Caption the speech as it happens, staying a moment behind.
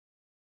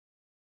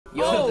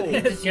Yo,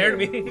 It scared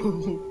me.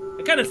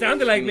 It kind of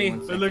sounded like me.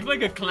 It looked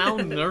like a clown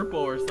Nerpo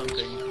or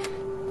something.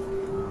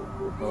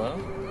 Hello?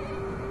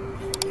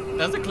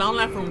 That's a clown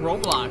laugh from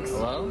Roblox.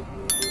 Hello?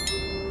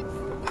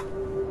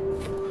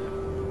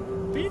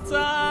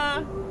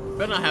 Pizza!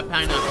 Better not have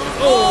pineapple.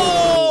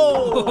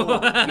 Oh! Yo, the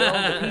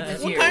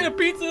pizza's What here. kind of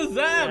pizza is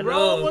that, I bro?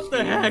 know. What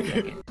the heck?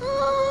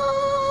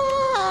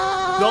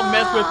 Don't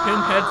mess with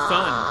Pinhead's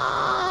son.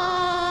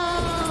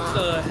 What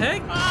the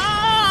heck?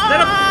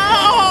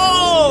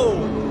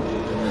 Oh!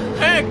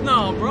 Heck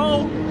no,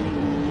 bro!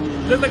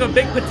 Looks like a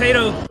big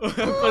potato.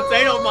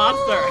 Potato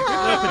monster.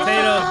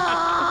 Potato.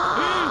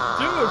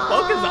 Dude,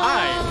 poke his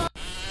eye.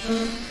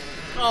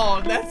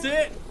 Oh, that's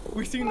it?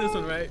 We've seen this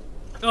one, right?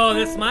 Oh,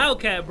 this Smile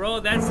Cat, bro.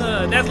 That's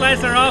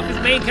Lysar off his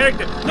main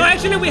character. No,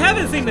 actually, we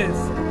haven't seen this.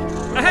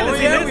 I haven't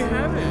seen this. We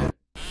haven't.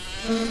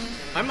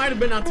 I might have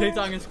been on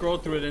TikTok and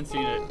scrolled through it and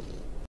seen it.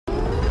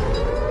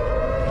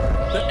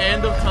 The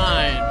end of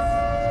time.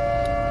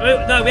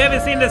 Wait, no, we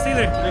haven't seen this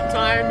either. The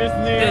time is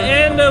The near.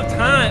 end of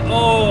time.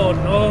 Oh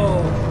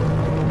no.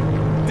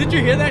 Did you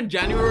hear that?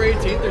 January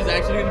 18th, there's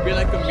actually going to be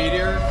like a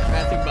meteor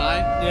passing by.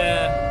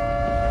 Yeah.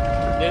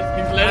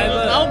 He's letting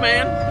us know,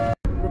 man.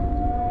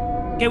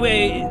 Okay,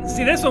 wait.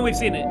 See, this one we've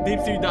seen it. Deep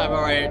sea dive.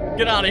 All right,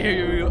 get out of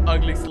here, you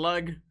ugly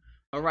slug.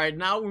 All right,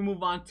 now we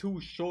move on to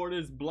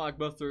shortest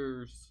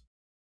blockbusters.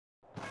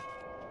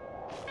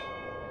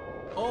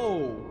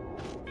 Oh,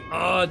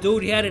 Oh,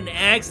 dude, he had an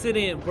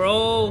accident,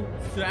 bro.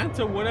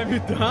 Santa, what have you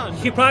done?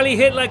 He probably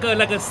hit like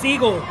a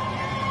seagull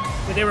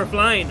when they were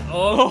flying.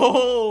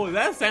 Oh, Oh,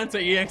 that's Santa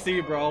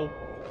EXE, bro.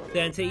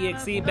 Santa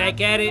EXE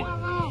back at it.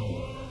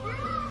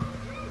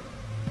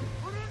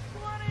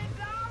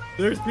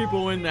 There's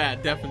people in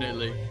that,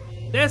 definitely.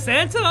 That's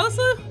Santa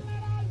also?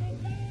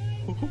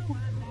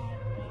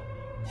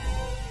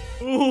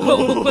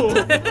 Ooh.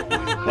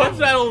 What's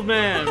that old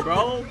man,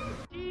 bro?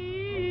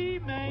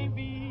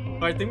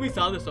 Oh, I think we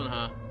saw this one,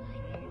 huh?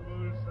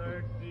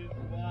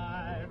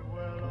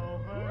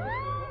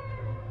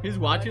 He's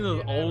watching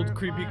those old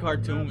creepy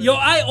cartoons. Yo,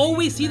 I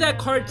always see that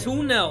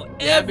cartoon now.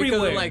 Yeah, Everywhere.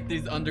 because of, like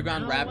these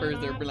underground rappers,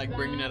 they're like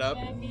bringing it up.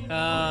 Oh,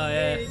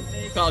 yeah.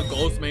 It's called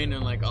Ghostman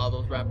and like all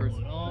those rappers.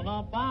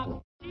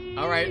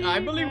 All right, I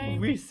believe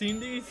we've seen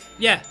these.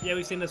 Yeah,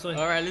 we've seen this one.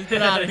 All right, let's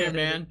get out of here,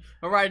 man.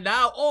 All right,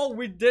 now, oh,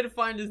 we did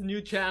find this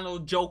new channel,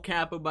 Joe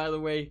Kappa, by the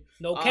way.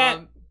 No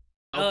cat.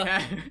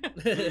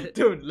 Okay.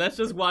 Dude, let's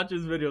just watch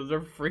his videos.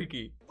 They're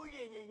freaky.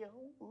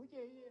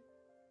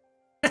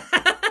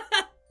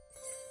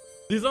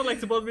 These are like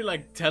supposed to be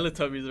like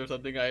Teletubbies or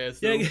something, I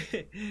assume.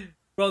 Yeah.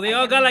 Bro, they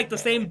all got like the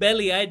same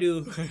belly I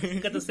do.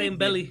 Got the same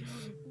belly.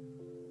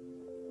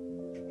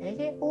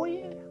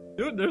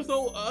 Dude, they're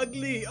so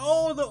ugly.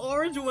 Oh, the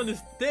orange one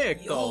is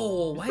thick, though.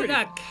 Yo, why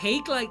got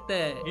cake like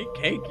that? He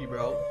cakey,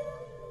 bro.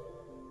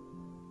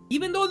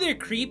 Even though they're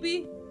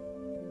creepy,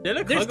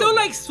 They're still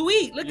like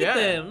sweet. Look Yeah. at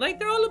them. Like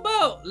they're all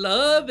about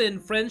love and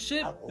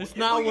friendship. It's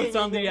not what's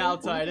on the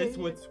outside, it's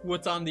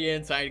what's on the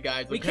inside,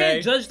 guys, okay? We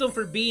can't judge them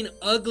for being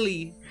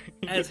ugly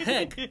as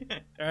heck.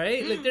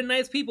 Alright? Like they're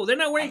nice people. They're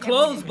not wearing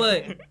clothes,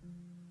 but I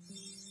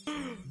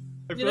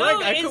you feel know, like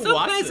I in could some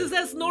watch places this.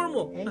 that's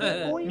normal.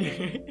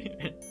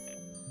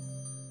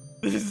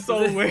 This is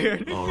so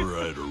weird. All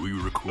right, are we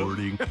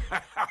recording?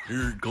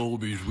 Here at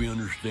Colby's, we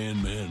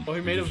understand, man. Oh,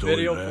 he made We a just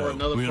video always for have.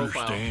 another We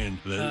profile. understand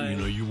that, you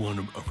know, you want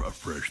a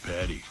fresh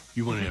patty.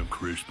 You want to have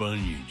crisp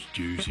onions,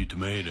 juicy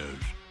tomatoes.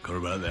 Cut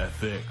about that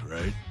thick,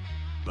 right?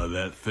 About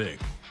that thick.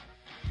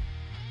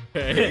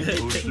 Okay.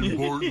 Most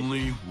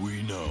importantly,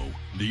 we know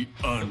the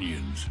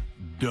onions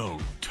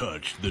don't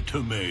touch the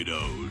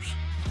tomatoes.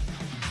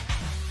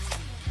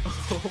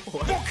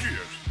 Fuck yes!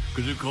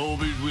 Because at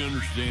Colby's, we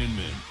understand,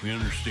 man. We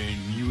understand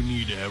you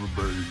need to have a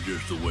burger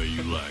just the way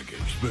you like it.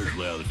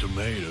 Especially how the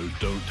tomatoes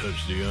don't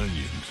touch the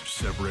onions.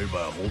 Separated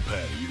by a whole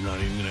patty. You're not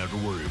even going to have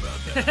to worry about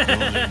that. The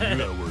only thing you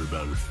got to worry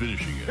about is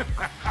finishing it.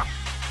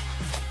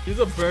 He's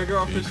a burger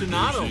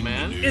aficionado,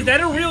 man. Is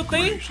that a real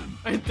thing?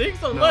 I think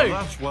so, Now look.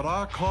 that's what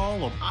I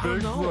call a I don't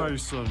big know.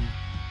 Grayson.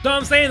 No,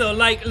 I'm saying though,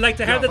 like to have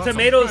Yeah, the that's a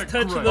tomatoes big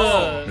touch grace.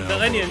 the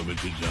onion.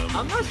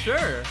 I'm not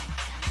sure.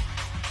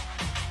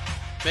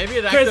 Maybe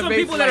it There's some activates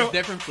people that like are-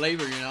 different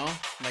flavor, you know?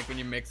 Like when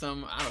you mix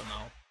them, I don't know.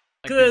 Like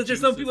Because the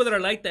there's some juices. people that are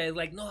like that. It's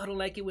like, no, I don't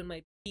like it when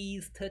my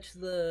peas touch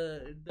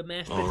the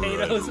mashed All right,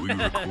 potatoes. are we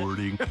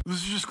recording? This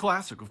is just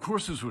classic. Of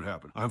course this would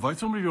happen. I invite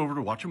somebody over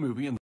to watch a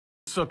movie and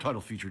the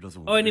subtitle feature doesn't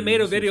work. Oh, and he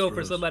made a I'm so video for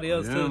stressed. somebody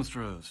else, yeah, too. I'm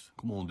stressed.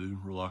 Come on,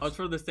 dude. Relax. Oh, it's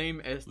for the same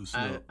as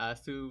Listen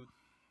up. to Is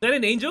that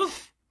an angel?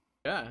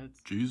 yeah,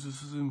 it's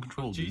Jesus is in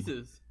control, dude.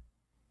 Jesus.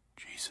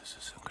 Jesus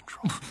is in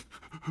control.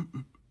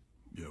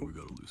 Yeah, we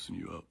gotta loosen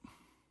you up.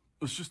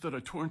 It's just that I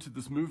torrented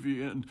this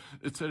movie and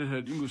it said it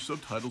had English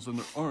subtitles and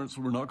there aren't,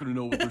 so we're not going to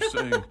know what they're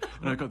saying.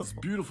 And I got this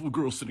beautiful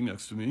girl sitting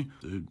next to me.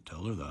 Dude,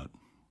 tell her that.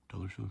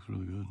 Tell her she looks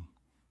really good.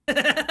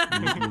 You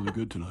look really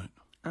good tonight.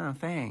 Oh,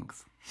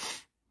 thanks.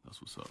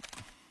 That's what's up.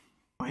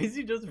 Why is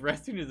he just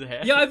resting his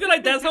head? Yeah, I feel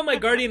like that's how my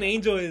guardian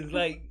angel is.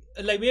 Like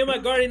me and my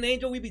guardian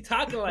angel, we be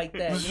talking like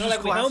that. This You know, is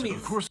like just we classic. homies.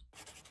 Of course.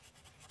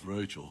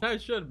 Rachel.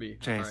 That should be.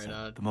 Jason,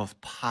 Alright, the most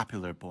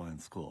popular boy in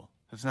school.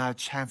 There's not a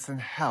chance in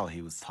hell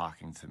he was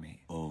talking to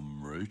me.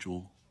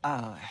 Rachel.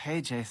 Oh,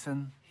 hey,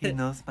 Jason. He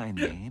knows my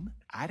name?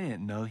 I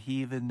didn't know he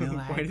even knew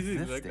I Why does he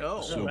existed. look?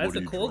 Oh. So Oh, what that's are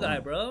a you cool guy,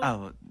 drawing? bro.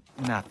 Oh,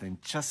 nothing.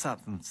 Just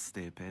something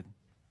stupid.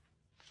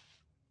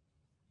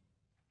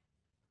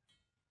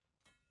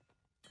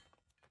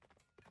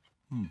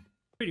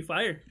 Pretty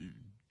fire. You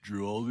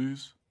drew all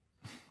these?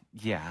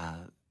 Yeah.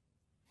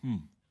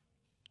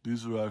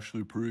 These are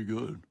actually pretty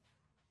good.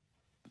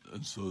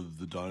 And so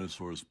the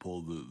dinosaurs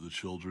pulled the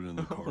children in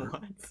the cart.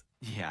 What?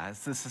 Yeah,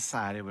 it's a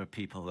society where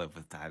people live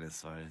with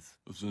dinosaurs.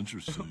 That's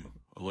interesting.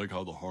 I like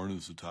how the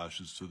harness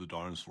attaches to the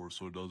dinosaur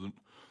so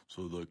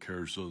the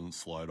carriage doesn't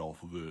slide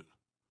off of it.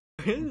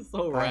 It's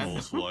so random.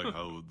 Almost like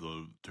how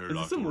the this a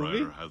pterodactyl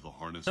movie? rider has a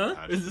harness Huh?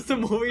 attached Is this to a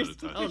him movie?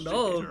 that attaches Oh, to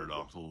no. the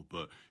pterodactyl,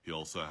 but he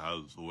also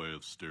has a way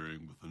of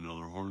steering with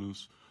another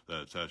harness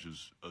that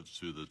attaches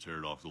to the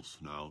pterodactyl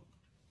snout.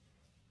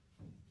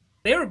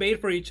 They were made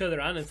for each other,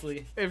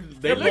 honestly.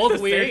 If They're they look both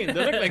the weird. same.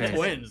 They look like Jason,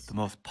 twins. The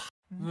most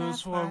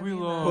That's why we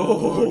love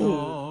Oh. our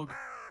dog.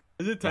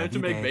 Is it time to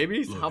Every make day.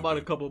 babies? Look, How about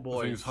a I couple think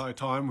boys? it's high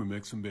time we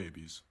make some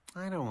babies.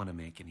 I don't want to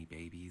make any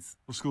babies.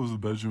 Let's go to the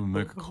bedroom and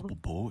make a couple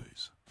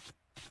boys.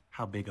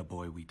 How big a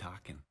boy we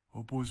talking?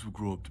 Our boys will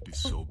grow up to be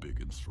so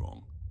big and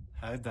strong.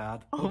 Hi,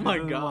 Dad. Oh my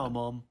god.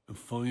 Mom. And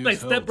funny Like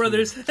as hell, Step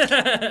Brothers. too.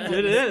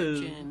 It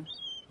is. I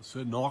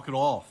said knock it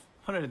off.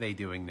 What are they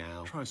doing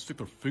now? Trying to stick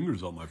their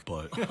fingers on my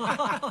butt.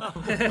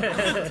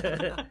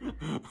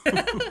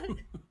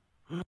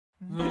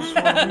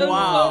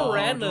 Wow. So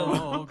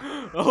random.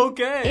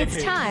 Okay.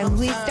 It's time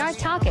we start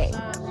talking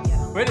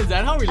Wait, is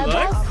that how he about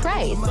looks?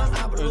 Christ.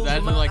 Or is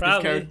that just like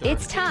Probably. his character?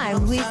 It's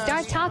time we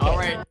start talking.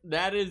 Alright,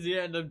 that is the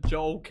end of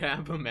Joe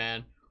Campa,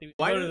 man.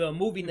 Go to the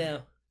movie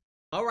now.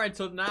 Alright,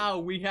 so now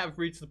we have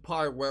reached the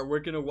part where we're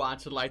gonna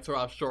watch the Lights Are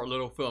Off short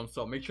little film.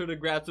 So make sure to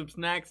grab some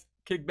snacks,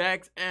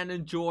 kickbacks, and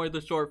enjoy the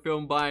short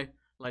film by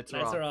Lights Are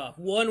Lights Off. are off.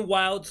 One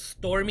wild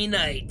stormy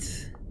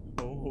night.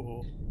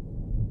 Oh.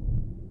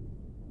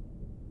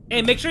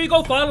 Hey, make sure you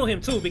go follow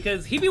him too,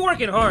 because he be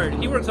working hard.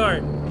 He works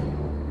hard.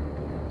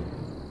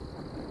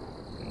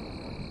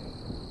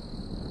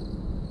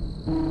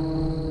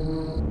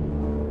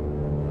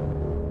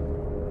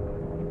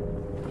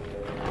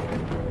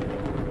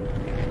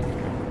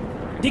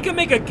 He can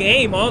make a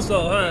game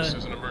also, huh? This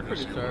is an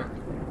emergency Pretty sure.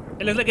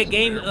 It looks like a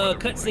game Severe weather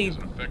warning is cutscene.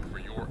 in effect for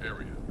your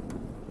area.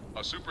 A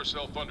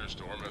supercell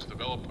thunderstorm has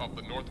developed off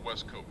the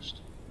northwest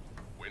coast.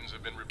 Winds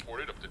have been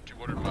reported up to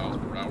 200 miles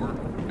per hour,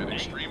 and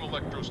extreme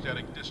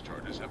electrostatic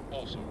discharges have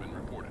also been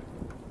reported.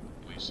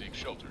 Please seek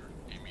shelter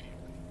immediately.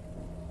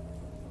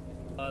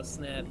 Oh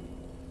snap.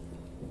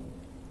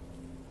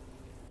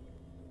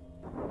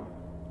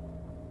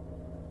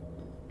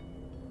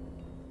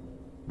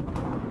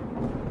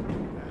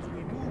 As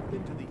we move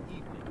into the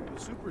evening, the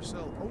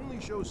supercell only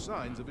shows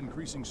signs of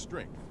increasing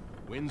strength.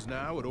 Winds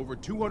now at over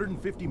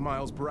 250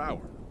 miles per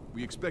hour.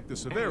 We expect the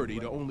severity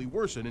to only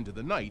worsen into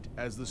the night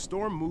as the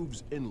storm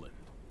moves inland.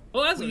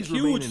 Oh, that's Please a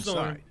remain huge storm.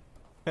 inside.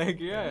 Heck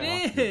yeah.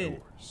 Lock your Man.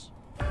 doors.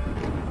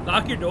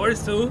 Lock your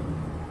doors too.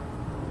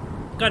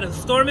 What kind of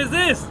storm is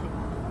this?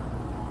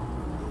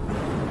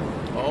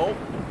 Oh.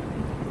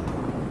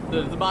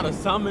 It's about to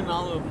summon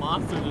all the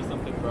monsters or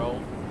something, bro.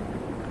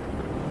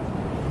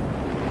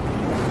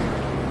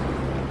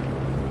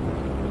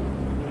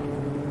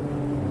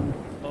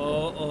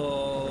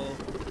 Oh.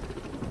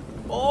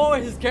 Oh,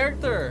 his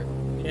character.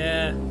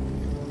 Yeah.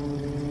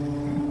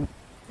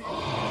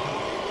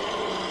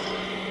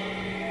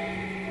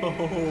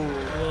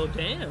 Oh. Well,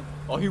 damn.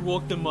 Oh, he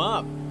woke them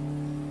up.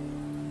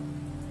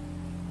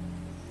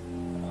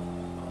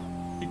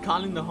 He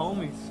calling the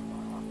homies.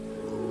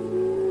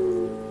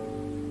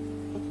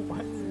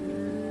 What?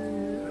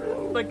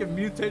 Like a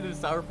mutated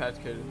Sour Patch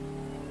Kid.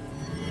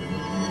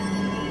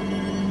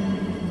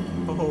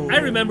 Oh. I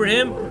remember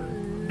him.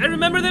 I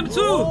remember them too.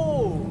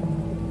 Oh.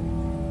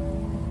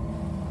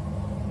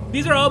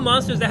 These are all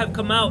monsters that have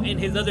come out in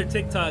his other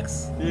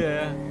TikToks.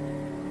 Yeah.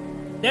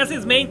 That's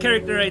his main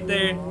character right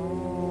there.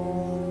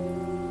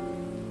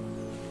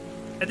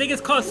 I think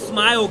it's called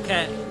Smile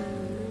Cat.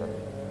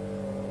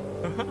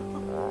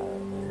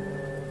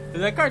 Is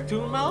that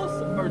Cartoon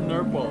Mouse or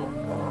Nurple?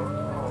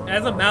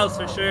 That's a mouse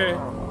for sure.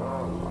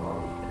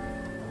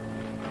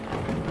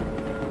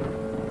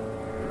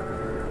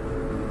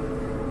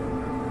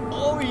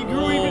 Oh, he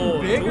grew Oh,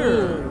 even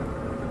bigger.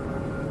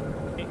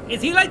 dude.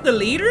 Is he like the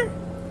leader?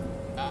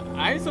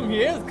 I assume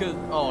he is,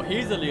 cause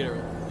he's the leader.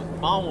 The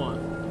small one.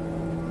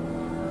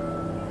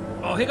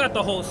 Oh, he got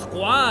the whole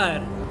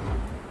squad.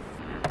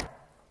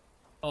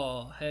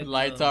 Oh, heck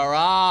Lights no. are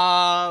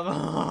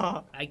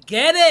off. I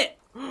get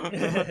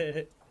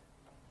it.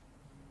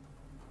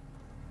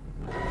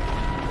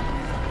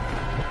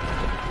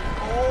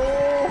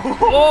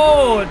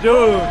 Oh, dude.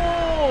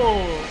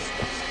 Oh.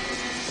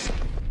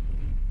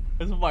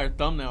 This is my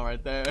thumbnail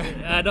right there.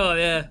 I know,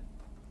 yeah.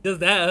 Just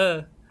that,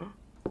 huh?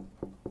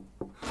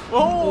 Oh.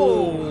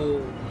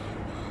 Oh.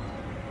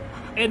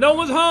 And no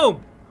one's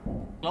home.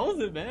 Close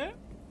it, man.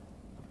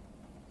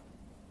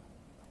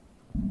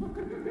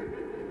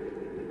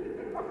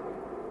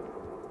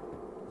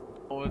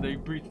 Oh, they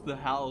breached the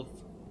house.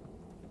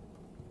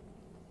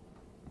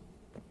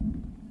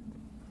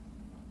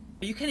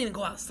 You can't even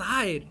go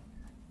outside.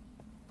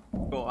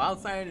 Go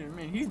outside and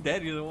man, he's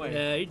dead either way.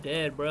 Yeah, you're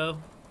dead, bro.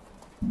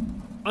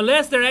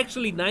 Unless they're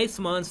actually nice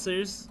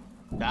monsters.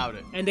 Doubt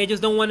it. And they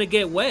just don't want to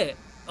get wet.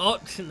 Oh,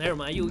 never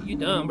mind. You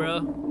done,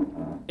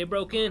 bro. They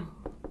broke in.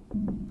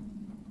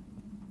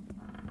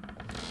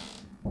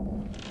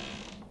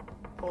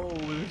 Oh,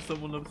 there's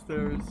someone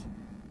upstairs.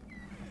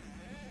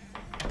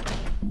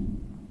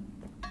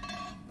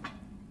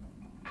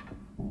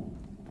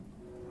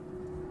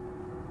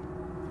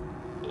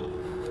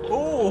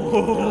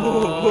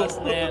 Oh,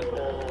 snap.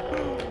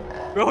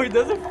 Bro, he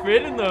doesn't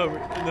fit in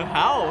the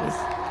house.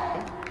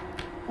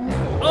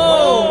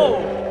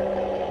 Oh!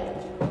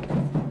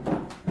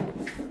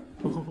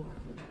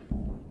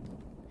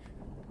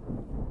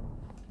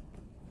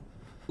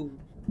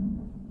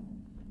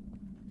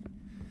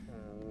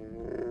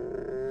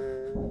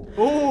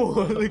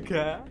 Oh, the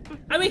cat.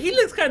 I mean, he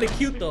looks kind of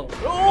cute though.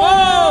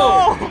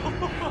 Oh!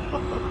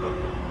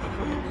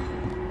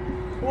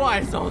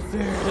 Why so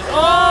serious?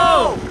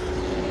 Oh!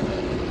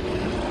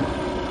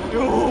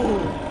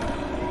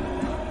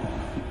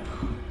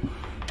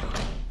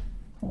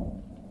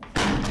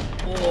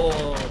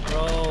 Oh,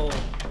 bro.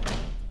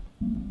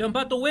 Jump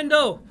out the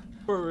window.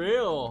 For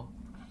real.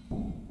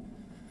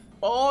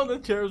 Oh, the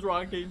chair's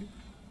rocking.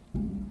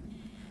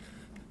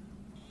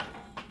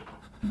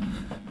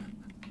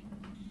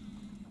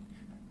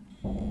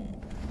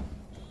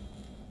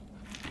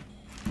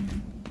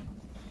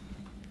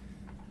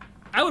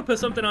 I would put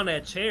something on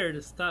that chair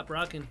to stop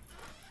rocking.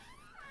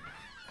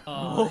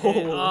 Oh,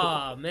 hey,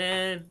 oh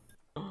man.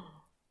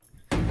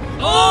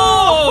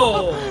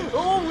 Oh!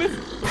 Oh, with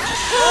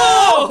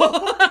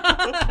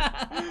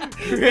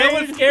That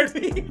one scared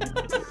me.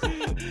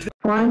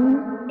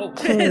 1, Oh,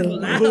 2, it's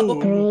loud.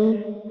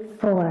 3,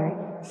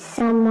 4.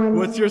 Someone.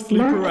 What's your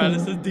sleep knocking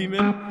paralysis demon?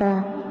 At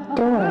the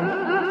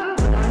door.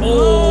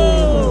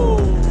 Oh!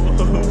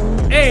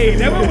 Hey,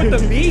 that one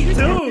with the beat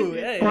too.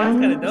 Hey, that's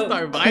kind of dope.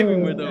 Start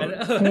vibing with them.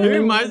 It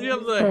reminds me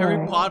of the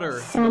Harry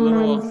Potter, the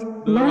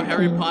little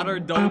Harry Potter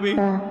Dobby.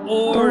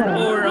 Or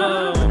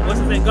what's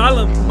his name?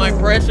 Gollum. My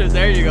Precious,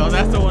 there you go.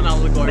 That's the one I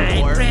was going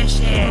My for.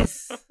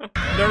 Precious.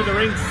 Lord of the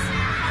Rings.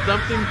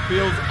 Something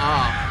feels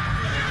off.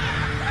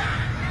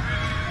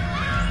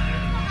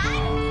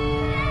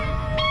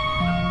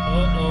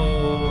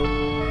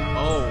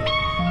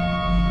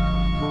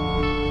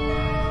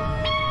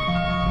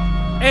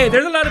 Hey,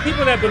 there's a lot of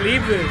people that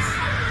believe this.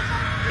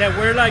 That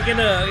we're like in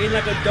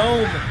like a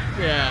dome.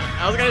 Yeah,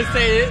 I was gonna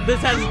say this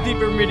has a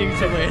deeper meaning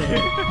to it.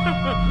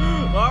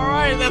 All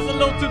right, that's a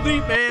little too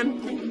deep,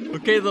 man.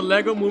 Okay, the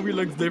Lego Movie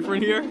looks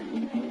different here.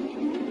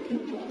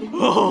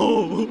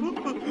 Oh!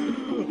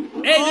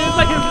 Hey, this is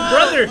like his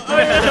brother.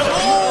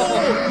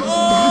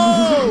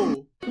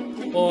 Oh!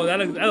 Oh, that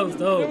was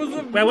dope. was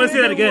a Wait, I want to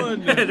see that bigger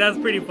again. one. That's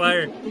pretty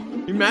fire.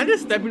 Imagine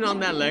stepping on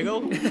that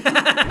Lego.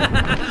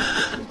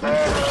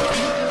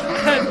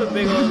 That's a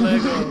big old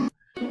Lego.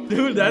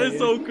 Dude, that is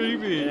so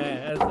creepy.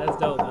 Yeah, that's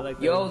dope. I like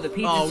that. Yo, the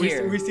pizza's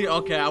here. We see.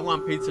 Okay, I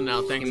want pizza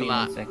now. Thanks Give me a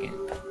lot. 1 second.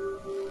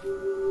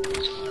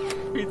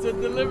 Pizza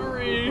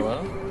delivery.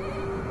 Hello?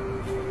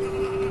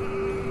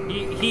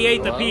 He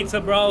ate the pizza,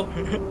 bro.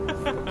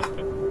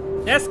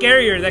 That's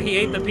scarier that he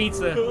ate the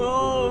pizza.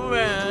 Oh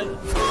man.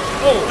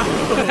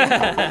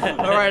 Oh.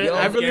 All right, Yo,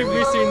 I believe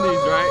we've seen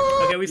these,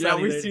 right? Okay, we saw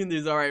these. we've seen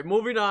these. All right,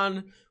 moving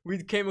on.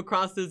 We came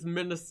across this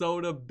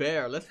Minnesota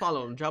bear. Let's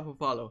follow him. Drop a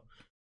follow.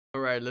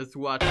 All right, let's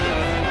watch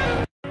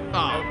this.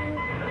 Oh,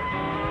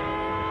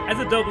 That's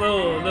a dope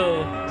little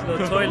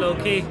toy, low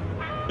key.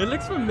 it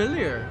looks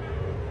familiar.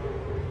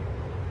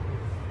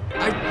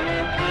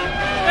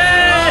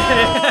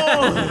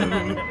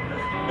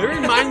 It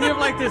reminds me of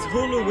like this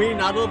Halloween.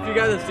 I don't know if you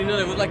guys have seen it.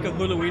 It was like a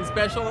Halloween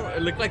special.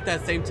 It looked like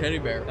that same teddy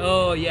bear.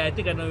 Oh yeah, I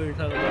think I know what you're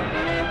talking about.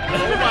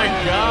 Oh my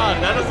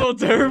god, that is so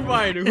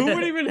terrifying. Who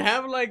would even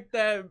have like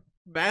that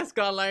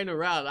mascot lying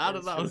around? I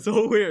don't know. It's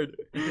so weird.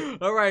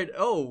 All right.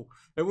 Oh,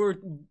 and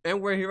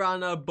we're here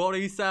on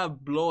Borisa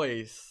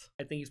Blois.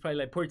 I think he's probably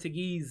like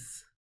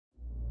Portuguese.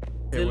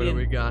 Okay, what do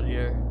we got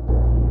here?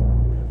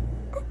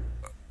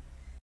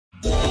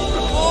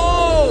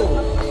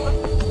 Oh!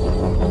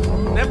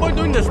 That boy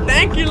doing the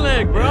stanky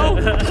leg, bro.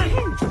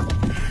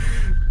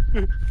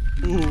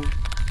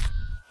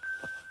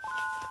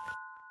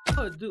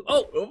 Oh, dude.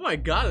 Oh, my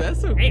god,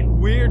 that's a Hey.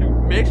 weird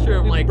mixture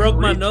of like broke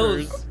my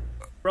creatures. nose.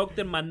 Broke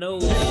in my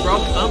nose.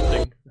 Broke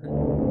something.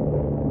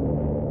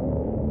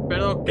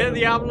 Pero qué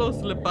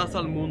diablos le pasa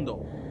al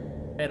mundo?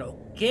 Pero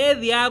qué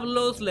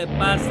diablos le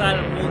pasa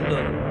al mundo?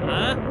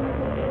 Huh?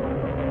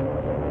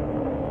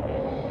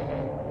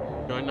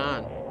 What's going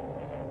on?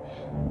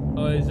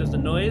 Oh, it's just a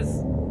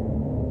noise?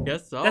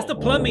 Guess so. That's the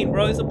plumbing,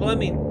 bro. It's the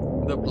plumbing.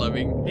 The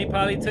plumbing. He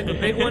probably took a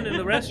big one in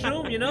the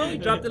restroom, you know? He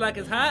dropped it like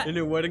it's hot. And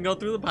it wouldn't go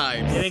through the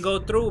pipes. It didn't go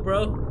through,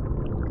 bro.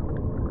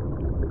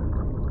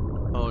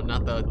 Oh,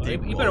 not the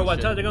deep You better watch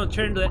ocean. out. They're gonna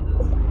turn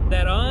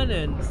that on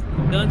and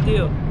done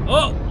deal.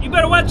 Oh, you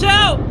better watch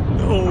out!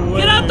 No way.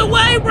 Get out the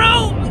way,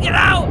 bro! Get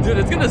out! Dude,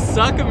 it's gonna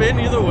suck him in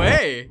either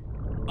way.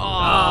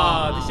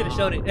 Oh, they should have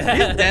showed it.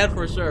 He's dead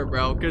for sure,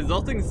 bro, because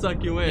those things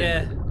suck you in.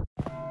 Yeah.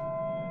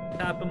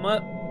 Top him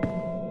up.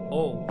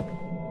 Oh.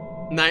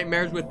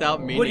 Nightmares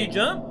without meaning. Would he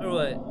jump or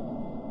what?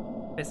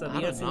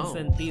 Pesadillas sin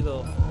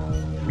sentido.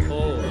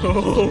 Oh.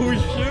 Oh,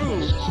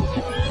 shoot.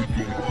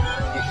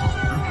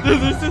 Dude,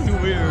 this is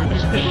weird.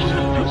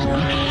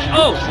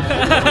 Oh!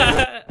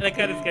 That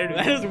kind of scared me.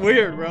 That is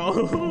weird,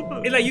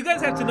 bro. It's like, you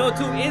guys have to know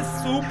too, it's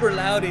super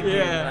loud in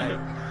here. Like,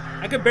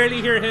 I could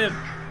barely hear him.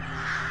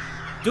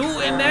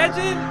 Dude,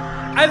 imagine.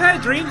 I've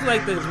had dreams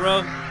like this,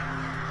 bro.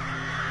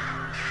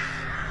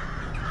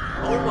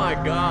 Oh my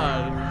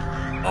god.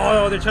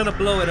 Oh, they're trying to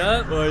blow it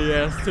up. Oh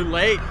yeah, it's too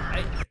late.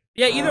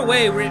 Yeah, either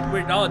way,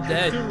 we're all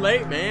dead. Too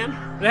late, man.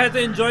 We have to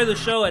enjoy the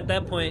show at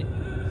that point.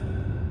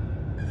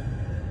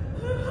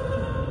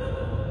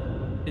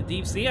 The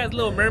deep sea has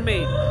Little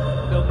Mermaid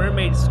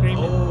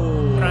screaming,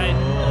 crying.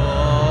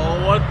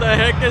 Oh, what the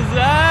heck is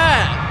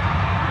that?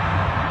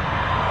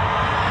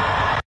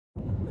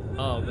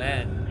 Oh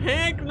man.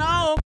 Heck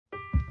no.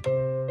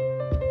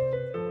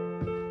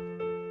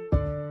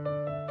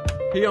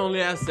 He only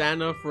has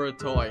Santa for a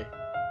toy.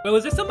 Wait,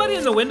 was there somebody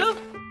in the window?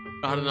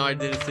 I don't know, I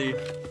didn't see.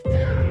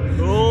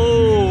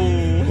 Oh!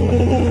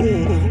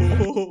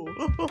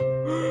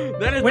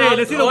 That is Wait, not,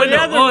 let's see the window.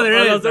 Yeah, Oh, there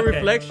is. That's a Okay.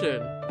 reflection.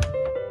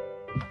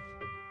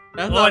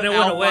 That's Oh, not and it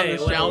went Elf away, on it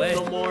the went shelf away.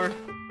 no more.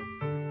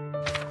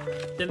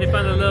 Then they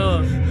found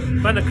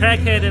a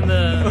crackhead in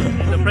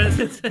the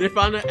present. They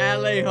found an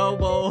LA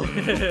hobo.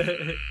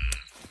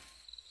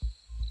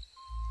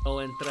 Oh,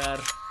 entrar.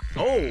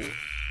 Oh!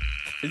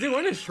 Is he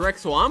going to Shrek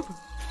Swamp?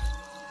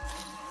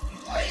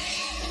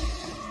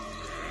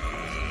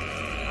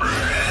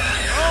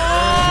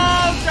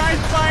 Oh!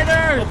 Giant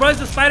spider! Oh, bro, it's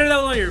the spider that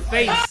was on your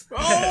face.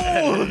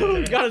 Oh!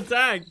 You got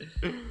attacked.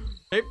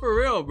 Hey, for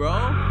real, bro.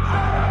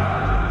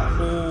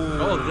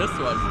 Oh, this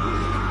one.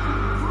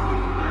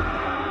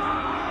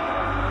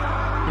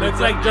 Looks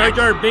like Jar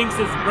Jar Binks'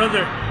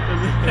 brother.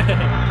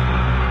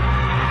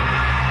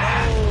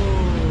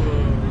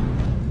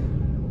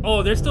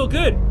 Oh, they're still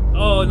good.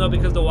 Oh, no,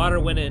 because the water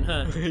went in,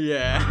 huh?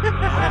 Yeah.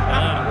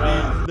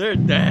 They're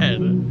dead.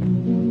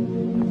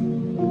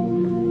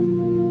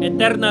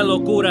 Eterna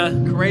locura.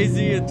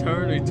 Crazy,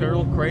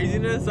 eternal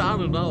craziness? I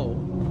don't know.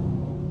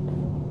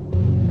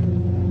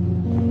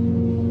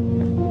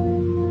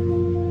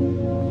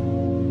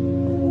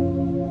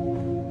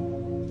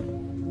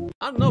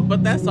 I don't know,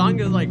 but that song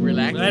is like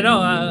relaxing. I know,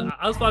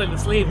 I was falling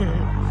asleep. Do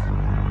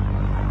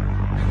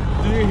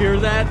you hear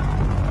that?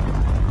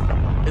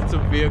 It's a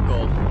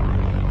vehicle.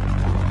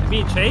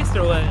 Being chased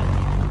or what?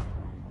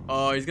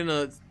 Oh, he's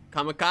gonna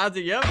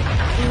kamikaze, yep.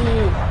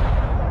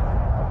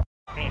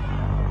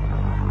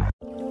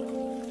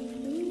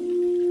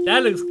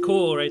 That looks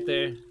cool right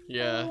there.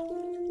 Yeah.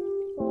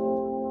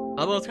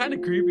 Although it's kind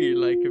of creepy,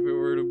 like if it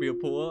were to be a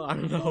pool, I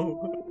don't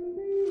know.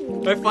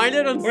 I find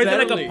it unsettling. Or is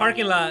it like a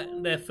parking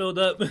lot that filled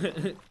up?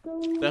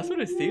 That's what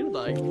it seems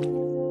like.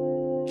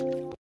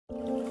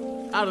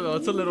 I don't know,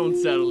 it's a little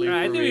unsettling.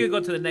 Alright, I for think me. we can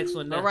go to the next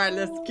one now. Alright,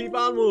 let's keep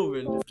on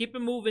moving. Let's keep it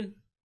moving.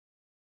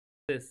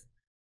 This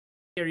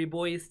Scary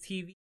Boys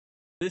TV.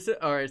 This is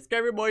alright,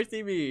 Scary Boys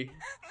TV.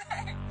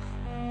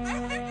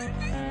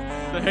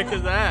 The heck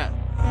is that?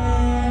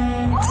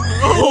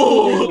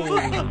 Oh!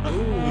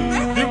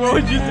 Dude, what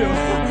would you do?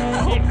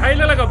 I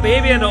look like a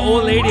baby and an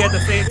old lady at the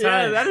same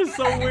time. Yeah, that is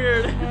so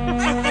weird.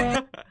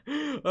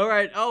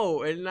 Alright,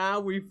 oh, and now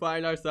we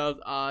find ourselves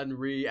on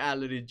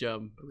Reality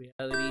Jump.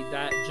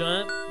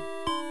 Reality.jump.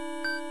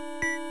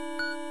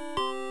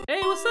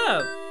 Hey, what's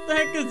up? What the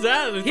heck is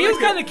that? It's He was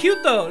kind of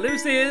cute though. Let me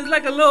see. It's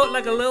like a little,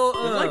 it's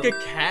like a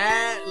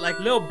cat, like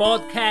little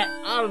bald cat.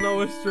 I don't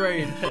know. It's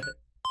strange.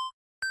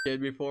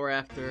 Kid before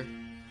after.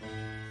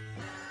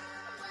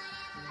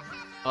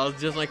 I was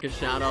just like a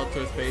shout out to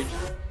his page.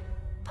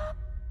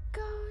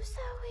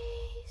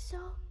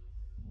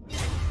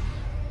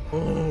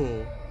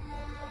 Oh.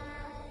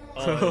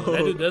 Oh, that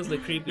dude does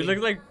look creepy. He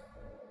looks like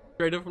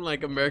straight up from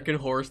like American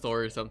Horror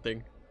Story or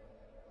something.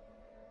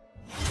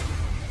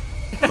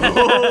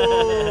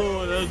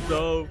 Oh, that's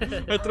dope.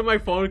 I threw my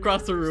phone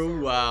across the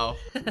room. Wow.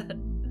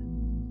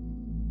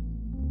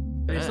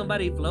 There's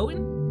somebody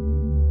floating?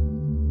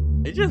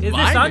 It's just Is vibing,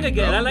 this song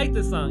again? bro. I like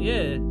this song,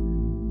 yeah.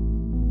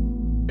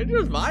 It's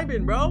just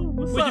vibing, bro.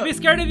 What's Would up? you be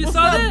scared if you What's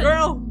saw up, that?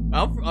 girl?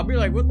 I'll be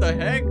like, what the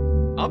heck?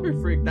 I'll be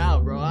freaked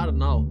out, bro. I don't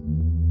know.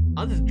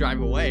 I'll just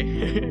drive away.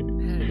 Yeah,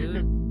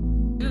 dude.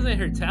 She was in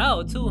her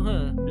towel too,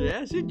 huh?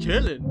 Yeah, she's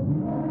chilling.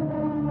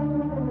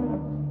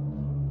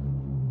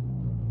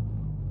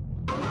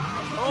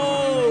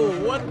 Oh,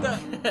 what the?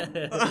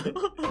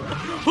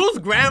 Whose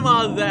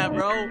grandma is that,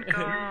 bro?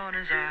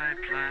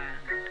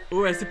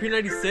 Ooh,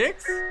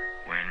 SCP-96?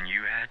 When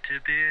you had to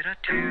bid a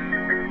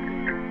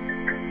tune,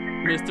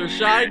 Mr.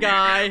 Shy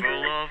Guy.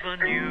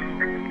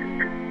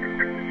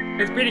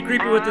 It's pretty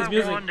creepy with this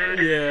music.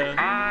 Yeah.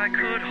 I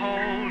could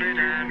hold it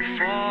and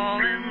fall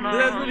in love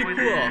That's pretty with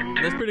cool.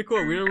 it. That's pretty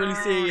cool. We don't really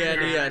see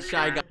any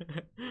Shy Guy.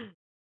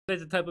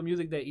 That's the type of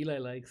music that Eli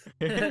likes.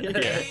 Yeah.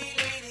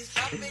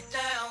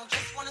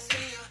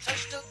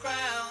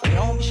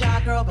 Don't be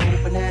shy, girl, go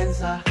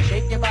bonanza.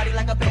 Shake your body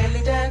like a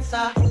belly dancer.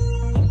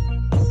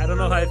 I don't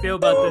know how I feel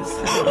about this.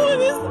 What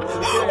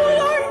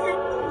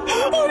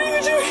are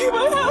you doing in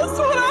my house?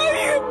 What are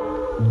you?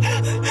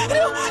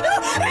 No,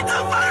 it's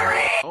a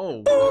furry!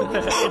 Oh.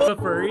 It's a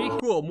furry?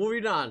 Cool,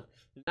 moving on.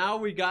 Now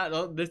we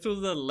got, this was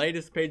the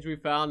latest page we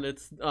found.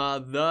 It's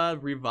the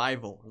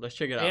revival. Let's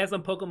check it out. It has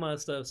some Pokemon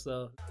stuff,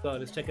 so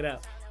let's check it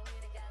out.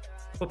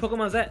 What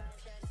Pokemon's that?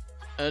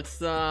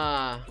 It's,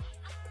 I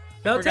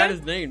Meltan? forgot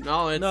his name.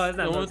 No, it's not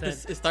the one with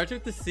Meltan. it starts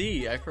with the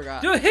C. I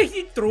forgot. Dude,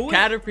 he threw it.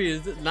 Caterpie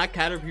is not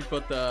Caterpie,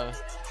 but the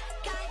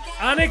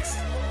Onyx.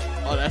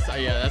 Oh, that's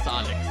that's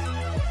Onyx.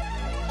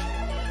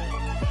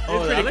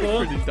 Oh, that looks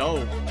cool. pretty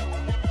dope.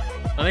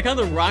 I like how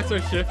the rocks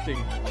are shifting.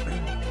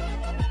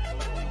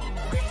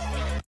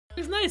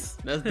 It's nice.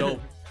 That's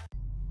dope.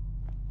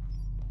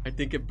 I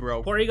think it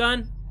broke.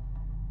 Porygon.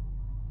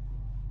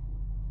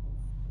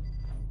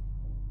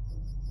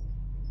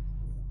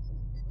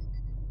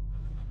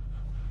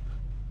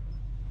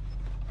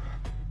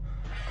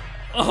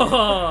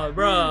 Oh,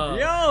 bro.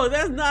 Yo,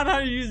 that's not how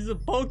you use a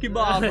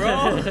Pokeball,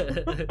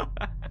 bro.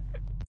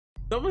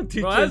 Someone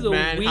teach us,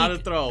 man, how to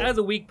throw. That's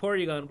a weak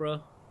Porygon,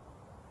 bro.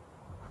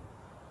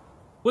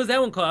 What's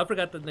that one called? I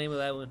forgot the name of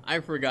that one. I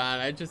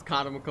forgot. I just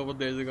caught him a couple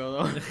days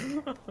ago,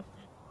 though.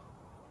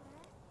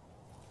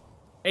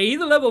 Hey,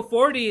 he's a level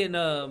 40 in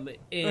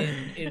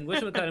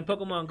whatchamacallit in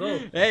Pokemon Go.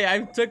 Hey, I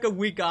took a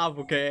week off,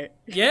 okay?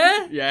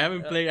 Yeah? Yeah, I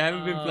haven't been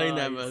playing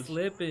that you're much.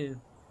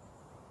 Slipping.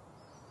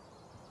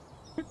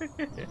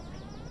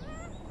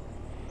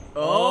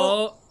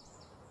 Oh.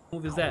 What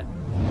move is that?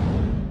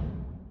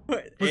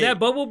 Was Hey. that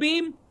Bubble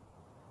Beam?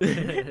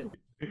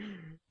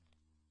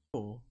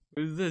 Oh,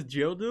 is this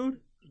Jill,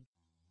 dude?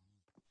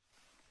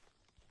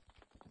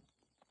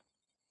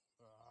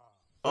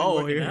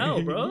 Oh, Working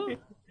out, bro.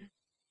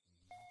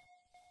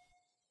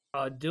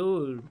 Oh,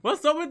 dude.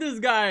 What's up with this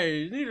guy?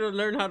 You need to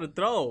learn how to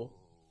throw.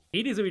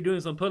 He needs to be doing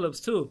some pull-ups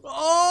too.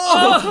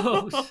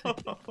 Oh!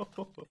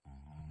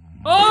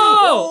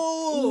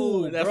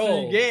 Oh! That's bro.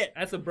 what you get.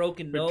 That's a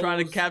broken We're nose.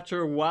 trying to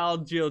capture a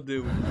wild Jill,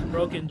 dude.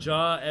 Broken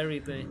jaw,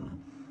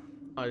 everything.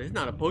 Oh, this is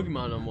not a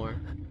Pokemon no more.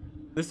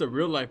 This is a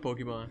real-life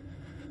Pokemon.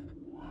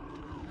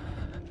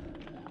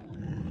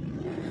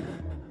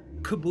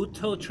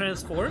 Kabuto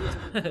transformed?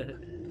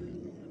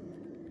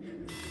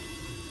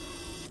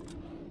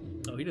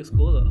 Oh, he looks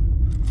cool though.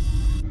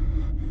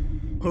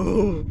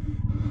 Oh,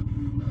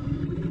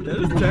 that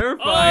is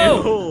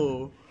terrifying.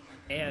 Oh!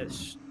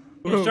 Ash.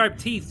 He has sharp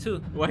teeth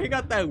too. Why he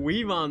got that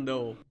weave on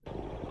though?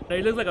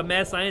 He looks like a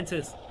mad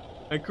scientist.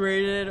 I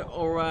created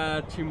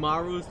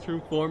Orochimaru's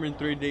true form in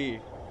 3D.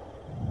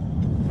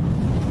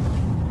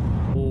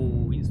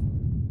 Oh, he's.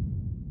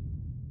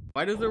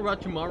 Why does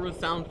Orochimaru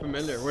sound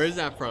familiar? Where is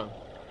that from?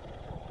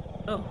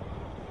 Oh.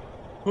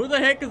 Who the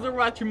heck is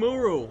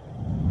Orochimaru?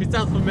 He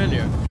sounds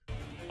familiar.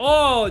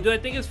 Oh, dude, I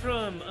think it's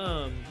from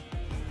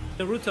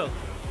Naruto.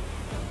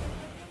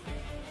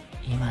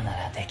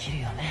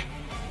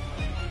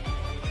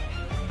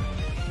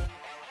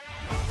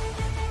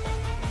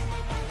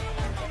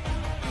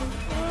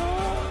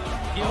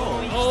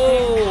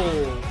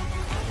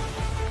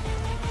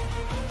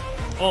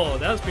 Oh,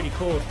 that was pretty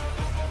cool.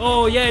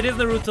 Oh yeah, it is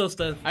Naruto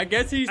stuff. I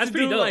guess he's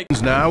pretty dope. like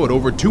Now at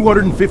over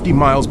 250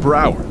 miles per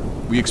hour.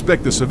 We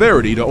expect the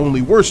severity to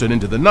only worsen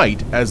into the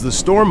night as the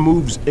storm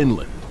moves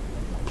inland.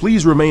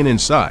 Please remain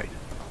inside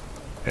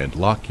and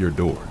lock your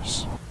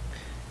doors.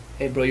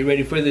 Hey bro, you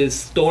ready for this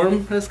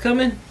storm that's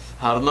coming?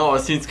 I don't know,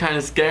 it seems kind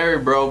of scary,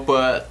 bro,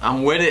 but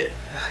I'm with it.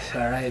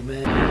 Alright,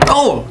 man.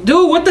 Oh!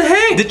 Dude, what the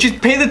heck? Did you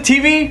pay the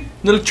TV?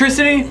 The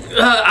electricity?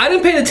 I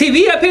didn't pay the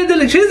TV, I paid the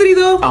electricity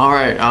though.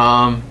 Alright,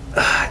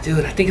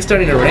 dude, I think it's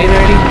starting to rain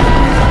already.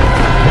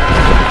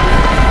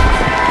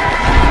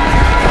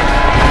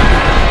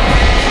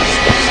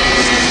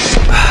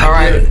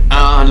 Alright,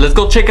 let's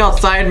go check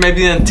outside,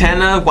 maybe the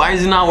antenna. Why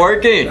is it not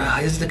working?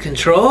 Is the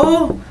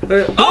control?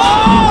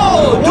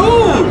 Oh,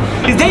 dude!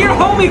 Is that your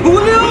homie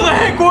Julio? Who the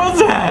heck was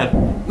that?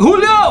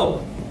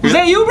 Julio! Was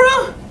that you,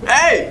 bro?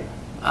 Hey!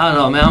 I don't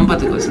know, man. I'm about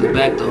to go to the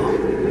back,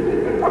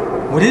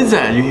 though. What is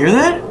that? You hear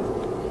that?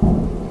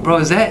 Bro,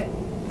 is that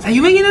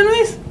you making that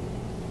noise?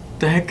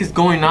 The heck is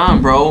going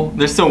on, bro?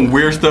 There's some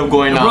weird stuff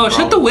going on, Bro,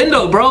 shut the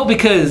window, bro,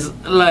 because,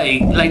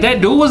 like that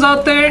dude was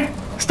out there.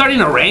 It's starting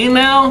to rain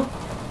now.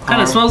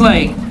 Kind of smells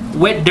like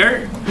wet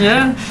dirt,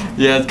 yeah?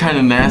 Yeah, it's kind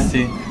of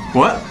nasty.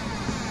 What?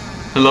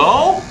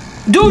 Hello?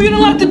 Dude, you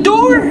didn't lock the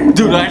door?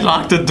 Dude, I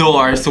locked the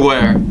door, I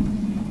swear.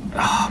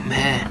 Oh,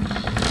 man.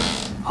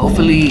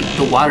 Hopefully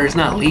the water's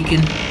not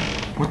leaking.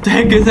 What the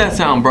heck is that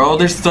sound, bro?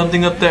 There's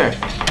something up there.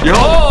 Yo!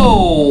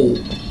 Oh!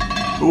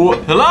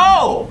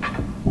 Hello!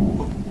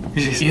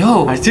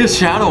 Yo! I see a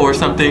shadow or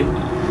something.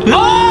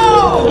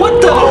 Oh!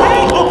 What the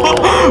heck?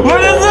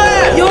 What is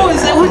that? Yo,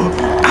 is that what?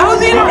 How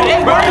is he in our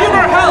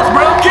house,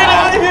 bro? Get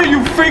out of here,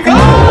 you freak!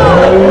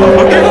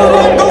 Oh! Okay,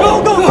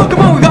 go! Come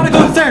on, we gotta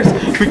go upstairs.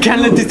 We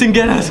can't let this thing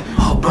get us.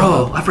 Oh,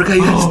 bro, I forgot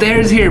you got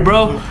stairs here,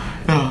 bro.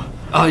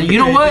 You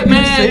know what,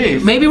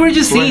 man? Maybe we're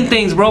just seeing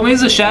things, bro. Maybe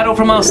it's a shadow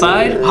from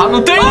outside.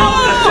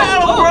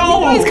 Shadow,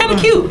 bro. He's kind of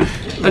cute.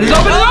 But he's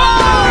open.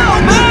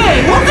 Oh,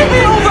 man! What's the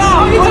deal,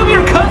 bro? You told me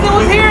your cousin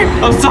was here?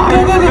 I'm sorry,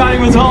 I forgot he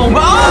was home. Oh!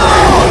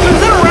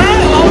 Is that a rat?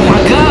 Oh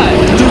my god!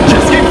 Dude,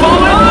 just keep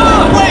following.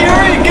 Oh, wait,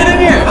 hurry, get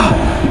in here.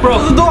 Bro,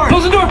 close the door.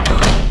 Close the door.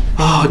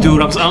 Oh, dude,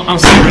 I'm scared.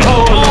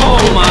 Oh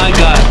my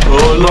god.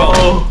 Oh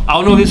no. I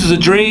don't know if this is a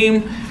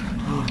dream,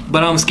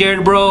 but I'm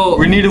scared, bro.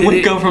 We need to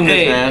wake up from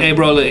this, man. Hey,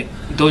 bro, like,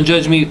 don't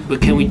judge me, but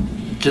can we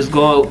just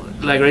go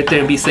out, like, right there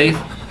and be safe?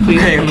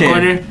 Please, okay. in the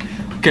corner?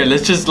 Okay,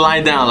 let's just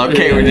lie down.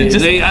 Okay, we're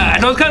just. I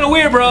know it's kind of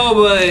weird, bro,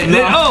 but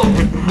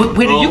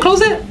wait, did you close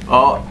it?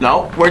 Oh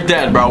no, we're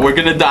dead, bro. We're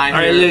gonna die. All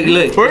right,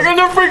 look. We're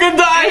gonna freaking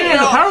die. Hey,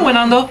 the power went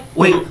on though.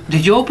 Wait,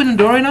 did you open the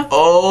door right now?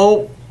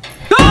 Oh.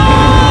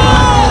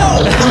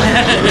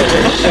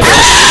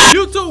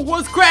 YouTube,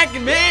 what's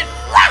cracking, man?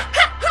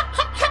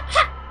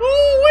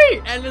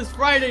 Woo-wee. And it's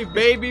Friday,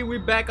 baby. We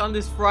back on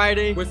this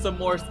Friday with some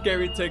more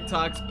scary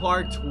TikToks,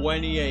 part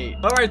 28.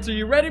 All right, so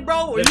you ready,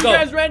 bro? Are you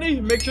guys ready?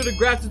 Make sure to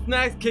grab some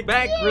snacks, kick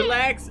back,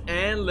 relax,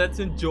 and let's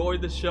enjoy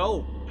the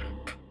show.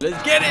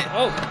 Let's get it.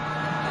 Oh,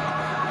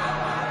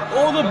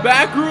 the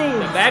back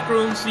rooms. The back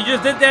rooms. You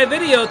just did that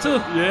video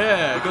too.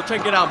 Yeah, go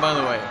check it out, by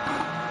the way.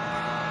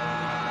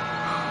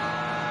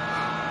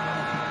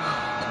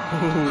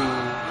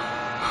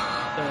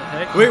 The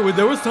heck? Wait,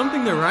 there was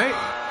something there, right?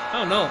 I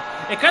don't know.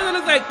 It kind of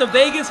looks like the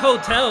Vegas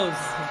hotels.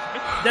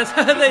 That's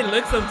how they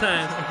look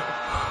sometimes.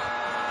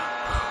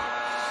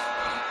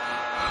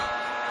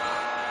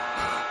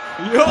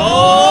 Yo!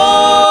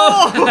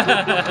 Oh!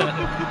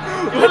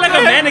 You look like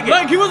a mannequin.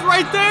 Like he was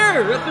right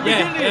there at the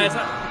beginning.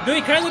 Yeah, dude,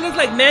 he kind of looks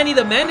like Manny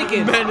the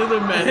mannequin. Manny the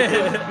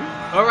mannequin.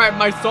 All right,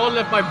 my soul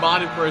left my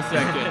body for a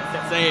second.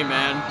 Same,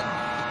 man.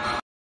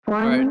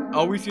 Alright,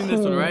 we seen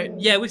this one, right?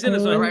 Yeah, we seen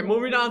this one. Alright,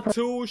 moving on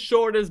to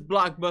shortest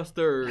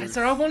blockbusters.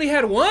 So I've only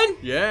had one?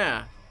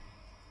 Yeah.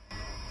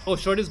 Oh,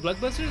 shortest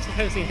blockbusters? I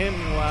haven't seen him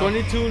in a while.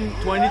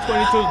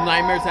 2022's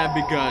nightmares have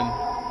begun.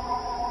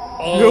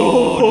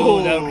 Oh,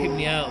 dude, that would creep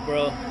me out,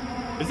 bro.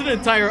 It's an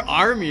entire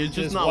army, it's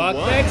just not walk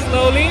one. Back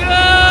slowly.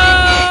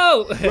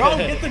 No! Bro,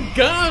 get the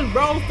gun,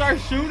 bro. Start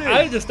shooting.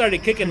 I just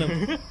started kicking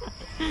them.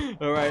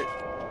 Alright.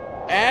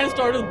 And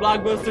Stardust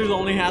Blockbusters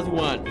only has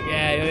one.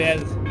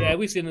 Yeah,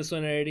 we've seen this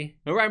one already.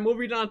 Alright,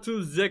 moving on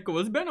to Zico.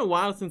 It's been a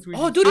while since we.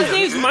 Oh, dude, his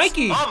name's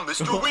Mikey. I'm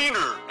Mr.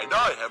 Wiener, and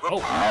I have a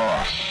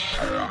power.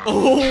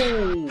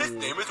 His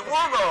name is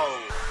Wormo.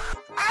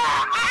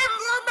 I'm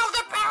Wormo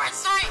the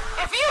Parasite.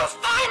 If you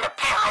find a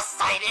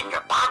parasite in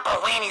your Papa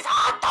Weenie's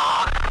hot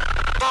dog,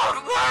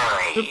 don't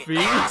worry.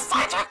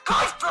 Parasites are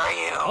good for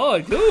you.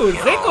 Oh, dude,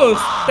 Zico's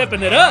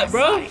stepping it up,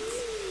 bro.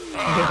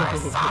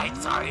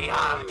 Parasites are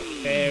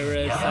yummy.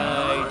 Parasites.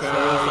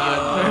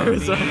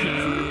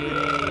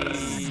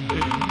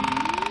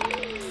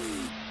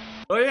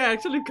 Oh yeah,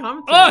 actually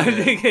comment.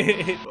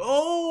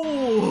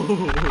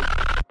 Oh.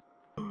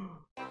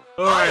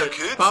 Alright,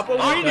 kids. Papa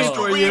Weenie's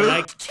for you. Chicken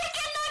nuggets,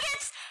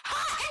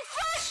 hot and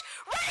fresh,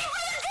 ready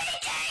when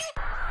baking.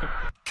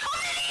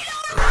 Come and eat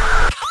them.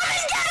 Come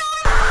and get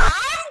them.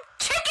 I'm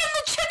Chicken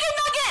the Chicken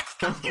Nugget.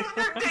 Your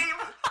name.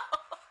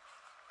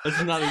 That's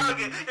not even. Your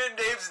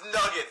name's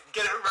Nugget.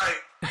 Get it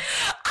right. I'm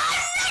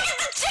Nugget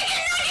the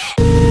Chicken Nugget.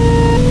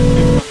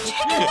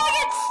 Chicken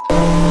nuggets,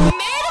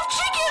 made of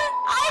chicken.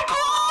 I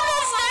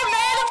promise they're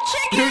made of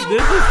chicken. Dude,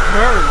 this is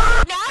hers.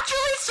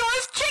 Naturally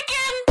sourced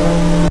chicken,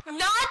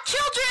 not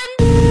children.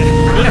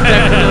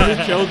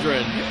 Definitely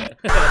children.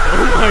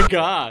 Oh my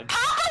god.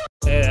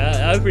 Yeah,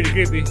 that was pretty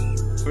creepy.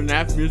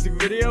 FNAF music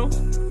video?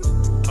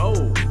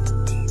 Oh,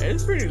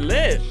 it's pretty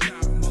lit.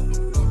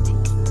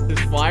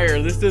 It's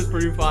fire. This is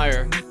pretty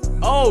fire.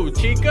 Oh,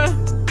 Chica?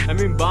 I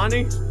mean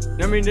Bonnie?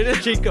 I mean, it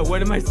is Chica.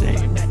 What am I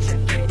saying?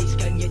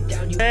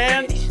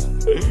 And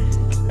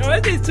Oh,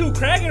 that thing's too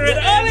cracking right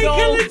now. Oh, they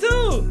killed it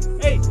too.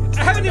 Hey,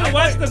 I haven't even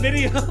watched the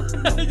video.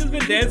 I've just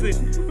been dancing.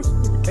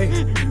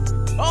 Hey.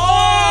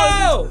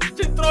 Oh!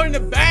 Just throwing the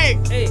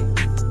bag. Hey.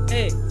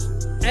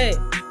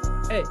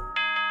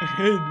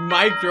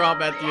 Mic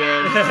drop at the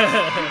end.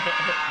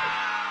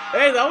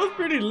 Hey, that was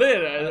pretty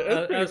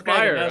lit. That's pretty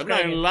fire. I'm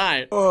not gonna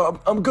lie.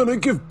 I'm gonna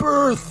give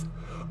birth.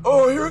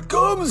 Oh, here it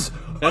comes.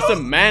 That's a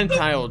man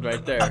child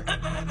right there.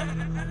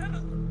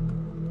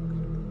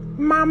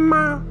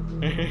 Mama.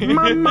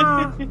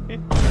 Mama.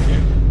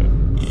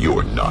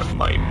 You're not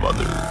my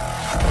mother.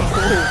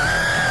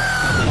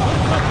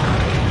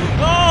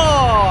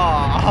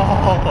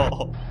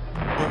 Oh.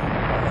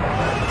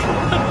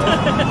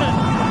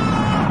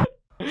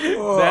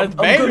 That's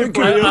baby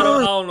for you. I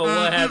don't know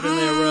what happened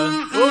there,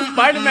 bro. Oh,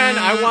 Spider-Man,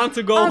 I want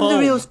to go home. I'm the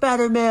real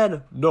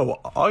Spider-Man. No,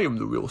 I am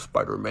the real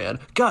Spider-Man.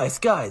 Guys,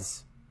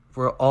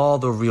 we're all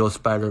the real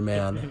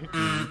Spider-Man.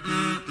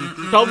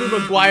 Tobey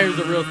Maguire's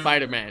the real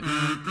Spider-Man.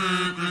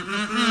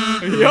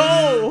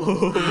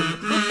 Yo!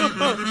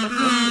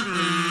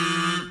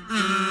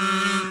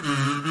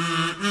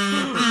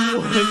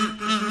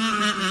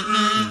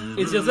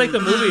 It's just like the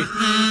movie.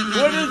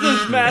 What is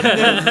this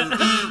madness?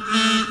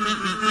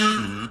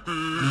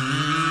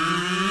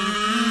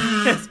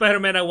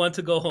 Spider-Man I want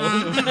to go home.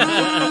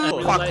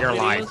 Fuck your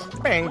life.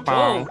 Bing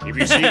bong. If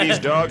you see these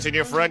dogs in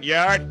your front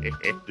yard,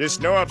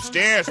 just know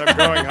upstairs I'm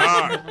going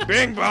hard.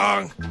 Bing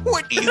bong.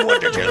 What do you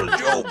want to tell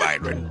Joe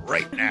Byron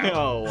right now?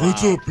 Oh, wow.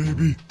 What's up,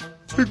 baby?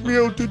 Take me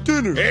out to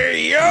dinner.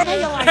 Hey, yo!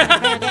 Hey,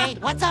 Faraday.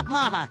 What's up,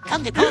 Mama?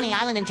 Come to Coney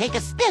Island and take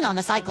a spin on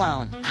the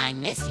cyclone. I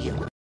miss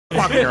you.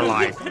 Fuck your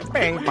life.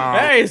 Bing bong.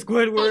 Hey,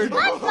 Squidward.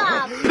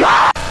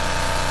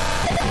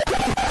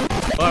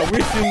 Alright,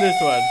 we've seen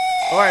this one.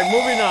 Alright,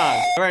 moving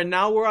on. Alright,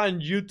 now we're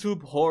on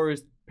YouTube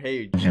Horror's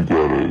page. You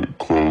gotta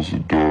close the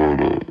door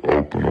to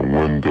open a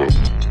window.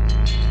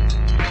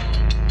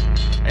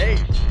 Hey.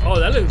 Oh,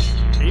 that looks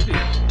creepy.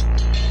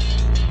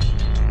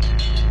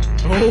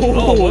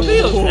 Oh, what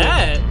video is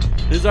that?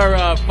 These are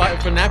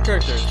FNAF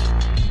characters.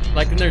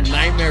 Like in their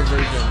nightmare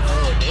version.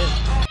 Oh,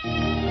 damn.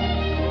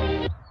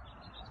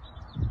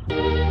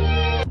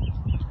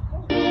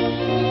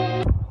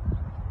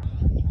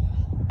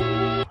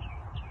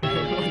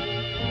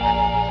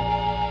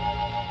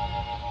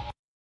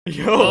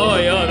 Yo. Oh,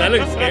 yo, that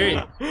looks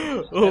scary.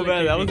 Oh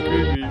man, that was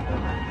creepy.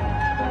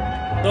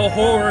 The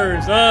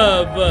horrors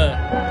of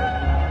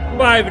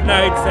Five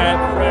Nights at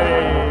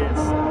Freddy's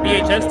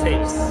VHS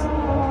tapes.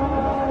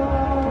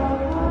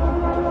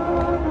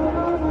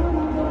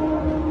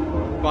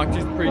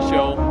 Foxy's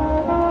pre-show.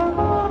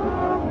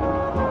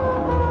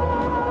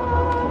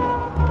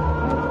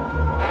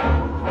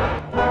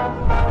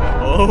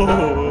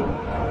 Oh.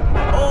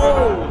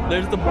 Oh,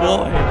 there's the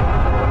boy.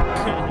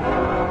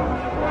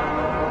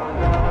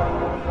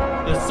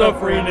 The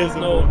suffering is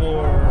no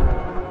more.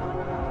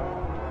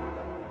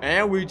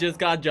 And we just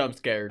got jump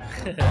scared.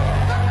 Not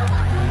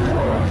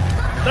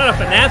a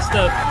FNAF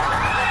stuff.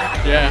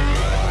 Yeah.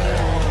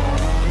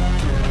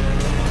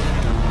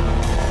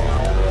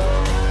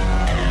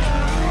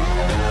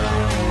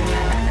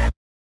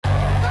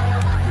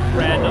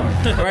 Random.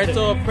 Alright,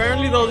 so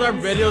apparently those are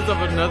videos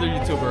of another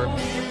YouTuber.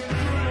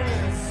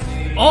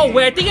 Oh,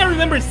 wait, I think I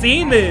remember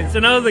seeing this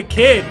when I was a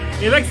kid.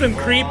 It's like some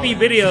creepy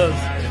videos.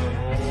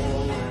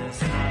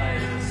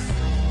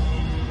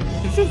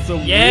 This is so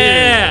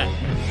Yeah!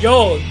 weird.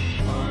 Yo,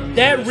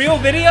 that real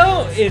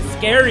video is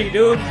scary,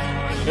 dude.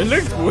 It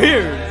looks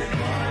weird.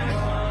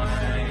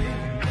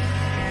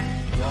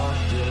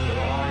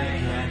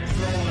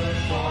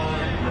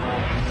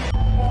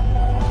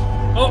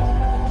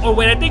 Oh,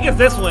 wait, I think it's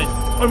this one.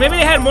 Or maybe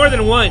they had more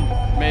than one.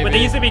 Maybe. But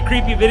they used to be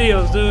creepy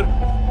videos, dude.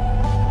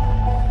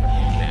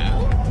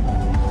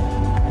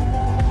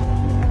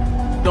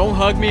 Don't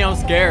hug me, I'm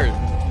scared.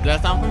 Does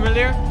that sound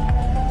familiar?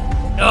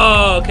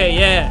 Oh, okay,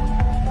 yeah.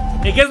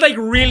 It gets like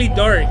really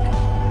dark.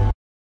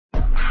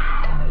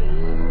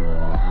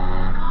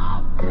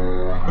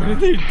 What are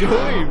they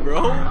doing,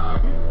 bro?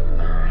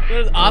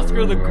 There's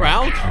Oscar the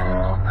Grouch?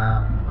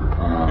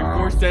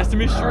 Before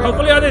Sesame Street?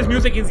 Hopefully all this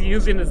music is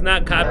using is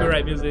not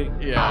copyright music.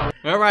 Yeah.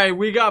 Alright,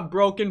 we got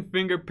Broken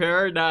Finger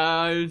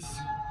Paradise.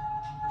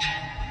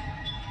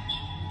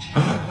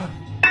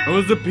 It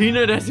was the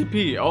Peanut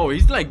SCP. Oh,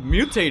 he's like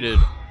mutated.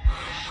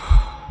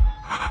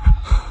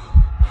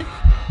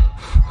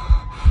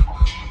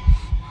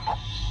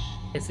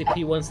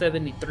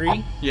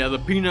 SCP-173? Yeah, the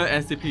Peanut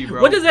SCP,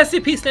 bro. What does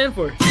SCP stand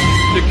for?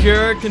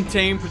 Secure,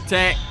 Contain,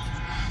 Protect.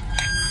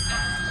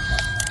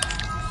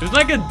 There's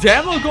like a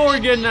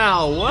Demogorgon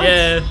now. What?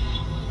 Yeah.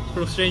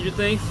 From Stranger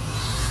Things.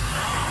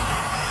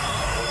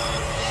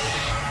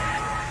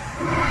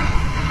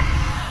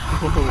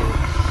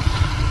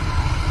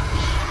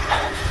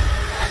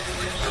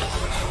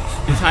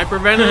 He's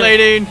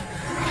hyperventilating.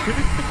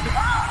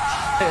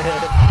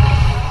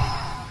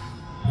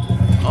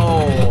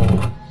 Oh.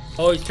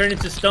 Oh, he's turned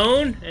into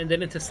stone and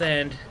then into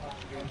sand.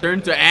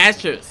 Turned to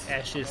ashes.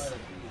 Ashes.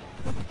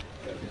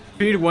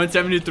 Speed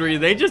 173.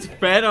 They just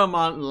fed him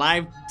on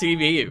live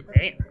TV.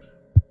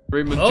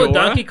 Oh,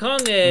 Donkey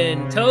Kong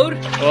and Toad.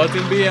 Oh, it's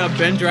gonna be a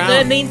Ben Drown.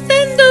 The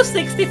Nintendo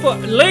 64.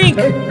 Link!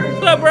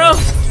 What's up, bro?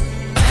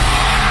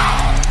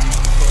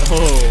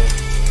 Oh.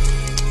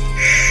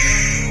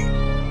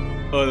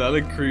 Oh, that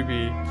looked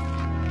creepy.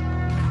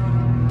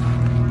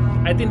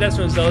 I think that's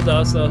from Zelda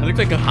also. It looks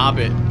like a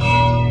Hobbit.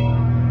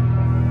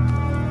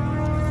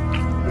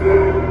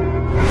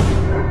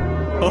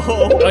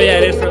 Oh yeah,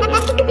 it is from.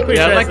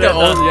 Yeah, like the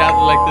old, yeah,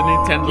 like the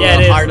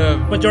Nintendo Heart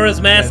of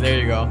Majora's Mask. Yeah, there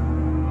you go.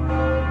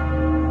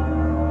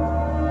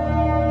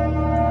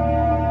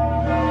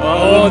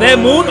 Oh, that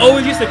moon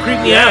always used to creep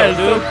me out, it's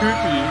dude. so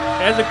creepy.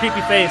 It has a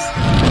creepy face.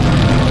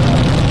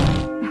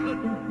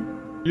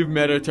 You've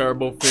met a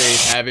terrible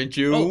face, haven't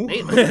you? Oh,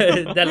 hey.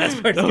 That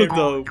last part. That was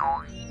dope.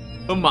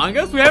 Among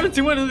Us? We haven't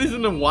seen one of these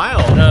in a while.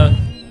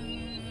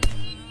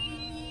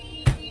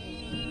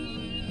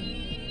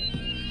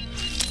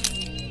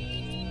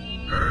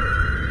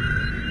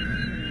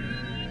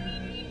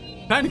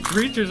 What kind of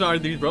creatures are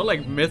these, bro?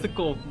 Like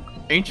mythical,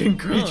 ancient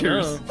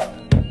creatures.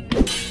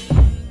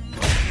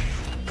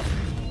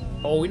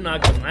 Oh, we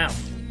knocked him out.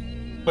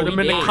 Put him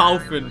in a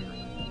coffin.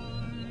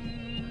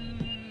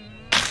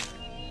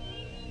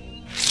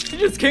 He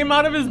just came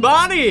out of his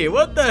body.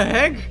 What the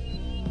heck?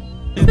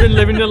 He's been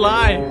living the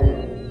lie.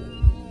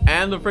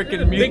 And the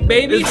freaking Big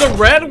baby. It's the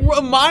red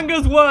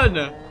mangas one.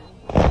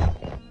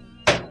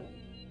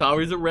 It's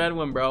always a red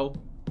one, bro.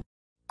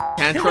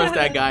 Can't trust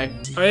that guy.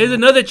 Alright, there's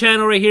another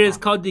channel right here. It's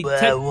called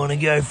wanna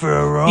go for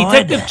a ride?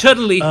 Detective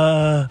Chudley.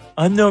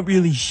 I'm not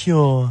really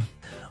sure.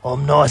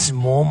 I'm nice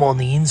and warm on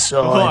the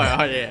inside.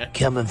 Oh, yeah.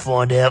 Come and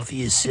find out for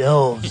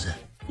yourselves.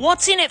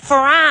 What's in it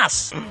for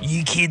us?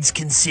 You kids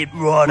can sit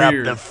right up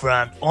the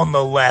front on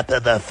the lap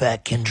of the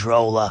Fat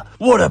Controller.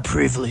 What a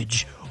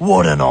privilege.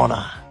 What an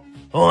honor.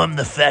 I'm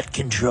the Fat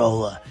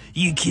Controller.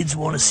 You kids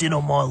want to sit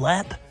on my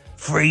lap?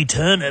 Free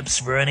turnips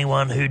for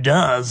anyone who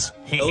does.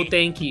 No,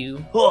 thank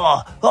you.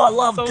 Oh, I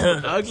love So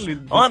turnips. ugly,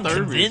 I'm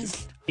disturbing.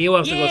 convinced. He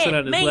wants to go sit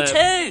on his Me lap.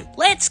 too.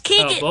 Let's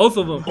kick it. Both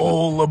of them.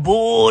 All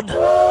aboard.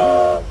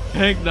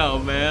 Heck no,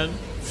 man.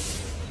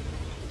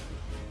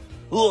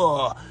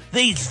 Oh,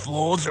 these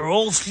floors are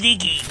all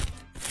sticky.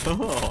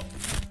 Oh.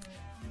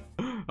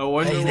 I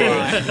wonder Hey there,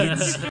 why.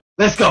 kids.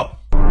 Let's go.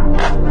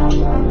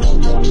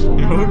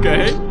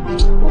 Okay.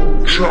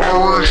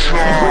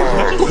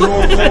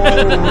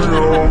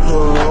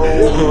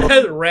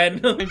 That's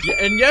random.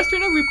 And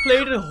yesterday we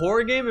played a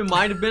horror game. It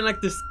might have been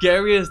like the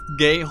scariest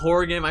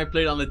horror game I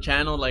played on the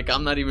channel. Like,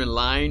 I'm not even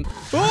lying.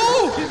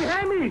 Oh! She's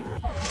behind me!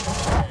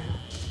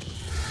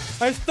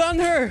 I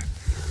stunned her!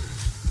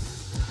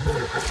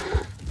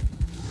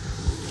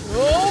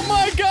 Oh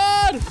my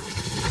god!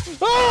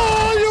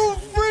 Oh, you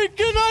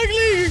freaking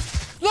ugly!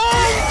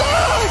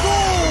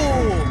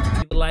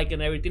 People like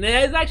and everything.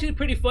 And it's actually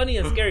pretty funny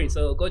and scary,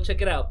 so go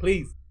check it out,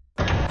 please.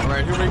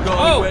 Alright, here we go.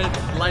 Oh.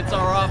 Lights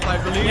are off, I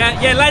believe.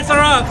 Yeah, lights are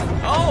off.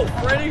 Oh,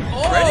 Freddy.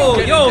 Oh,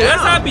 yo,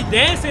 that's how I be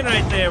dancing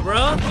right there,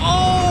 bro.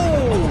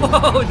 Oh!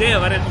 Oh,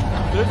 damn, I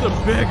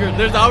didn't.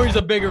 There's always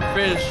a bigger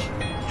fish.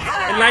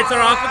 The lights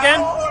are off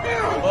again?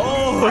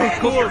 Oh,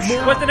 cool.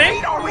 What's the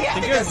name? I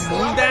think it's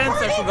Moon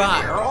Dance, I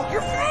forgot.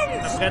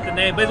 I forgot the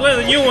name, but it's one of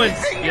the new ones.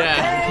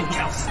 Yeah.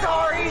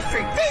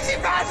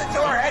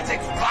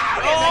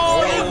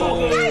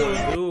 Oh,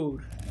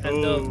 dude. That's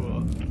dope.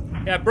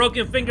 Yeah,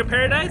 Broken Finger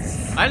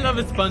Paradise. I love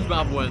the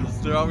SpongeBob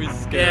ones. They're always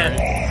scary.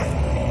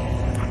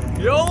 Yeah.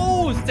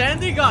 Yo,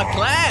 Sandy got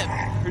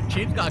clapped. Her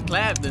cheeks got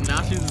clapped, and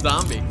now she's a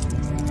zombie.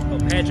 Oh,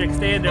 Patrick,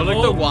 stay in there. Oh,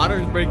 look, the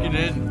water's breaking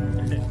in.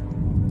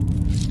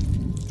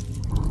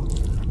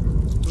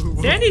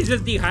 Sandy's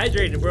just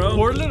dehydrated, bro.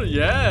 Poor little,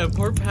 yeah,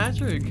 poor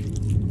Patrick.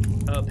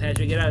 Oh,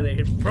 Patrick, get out of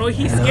there. Bro,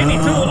 he's skinny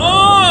too.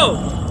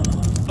 Oh!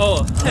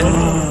 Oh.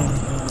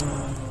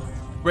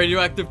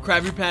 Radioactive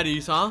Krabby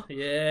Patties, huh?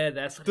 Yeah,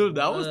 that's dude,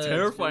 that was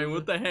terrifying. Dude.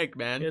 What the heck,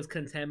 man? It was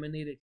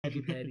contaminated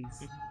Krabby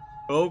Patties.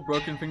 Oh,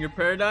 Broken Finger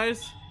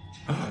Paradise.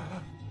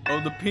 Oh,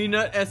 the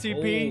Peanut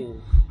SCP.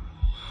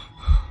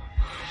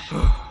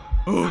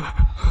 Oh.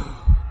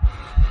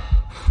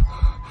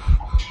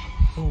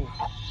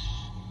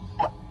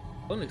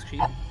 That looks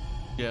cheap.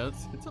 Yeah,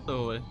 it's a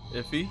little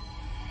iffy.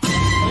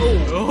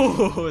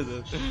 Oh,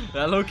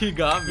 that low-key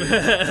got me.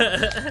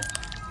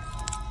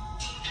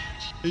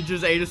 He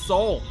just ate a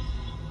soul.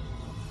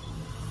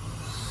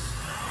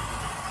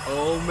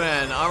 Oh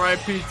man,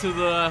 R.I.P. to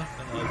the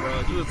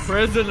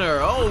prisoner.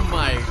 Oh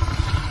my,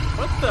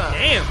 what the?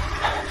 Damn.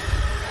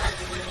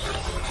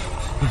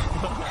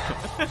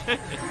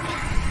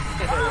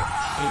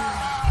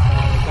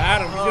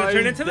 Got him. He's gonna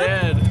turn into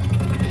dead.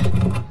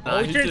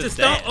 Oh, he turned into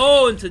stone.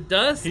 Oh, into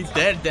dust. He's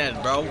dead,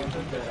 bro.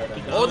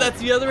 Oh, that's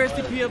the other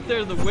SCP up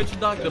there, the witch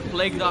doctor, the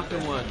plague doctor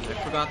one. I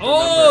forgot.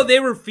 Oh, they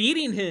were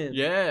feeding him.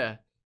 Yeah,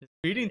 it's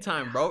feeding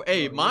time, bro.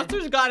 Hey,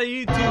 monsters gotta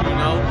eat too, you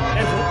know.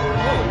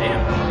 Oh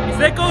damn. Is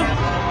that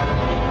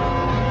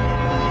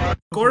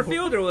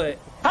Gorefield or what?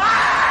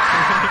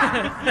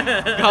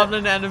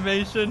 Goblin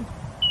animation.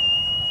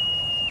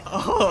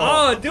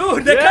 Oh,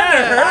 dude, that kind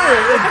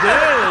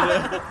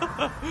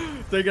of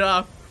hurt. Take it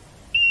off.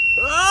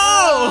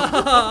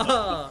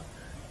 Oh!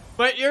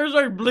 My ears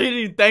are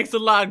bleeding. Thanks a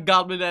lot,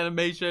 Goblin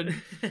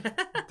animation.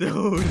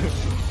 Dude.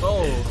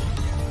 Oh.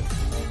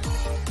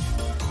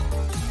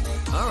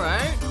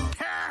 Alright.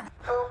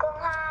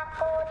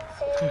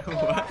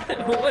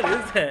 What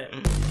is that?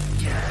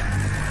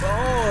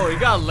 Oh, he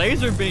got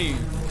laser beam.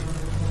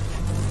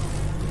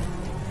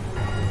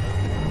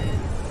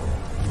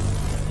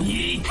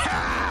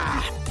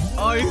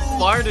 Oh, he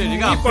farted. He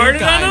got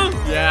farted on him?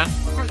 Yeah.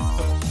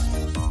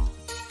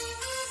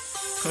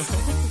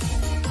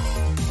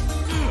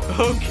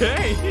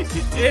 Okay.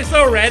 It's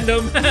so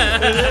random.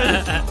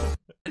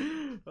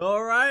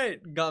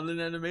 Alright, Goblin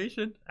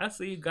animation. I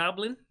see you,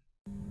 Goblin.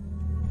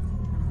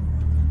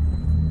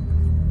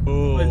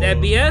 Oh. Was that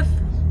BF?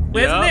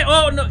 Where's his name?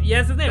 Oh, no.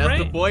 Yes, his name, That's right?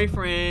 the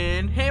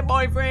boyfriend. Hey,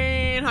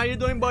 boyfriend. How you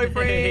doing,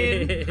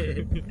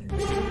 boyfriend?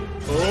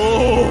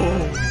 Oh.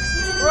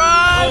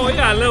 Run! Oh, he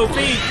got little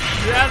feet.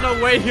 Yeah,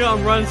 no way he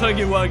runs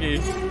Huggy Wuggy.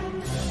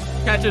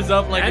 Catches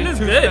up like in 2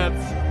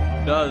 steps.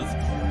 Does.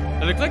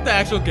 It looks like the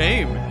actual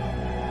game.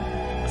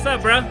 What's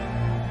up, bro?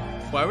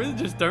 Why was it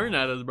just staring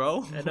at us,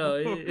 bro? I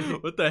know.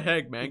 What the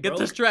heck, man? Get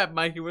the strap,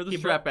 Mikey. Where's the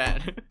strap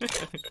at?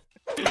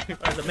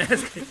 Where's the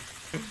mask?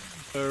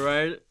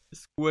 Alright.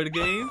 Squid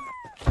Game.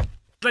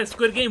 It's like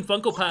Squid Game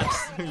Funko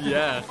Pops.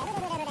 Yeah.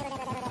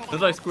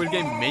 It's like Squid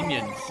Game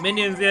minions.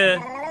 Minions, yeah.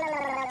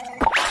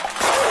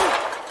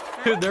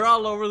 They're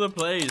all over the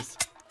place.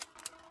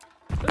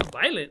 That's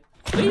violent.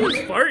 They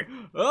use fart.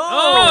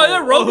 Oh, is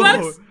that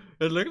Roblox?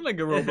 Oh, it looked like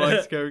a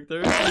Roblox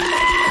character.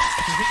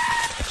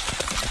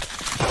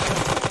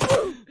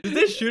 Did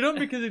they shoot him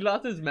because he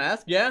lost his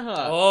mask? Yeah,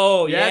 huh?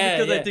 Oh, yeah.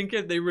 Because I think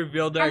if they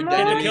revealed their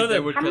identity, they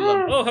would kill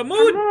him. Oh,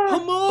 Hamoud!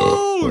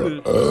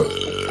 Hamoud!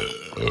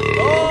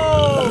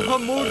 Oh,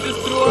 Hamoud just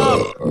threw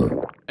up.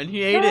 And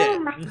he ate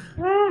it.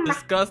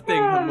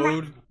 Disgusting,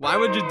 Hamoud. Why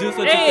would you do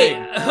such a thing?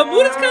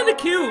 Hamoud is kind of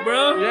cute,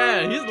 bro.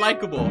 Yeah, he's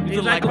likable. He's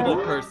a likable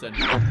person.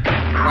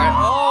 Right.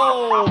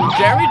 Oh,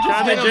 Jerry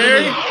just hit him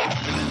Jerry. in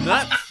his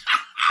nuts.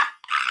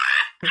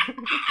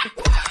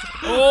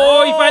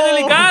 Oh, he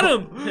finally got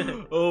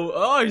him.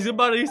 Oh, he's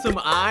about to eat some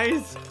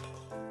eyes.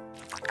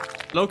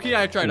 Low-key,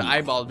 I tried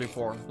eyeballs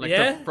before.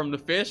 Like from the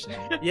fish.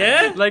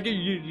 Yeah? Like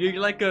you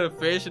like a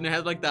fish and it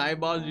has like the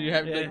eyeballs. You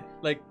have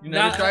like you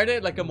never tried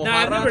it? Like a mohara? Nah,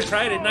 I've never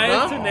tried it.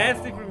 Nah, it's too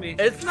nasty for me.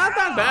 It's not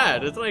that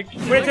bad. It's like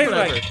what it tastes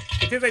like?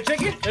 It tastes like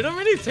chicken? It don't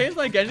really taste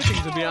like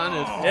anything, to be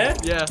honest. Yeah?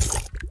 Yeah.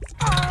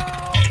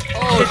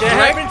 Oh, did that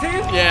happen to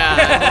you?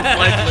 Yeah,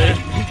 likely.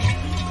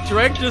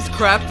 Shrek just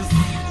crapped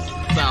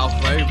himself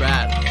very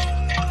bad.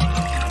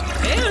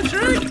 Damn,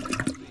 Shrek.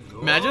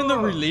 Imagine the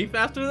relief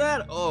after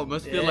that. Oh, it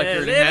must feel like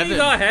you're in heaven. He's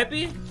all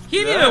happy.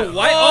 He didn't even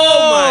wipe.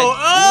 Oh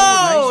my!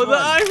 Oh,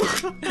 nice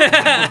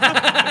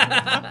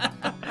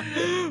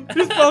the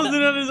He's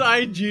posted on his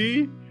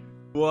IG.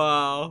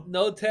 Wow.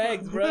 No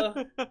tags, bro.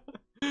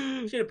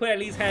 Should have put at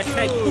least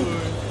hashtag poop.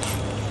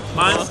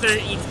 Monster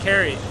eats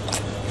carrot.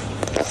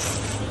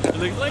 It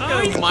looks like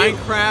a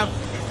Minecraft,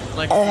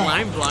 like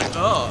slime block.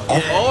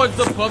 Oh, it's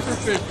the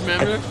pufferfish.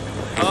 Remember?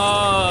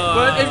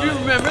 But if you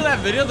remember that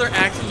video,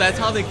 that's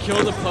how they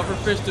kill the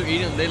pufferfish to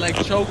eat him. They like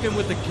choke him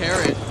with the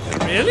carrot.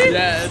 Really?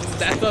 Yeah,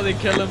 that's how they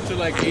kill him to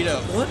like eat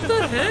him. What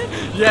the heck?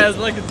 Yeah, it's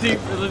like it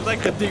looks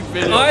like a deep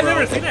video. Oh, I've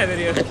never seen that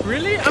video.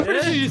 Really? I'm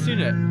pretty sure you've seen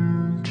it.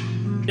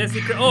 Yes,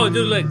 oh,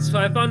 dude, look. So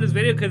I found this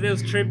video because it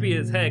was trippy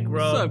as heck,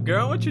 bro. What's up,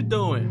 girl? What you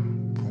doing?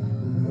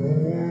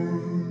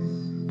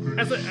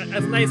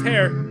 That's nice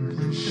hair.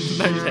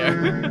 Nice hair.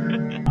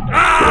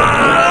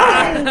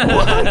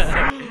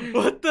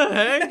 What the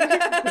heck?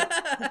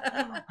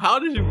 How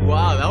did you?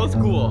 Wow, that was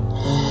cool.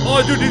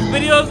 Oh, dude, these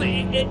videos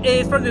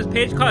it's from this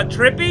page called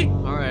Trippy.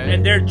 All right.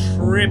 And they're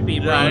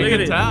trippy, bro. Yeah, look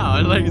at it. I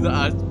like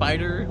the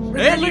spider.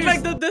 Hey, it looked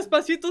like the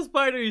Despacito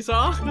spider you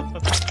saw.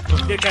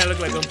 They kind of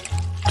look like them.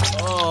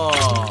 Oh,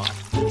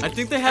 I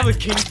think they have a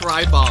king for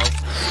eyeballs.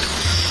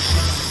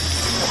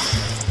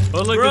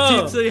 Oh, look,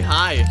 the teeth say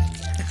hi.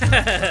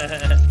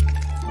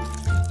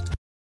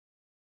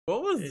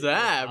 What was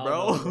that,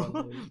 bro?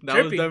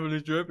 That was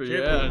definitely trippy,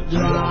 yeah.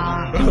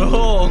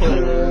 Oh,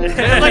 they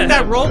had like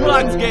that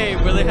Roblox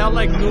game where they had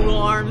like noodle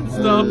arms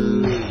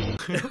and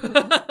stuff.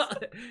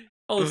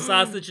 Oh,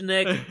 sausage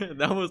neck.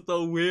 That was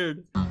so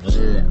weird.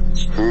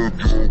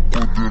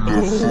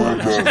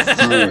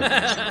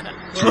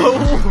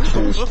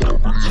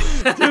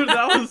 Dude,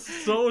 that was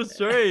so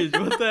strange.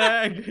 What the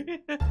heck?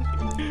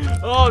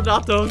 Oh,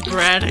 not those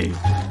granny.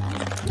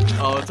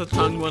 Oh, it's a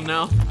tongue one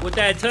now. What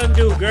that tongue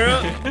do,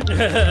 girl?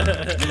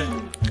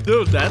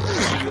 Dude, that's...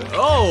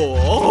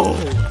 Oh!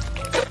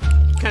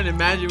 Can't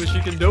imagine what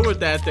she can do with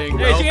that thing,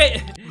 bro.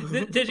 Hey,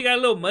 she got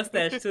a little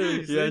mustache,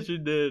 too. Yeah, she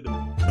did.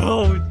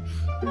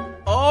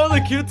 Oh,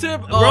 the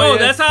Q-tip? Bro, oh,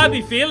 that's how I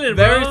be feeling,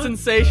 very bro.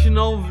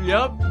 sensational.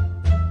 Yep.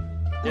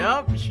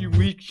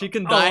 She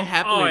can die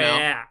happily now.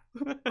 Yeah.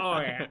 Oh,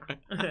 yeah.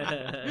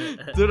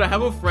 Dude, I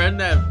have a friend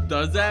that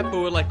does that, but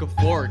with like a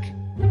fork.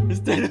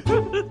 Instead of,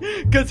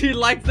 because he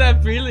likes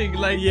that feeling,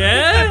 like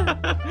yeah,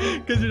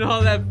 because you know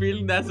how that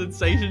feeling, that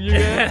sensation you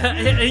get,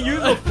 and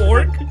use a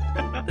fork.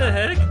 What the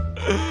heck?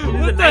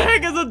 What the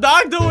heck is the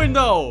dog doing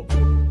though?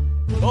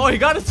 Oh, he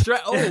got a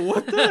strap. Oh,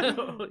 what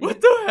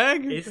the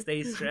heck? It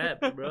stays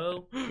strapped,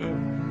 bro.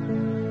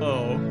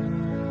 Oh,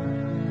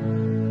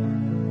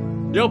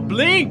 yo,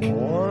 Blink!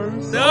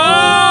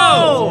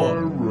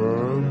 No!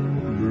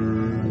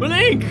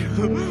 Blink!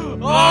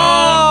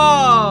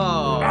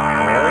 Oh!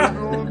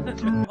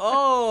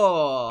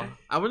 Oh!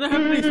 I wonder how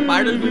many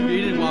spiders we've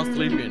eaten while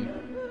sleeping.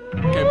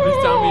 Okay,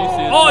 please tell me you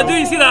see it. Oh, do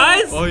you see the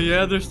eyes? Oh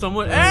yeah, there's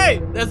someone. Hey!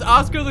 That's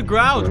Oscar the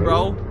Grouch,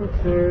 bro.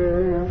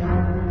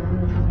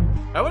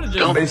 I would have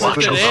just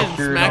pushed it in,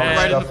 smack it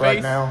right in the face.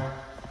 Right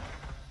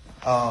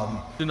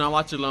now. Do not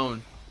watch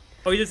alone.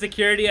 Oh, you're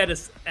security at a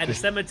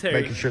cemetery.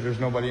 Making sure there's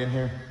nobody in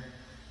here.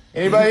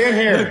 Anybody in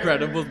here?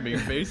 Incredible mean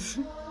face.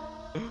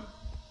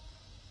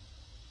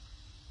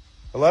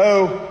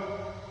 Hello?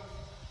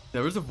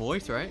 There was a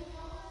voice, right?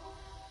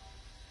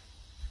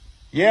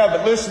 Yeah,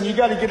 but listen, you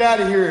got to get out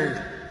of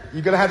here.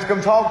 You're going to have to come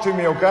talk to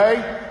me,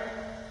 okay?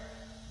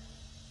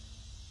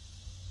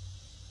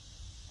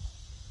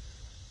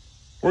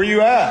 Where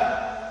you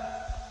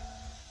at?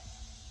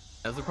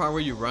 That's the part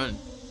where you run.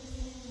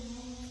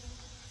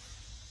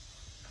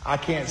 I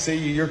can't see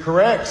you. You're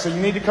correct, so you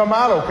need to come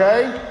out,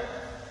 okay?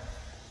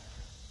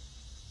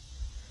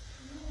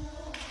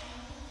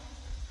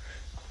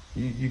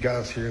 You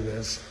guys hear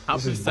this?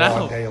 How's This is it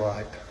sound? broad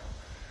daylight.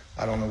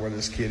 I don't know where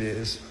this kid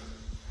is.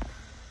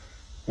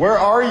 Where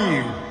are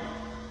you?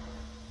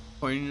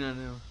 Pointing at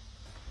him.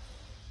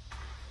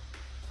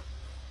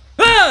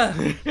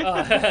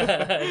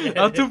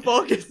 I'm too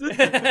focused. Nah,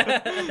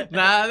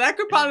 that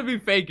could probably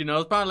be fake, you know.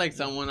 It's probably like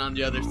someone on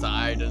the other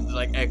side and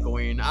like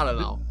echoing. I don't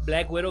know.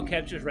 Black Widow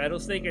captures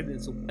Rattlesnake and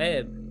it's a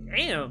web.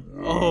 Damn.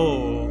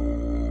 Oh.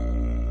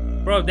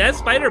 Bro, if that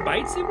spider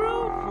bites you,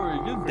 bro?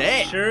 You're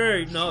dead.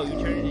 Sure. No, you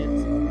turn it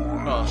into.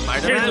 Oh,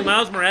 Spider-Man? Turn it into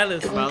Miles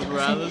Morales. Miles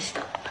Morales.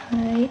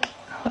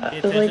 は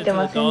い。動いて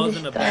ませんで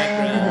した。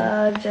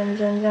全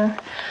然。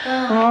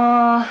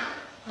ああ。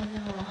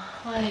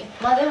はい。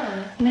まあでも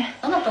ね。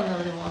あなたな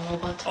らでもお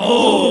ばあちゃん。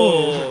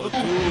Oh!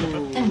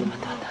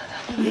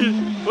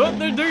 What?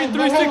 They're doing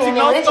 360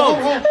 no-scope!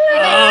 Oh,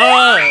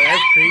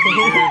 that's creepy,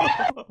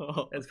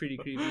 dude. That's pretty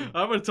creepy.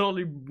 I would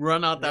totally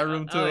run out that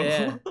room too. Oh,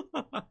 yeah.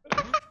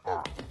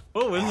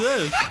 Oh, what's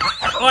this?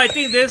 Oh, I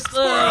think this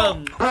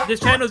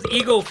channel's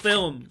Ego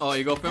Film. Oh,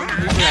 Ego Film?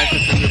 We've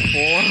reacted to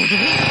before.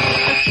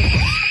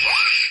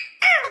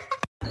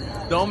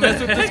 Don't mess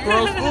with the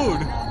squirrel's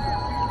food.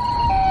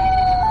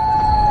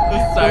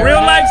 The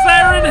real life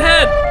siren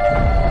head.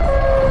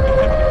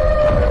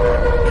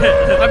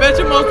 I bet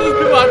you most of these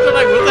people out there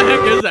like, what the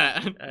heck is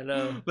that? I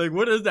know. Like,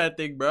 what is that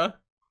thing, bruh?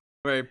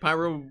 Wait,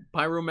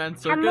 Pyroman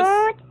Circus?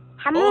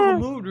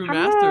 Hamoud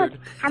remastered.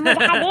 Hamoud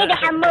Habibi,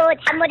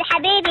 Hamoud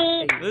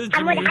Habibi. This is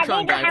Hamoud Jimmy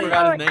Neutron guy, I Habibi,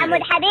 forgot his name.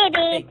 Hamoud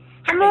Habibi.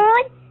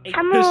 Hamoud. His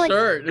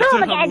shirt, it's a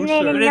Hamoud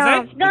shirt. What is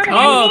that?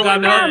 Oh, God,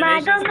 nice.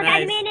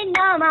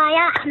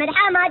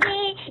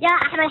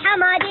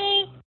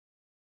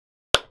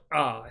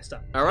 Oh, I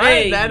stopped.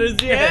 Alright, Hey. that is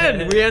the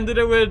end. We ended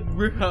it with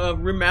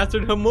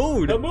remastered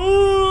Hamoud.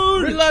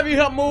 Hamoud! We love you,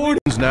 Hamoud!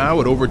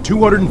 Now at over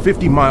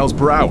 250 miles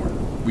per hour.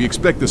 We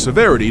expect the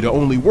severity to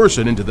only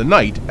worsen into the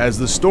night as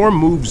the storm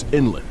moves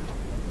inland.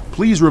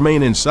 Please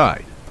remain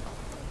inside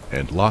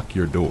and lock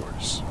your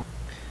doors.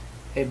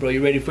 Hey, bro,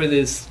 you ready for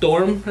this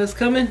storm that's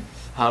coming?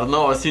 I don't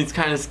know, it seems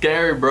kind of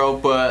scary, bro,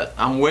 but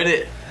I'm with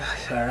it.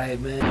 Alright,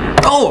 man.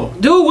 Oh!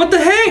 Dude, what the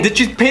heck? Did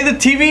you pay the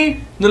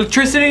TV? The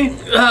electricity?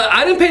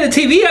 I didn't pay the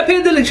TV, I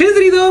paid the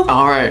electricity, though.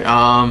 Alright,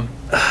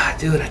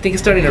 dude, I think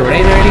it's starting to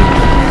rain already.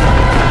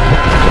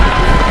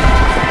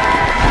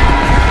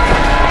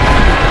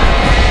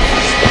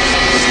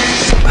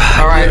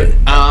 Alright,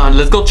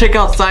 let's go check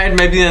outside,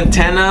 maybe the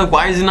antenna.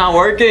 Why is it not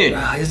working?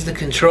 Is the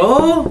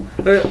control?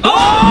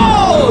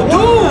 Oh,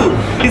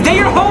 dude! Is that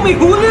your homie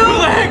Julio? Who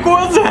the heck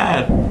was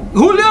that?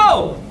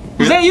 Julio!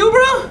 Is that you,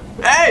 bro?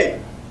 Hey!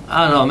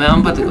 I don't know, man.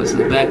 I'm about to go to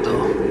the back,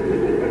 though.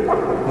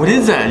 What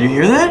is that? You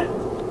hear that?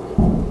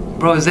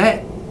 Bro, is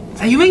that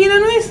you making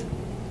that noise?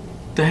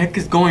 The heck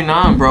is going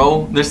on,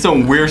 bro? There's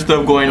some weird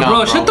stuff going on,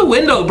 Bro, shut the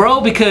window, bro,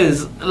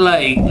 because,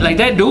 like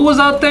that dude was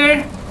out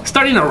there. It's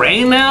starting to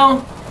rain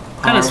now.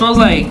 Kind of smells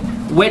like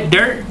wet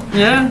dirt,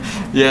 yeah?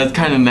 Yeah, it's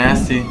kind of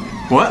nasty.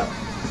 What?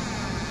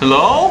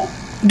 Hello?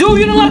 Dude,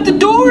 you didn't lock the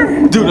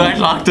door? Dude, I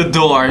locked the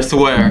door, I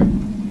swear.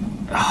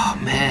 Oh,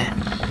 man.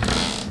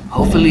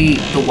 Hopefully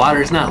the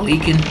water's not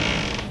leaking.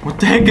 What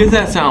the heck is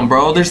that sound,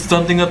 bro? There's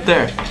something up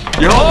there.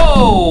 Yo!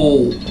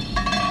 Oh!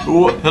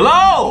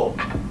 Hello!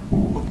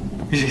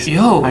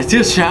 Yo! I see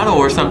a shadow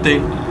or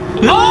something.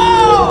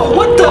 Oh!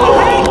 What the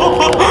heck?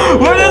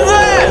 What is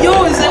that?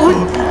 Yo, is that what?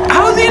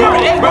 How's he in our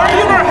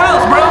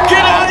house, bro?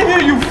 Get out of here,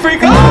 you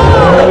freak!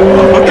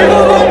 Oh! Okay,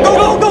 go!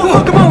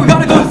 Come on, we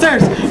gotta go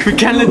upstairs. We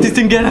can't let this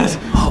thing get us.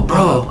 Oh,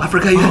 bro, I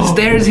forgot you had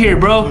stairs here,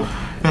 bro.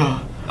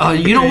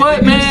 You know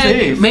what,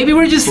 man? Maybe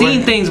we're just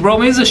seeing things, bro.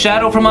 Maybe it's a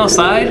shadow from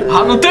outside.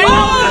 I don't think it's a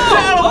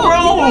shadow,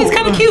 bro. He's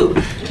kind of cute.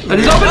 But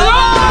he's open.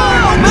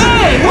 Oh,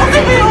 man! What's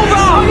the deal,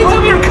 bro? You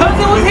told me your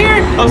cousin was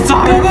here? I'm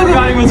sorry, I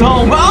forgot he was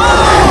home.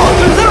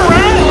 Oh! Is that a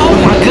rat? Oh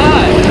my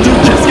god! Dude,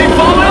 just keep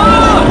following.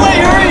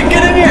 Wait, hurry,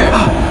 get in here.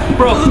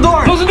 Bro, close the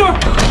door. Close the door.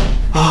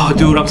 Oh,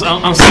 dude, I'm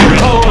scared.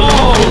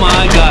 Oh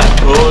my god.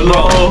 Oh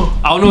no.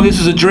 I don't know if this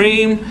is a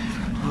dream,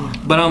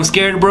 but I'm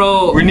scared,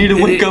 bro. We need to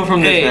wake up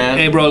from this, man.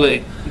 Hey, bro,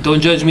 look, don't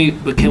judge me,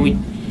 but can we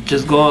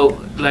just go out,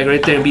 like,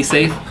 right there and be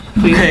safe?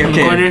 Please, Okay, in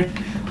the corner?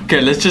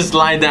 Okay, let's just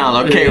lie down.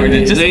 Okay,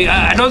 we're just.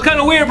 I know it's kind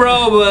of weird,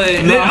 bro,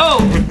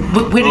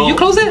 but wait, did you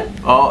close it?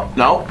 Oh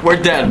no, we're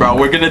dead, bro.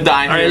 We're gonna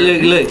die here.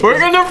 Alright, look. We're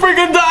gonna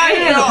freaking die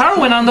Hey, here. the power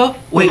went on though.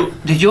 Wait,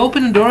 did you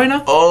open the door right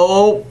now?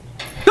 Oh.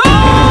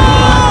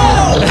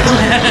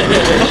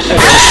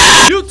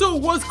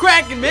 YouTube, what's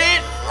cracking,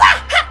 man?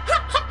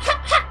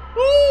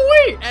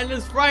 Woo-wee! And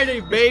it's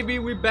Friday, baby.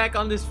 We back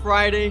on this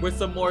Friday with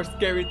some more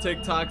scary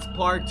TikToks,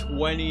 part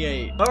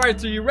 28. Alright,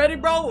 so you ready,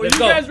 bro? Are you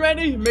guys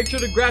ready? Make sure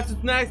to grab some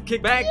snacks,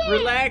 kick back,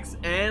 relax,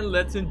 and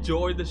let's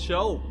enjoy the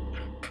show.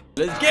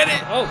 Let's get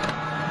it!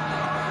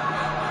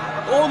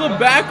 Oh, the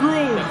back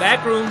rooms! The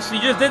back rooms.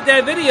 You just did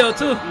that video,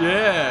 too.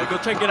 Yeah, go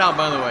check it out,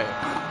 by the way.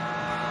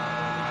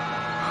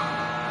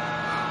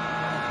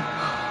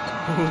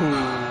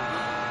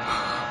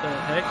 The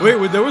heck?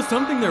 Wait, there was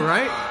something there,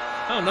 right?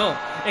 I don't know.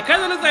 It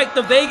kind of looks like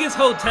the Vegas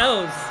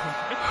hotels.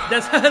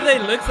 That's how they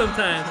look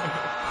sometimes.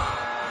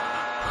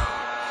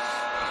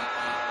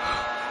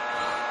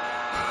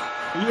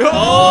 Yo!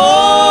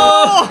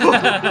 Oh!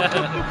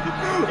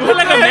 He looked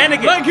like a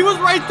mannequin. Like he was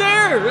right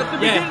there at the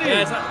beginning.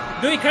 Yeah,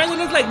 dude, he kind of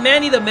looks like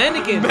Manny the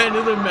mannequin.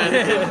 Manny the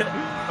mannequin.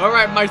 All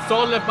right, my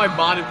soul left my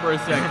body for a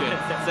second.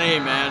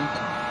 Same, man.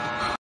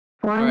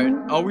 All right.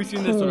 Oh, we've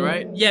seen this one,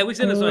 right? Yeah, we've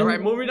seen this one. All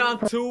right, moving on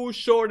to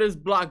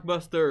shortest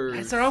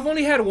blockbusters. I've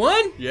only had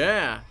one?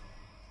 Yeah.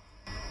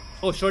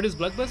 Oh, shortest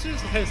blockbusters?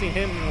 I haven't seen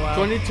him in a while.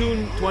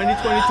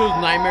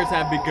 2022's Nightmares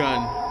Have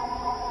Begun.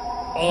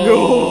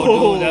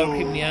 Oh, dude, that would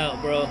creep me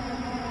out, bro.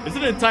 It's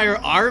an entire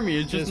army.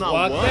 It's just not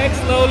walk one. back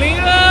slowly.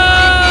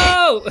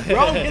 No!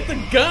 Bro, get the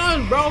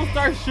gun, bro.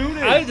 Start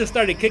shooting. I just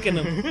started kicking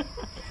them.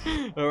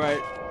 All right.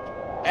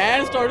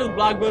 And Stardust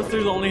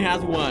Blockbusters only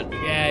has one.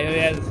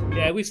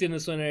 Yeah, we've seen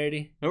this one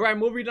already. All right,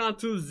 moving on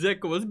to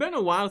Zico. It's been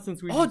a while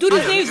since we. Oh, dude,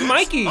 his name's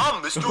Mikey.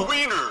 I'm Mr.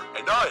 Wiener,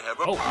 and I have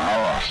a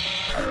power.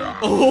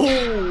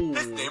 Oh.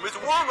 His name is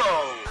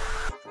Wormo.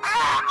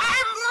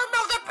 I'm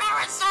Wormo the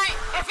Parasite.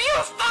 If you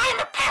find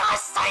a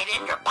parasite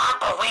in your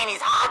Papa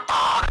Weenie's hot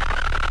dog,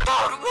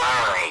 don't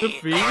worry.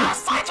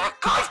 Parasites are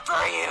good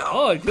for you.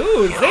 Oh,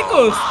 dude,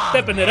 Zico's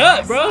stepping it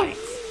up, bro.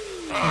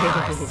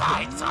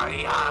 Parasites are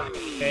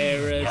yummy.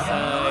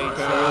 Parasites.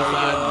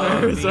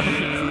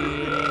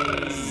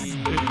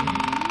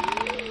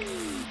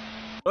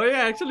 Oh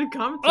yeah, actually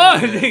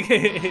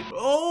commented.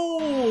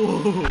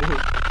 Oh.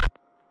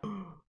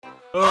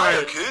 All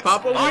right, kids.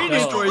 Papa I'm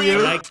Weenie's Mr. for Wiener.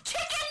 you.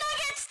 Chicken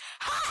nuggets,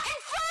 hot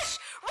and fresh,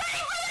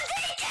 ready when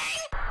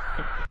baking.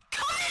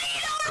 Come and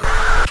eat 'em.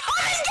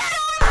 Come and get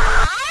 'em.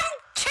 I'm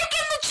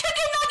Chicken the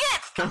Chicken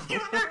Nugget.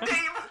 Your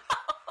name.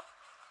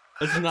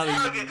 That's not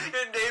even. Nugget.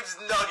 Your name's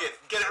Nugget.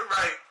 Get it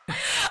right.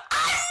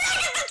 I'm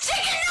Nugget the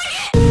Chicken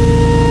Nugget.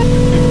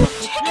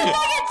 Chicken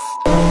nuggets,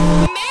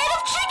 made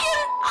of chicken.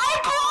 I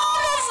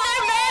promise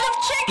they're made of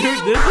chicken.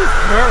 Dude, this is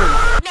hers.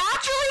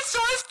 Naturally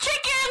sourced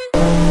chicken,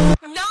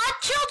 not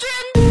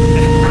children.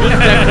 This is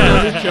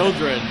definitely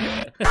children.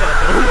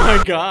 Oh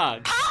my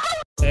god.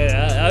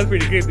 Yeah, that was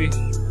pretty creepy.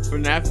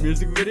 FNAF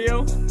music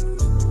video?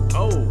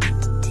 Oh,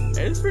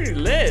 it's pretty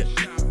lit.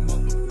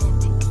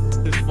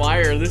 This is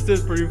fire. This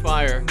is pretty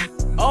fire.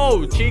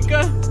 Oh,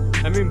 Chica?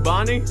 I mean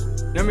Bonnie?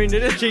 I mean,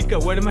 it is Chica.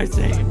 What am I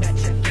saying?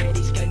 It's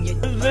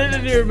lit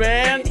in here,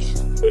 man.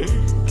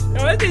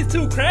 Oh, that thing's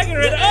too cracking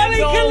right now. Oh, they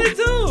killed it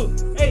too.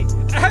 Hey,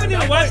 I haven't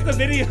even watched the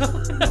video.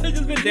 I've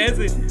just been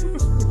dancing.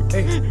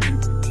 Hey.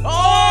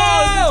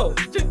 Oh!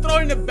 She's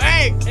throwing the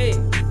bank. Hey.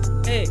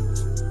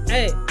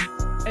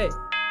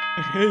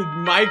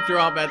 Mic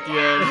drop at the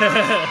end.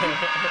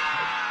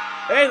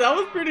 Hey, that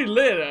was pretty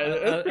lit.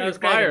 That's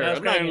pretty fire.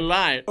 I'm not gonna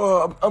lie.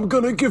 I'm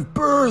gonna give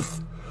birth.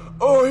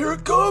 Oh, here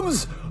it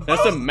comes.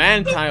 That's a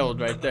man-child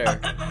right there.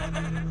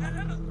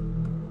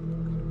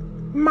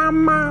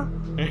 Mama.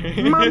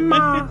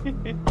 Mama.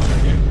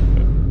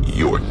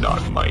 You're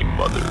not my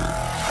mother.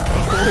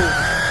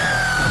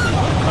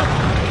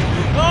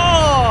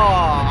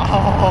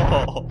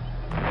 Oh!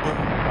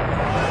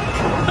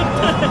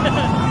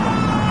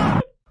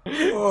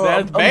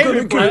 That's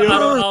baby for you. I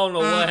don't know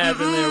what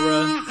happened there,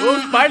 bro. Oh,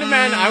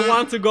 Spider-Man, I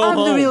want to go I'm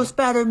home. the real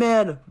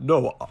Spider-Man.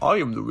 No, I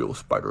am the real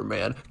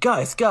Spider-Man.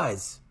 Guys.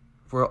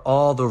 We're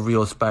all the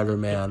real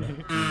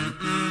Spider-Man.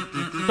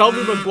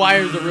 Tobey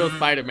Maguire's the real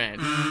Spider-Man.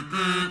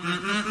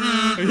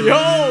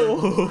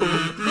 Yo!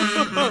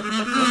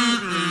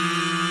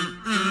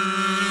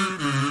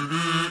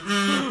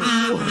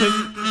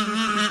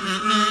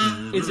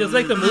 It's just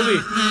like the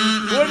movie.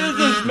 What is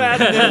this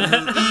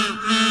madness?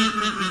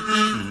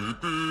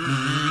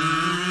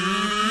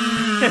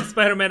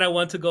 Spider-Man, I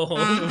want to go home.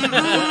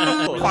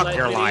 Fuck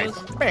your life.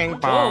 Bing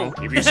bong.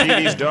 If you see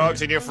these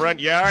dogs in your front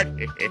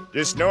yard,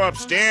 just know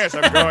upstairs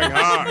I'm going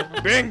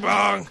hard. Bing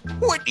bong.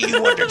 What do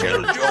you want to tell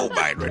Joe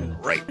Biden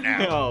right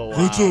now? Oh, wow.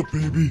 What's up,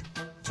 baby?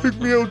 Take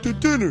me out to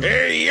dinner.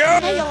 Hey, yo!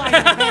 Hey, you like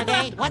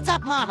Band-Aid? What's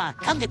up, Mama?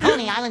 Come to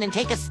Coney Island and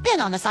take a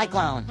spin on the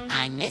cyclone.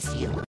 I miss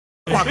you.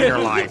 Fuck your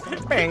life.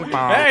 Bing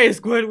bong. Hey,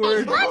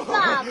 Squidward.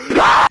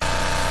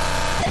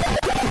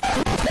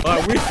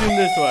 Alright, we've seen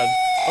this one.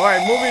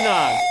 Alright, moving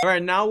on.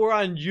 Alright, now we're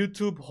on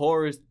YouTube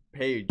Horror's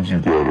page. You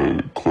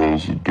gotta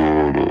close the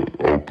door to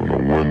open the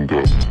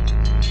window.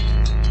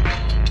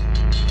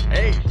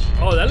 Hey.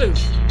 Oh, that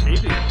looks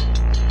creepy.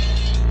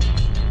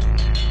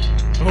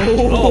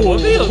 Oh,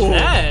 what video is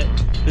that?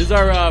 These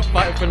are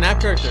FNAF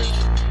characters.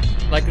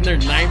 Like in their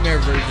nightmare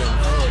version.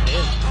 Oh,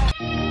 damn.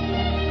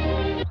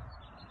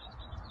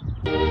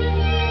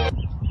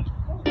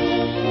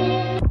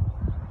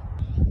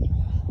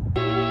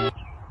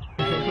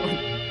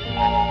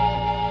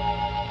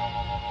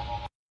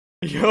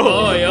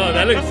 Yo,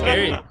 that looks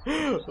scary.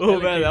 Oh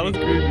man, that was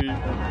creepy.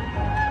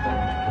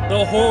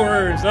 The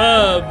horrors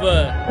of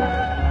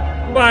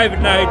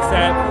Five Nights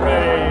at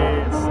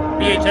Freddy's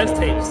VHS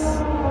tapes.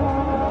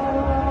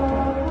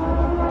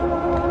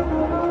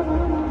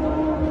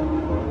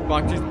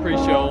 Foxy's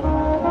pre-show.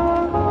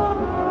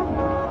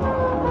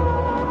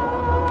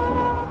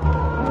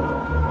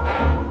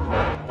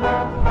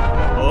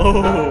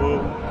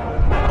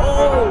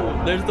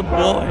 Oh, there's the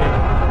boy.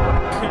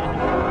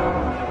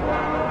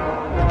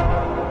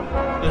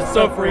 The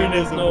suffering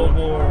is no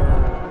more.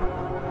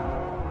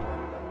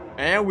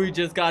 And we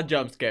just got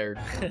jump scared.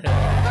 Not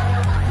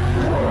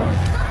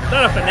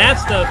a FNAF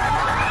stuff.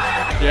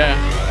 Yeah.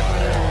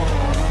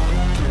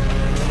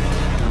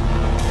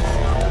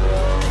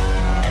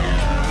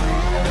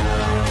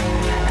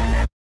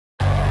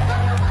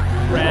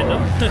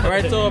 Random.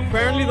 Alright, so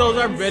apparently those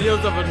are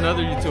videos of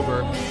another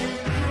YouTuber.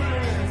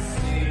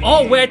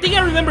 Oh, wait, I think I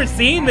remember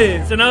seeing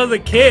this when I was a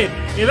kid.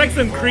 It's like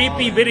some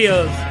creepy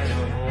videos.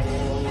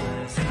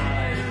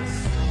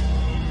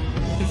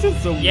 This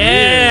is so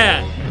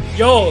weird.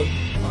 Yo,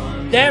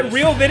 that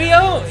real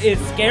video is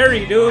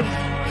scary, dude.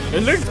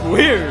 It looks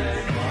weird.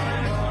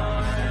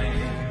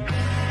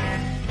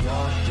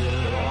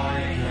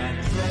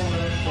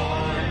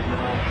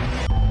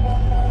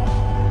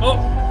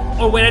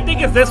 Oh, wait, I think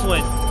it's this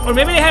one. Or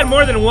maybe they had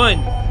more than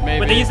one.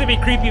 Maybe. But they used to be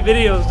creepy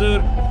videos,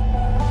 dude.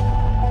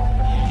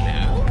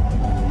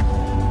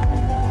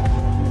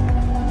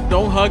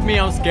 Don't hug me,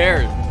 I'm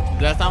scared.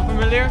 Does that sound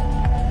familiar?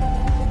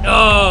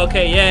 Oh,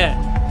 okay,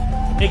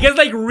 yeah. It gets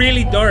like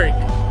really dark.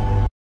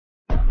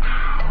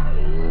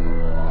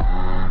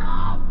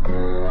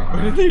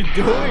 What are they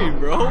doing,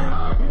 bro?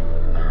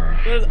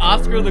 There's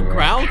Oscar the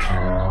Grouch?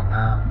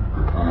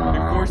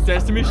 Before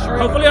Sesame Street?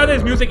 Hopefully all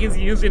this music is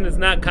using is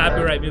not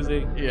copyright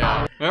music.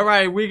 Yeah.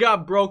 Alright, we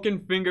got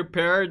Broken Finger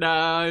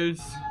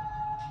Paradise.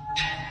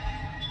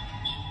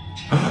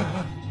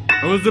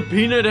 It was the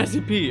Peanut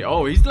SCP.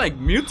 Oh, he's like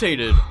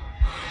mutated.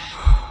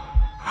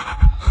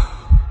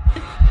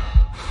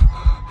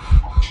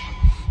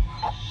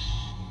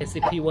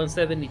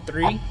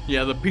 SCP-173?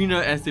 Yeah, the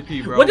Peanut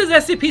SCP, bro. What does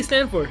SCP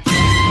stand for?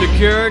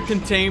 Secure,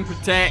 Contain,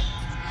 Protect.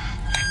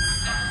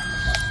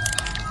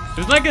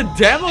 There's like a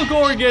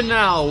Demogorgon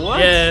now.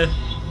 What? Yeah.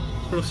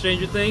 From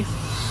Stranger Things.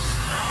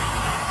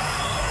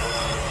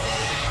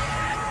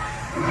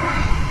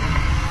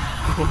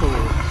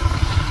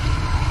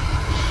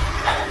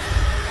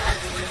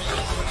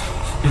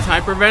 He's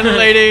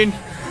hyperventilating.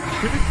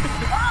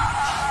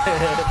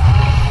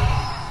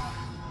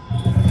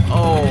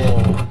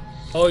 Oh.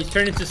 Oh, he's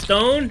turned into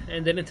stone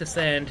and then into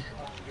sand.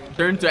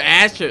 Turned to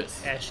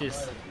ashes.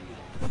 Ashes.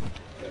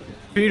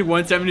 Speed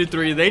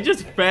 173. They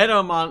just fed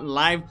him on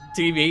live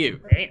TV.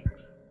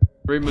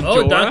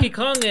 Oh, Donkey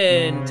Kong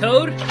and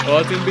Toad. Oh,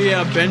 it's gonna be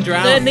a Ben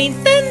Drown. The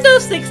Nintendo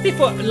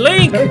 64.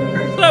 Link!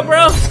 What's up,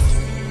 bro?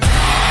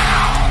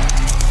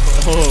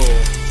 Oh.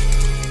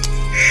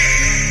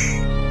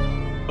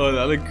 Oh,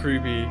 that looked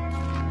creepy.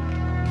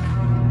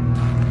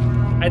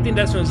 I think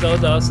that's from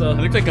Zelda also. It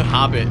looks like a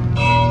Hobbit.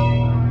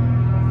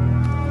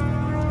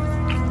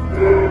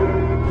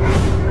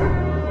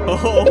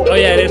 Oh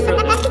yeah, it is from.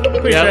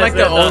 Yeah, like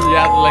the old,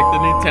 yeah, like the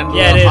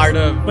Nintendo Heart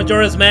of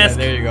Majora's Mask.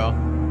 Yeah, there you go.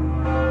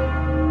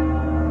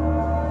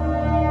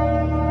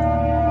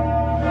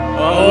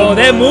 Oh,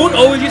 that moon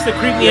always used to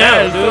creep me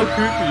out, it's dude. so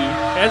creepy.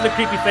 It has a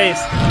creepy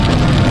face.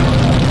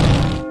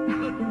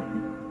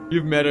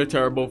 You've met a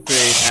terrible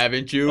fate,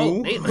 haven't you?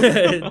 Oh,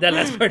 that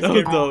last part. That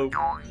was dope.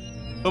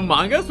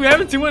 Among Us? We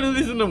haven't seen one of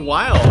these in a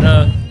while.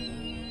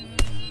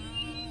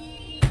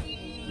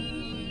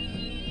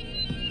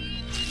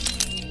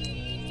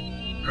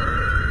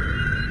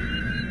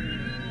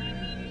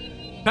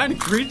 What kind of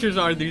creatures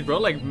are these, bro?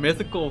 Like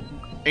mythical,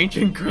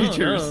 ancient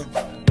creatures.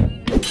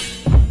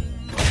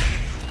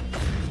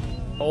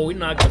 Oh, we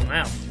knocked him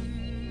out.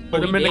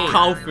 Put him in a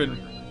coffin.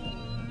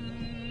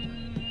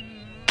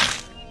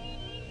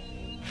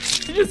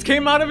 He just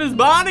came out of his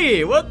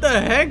body. What the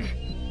heck?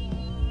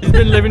 He's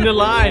been living the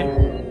lie.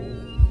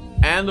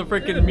 And the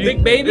freaking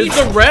big baby. It's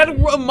the red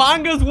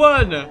Among Us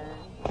one.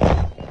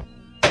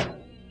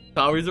 It's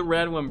always a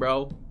red one,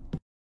 bro.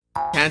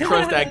 Can't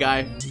trust that guy.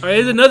 Alright,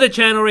 there's another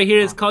channel right here.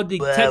 It's called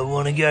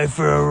Wanna go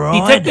for a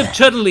ride? Detective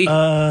Chudley.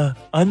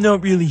 I'm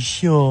not really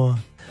sure.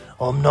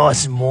 I'm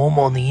nice and warm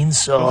on the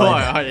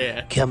inside. Oh,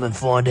 yeah. Come and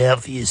find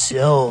out for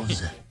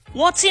yourselves.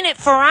 What's in it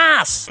for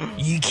us?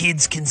 You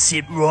kids can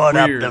sit right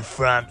up the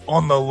front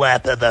on the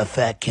lap of the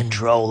Fat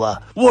Controller.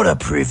 What a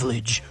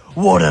privilege.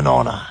 What an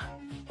honor.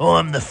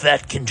 I'm the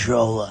Fat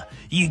Controller.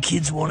 You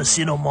kids want to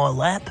sit on my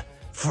lap?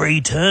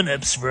 Free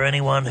turnips for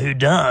anyone who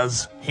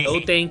does. No,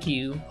 thank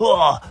you.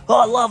 Oh,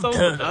 I love So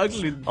turnips.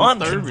 ugly, I'm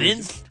disturbing.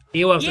 convinced.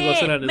 He wants to go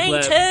sit on his me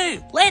lap.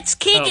 too. Let's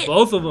kick it.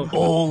 Both of them.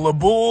 All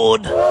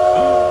aboard.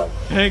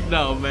 Heck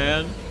no,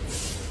 man.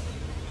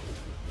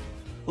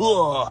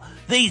 Oh,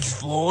 these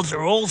floors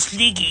are all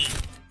sticky.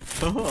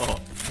 Oh.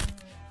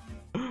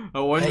 I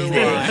wonder Hey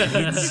there, why.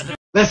 kids.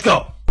 Let's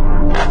go.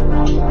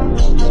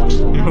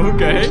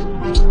 Okay.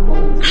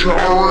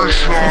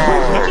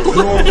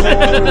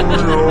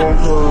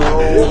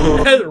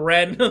 That's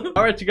random.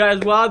 Alright, you guys,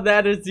 well,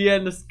 that is the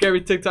end of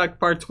Scary TikTok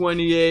Part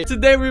 28.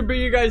 Today, we bring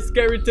you guys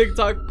Scary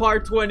TikTok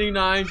Part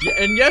 29.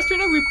 And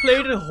yesterday, we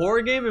played a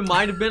horror game. It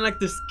might have been like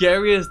the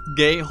scariest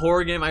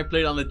horror game I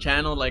played on the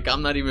channel. Like,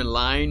 I'm not even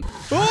lying.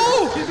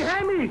 Oh! She's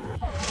behind me!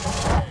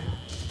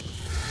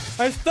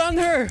 I stunned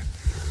her!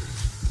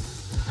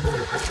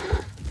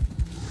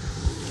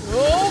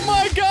 Oh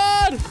my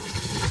god!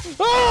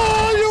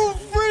 Oh, you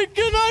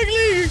freaking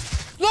ugly!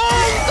 No!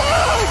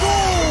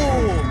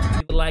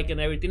 People like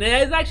and everything.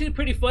 And it's actually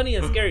pretty funny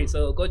and scary,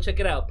 so go check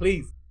it out,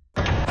 please.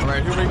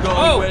 Alright, here we go.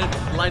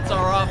 Lights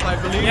are off,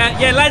 I believe.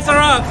 Yeah, lights are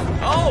off.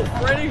 Oh,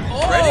 Freddy.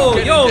 Oh,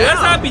 yo, that's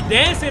how I be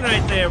dancing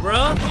right there,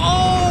 bro.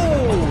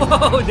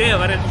 Oh,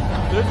 damn, I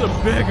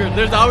didn't.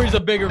 There's always a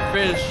bigger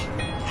fish.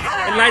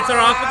 And lights are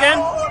off again?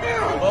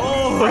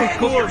 Oh,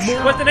 cool.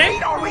 What's the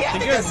name? I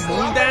think it's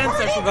Moon Dance.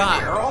 I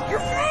forgot.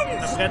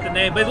 I forgot the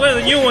name, but it's one of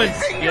the new ones.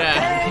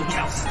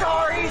 Yeah.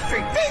 Stories,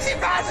 three busy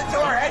passes to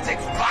our heads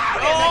exploding.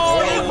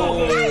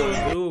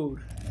 Oh, dude.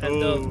 That's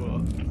dope.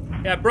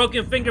 Yeah,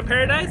 Broken Finger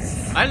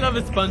Paradise. I love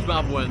the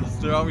SpongeBob ones.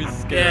 They're always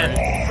scary.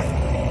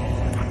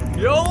 Yeah.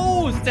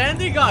 Yo,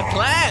 Sandy got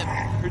clapped.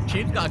 Her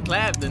cheeks got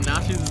clapped, and now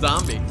she's a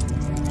zombie.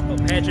 Oh,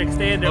 Patrick,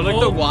 stay in there. Oh,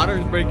 look, the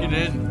water's breaking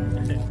in.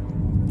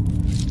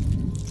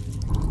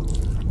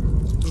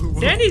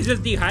 Sandy's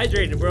just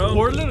dehydrated, bro.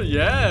 Poor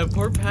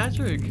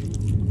Patrick.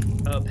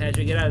 Oh,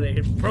 Patrick, get out of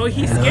there. Bro,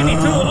 he's skinny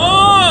too.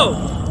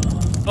 Oh!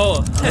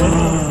 Oh.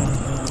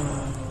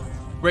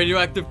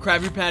 Radioactive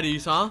Krabby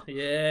Patties, huh?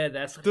 Yeah,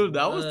 that's what dude,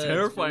 that was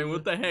terrifying. Dude.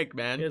 What the heck,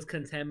 man? It was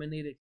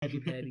contaminated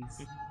Krabby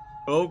Patties.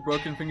 Oh,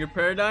 Broken Finger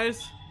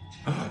Paradise.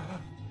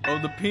 Oh,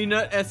 the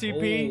Peanut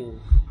SCP.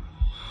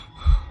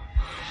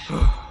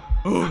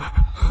 Oh.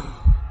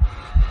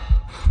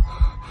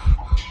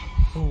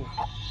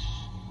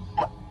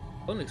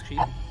 That looks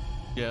creepy.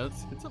 Yeah,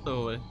 it's a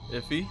little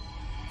iffy.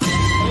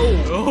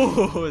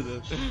 Oh,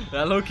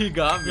 that low-key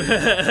got me.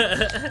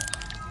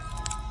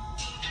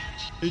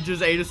 He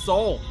just ate a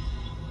soul.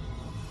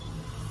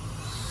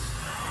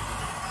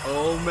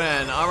 Oh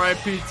man,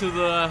 R.I.P. to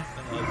the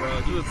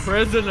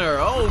prisoner.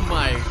 Oh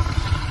my,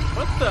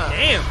 what the?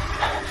 Damn.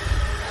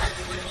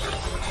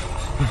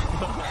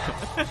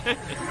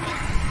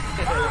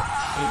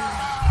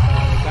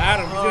 Got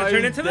him. He's gonna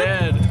turn into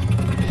dead.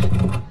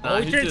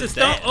 Oh, he turned into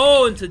stone.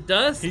 Oh, into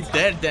dust. He's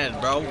dead,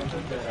 bro.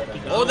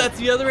 Oh, that's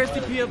the other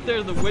SCP up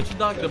there, the witch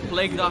doctor, the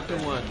plague doctor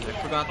one. I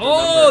forgot the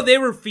number. They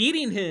were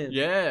feeding him.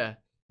 Yeah,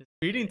 it's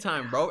feeding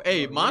time, bro.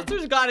 Hey,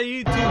 monsters gotta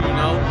eat too, you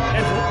know.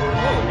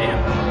 Oh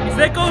damn. Is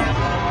that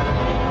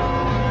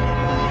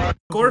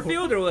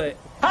Gorefield or what?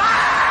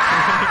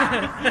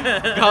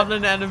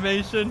 Goblin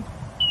animation.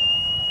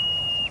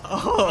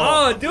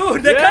 Oh,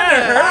 dude, that kind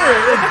of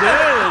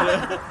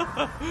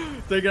hurt. It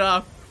did. Take it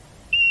off.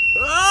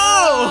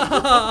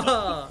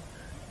 Oh!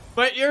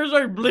 My ears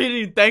are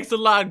bleeding. Thanks a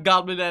lot,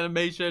 Goblin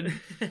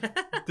animation.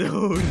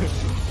 Dude.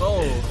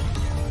 Oh.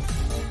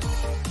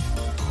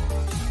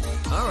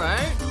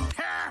 Alright.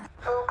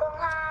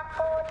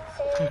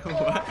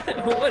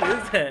 What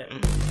is that?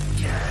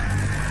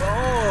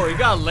 Oh, he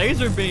got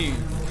laser beams.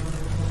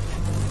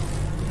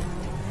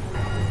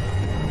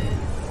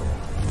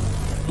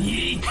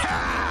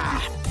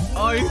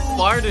 Oh, he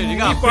farted. He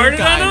got farted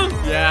on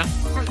him? Yeah.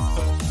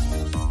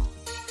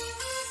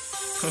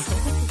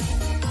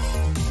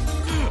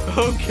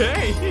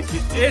 Okay.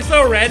 It's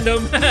so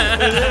random.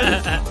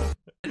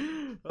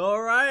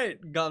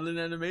 Alright, Goblin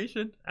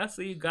animation. I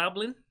see you,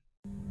 Goblin.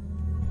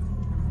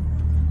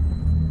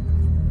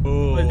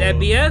 Oh. Was that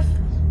BF?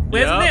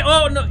 Where's his name?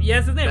 Oh, no.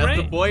 Yes, his name, That's right?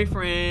 the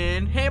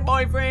boyfriend. Hey,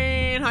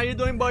 boyfriend. How you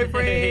doing,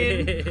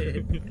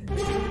 boyfriend?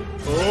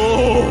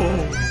 Oh.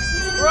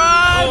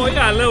 Run! Oh, he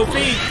got little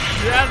feet.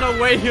 Yeah, no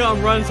way he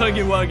runs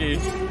Huggy Wuggy.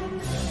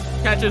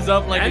 Catches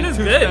up like in 2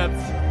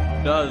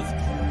 steps. Does.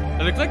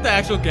 It looks like the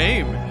actual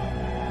game.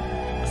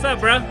 What's up,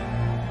 bro?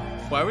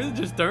 Why was it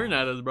just staring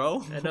at us,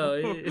 bro? I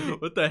know.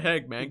 What the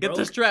heck, man? Get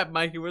the strap,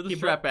 Mikey. Where's the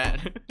strap at?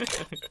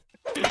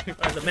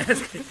 The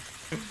mask.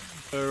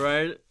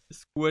 Alright.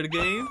 Squid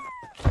Game.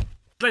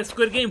 It's like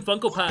Squid Game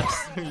Funko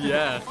Pops.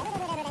 Yeah.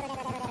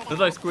 It's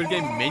like Squid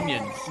Game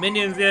Minions.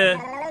 Minions, yeah.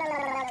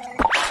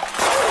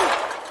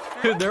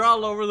 They're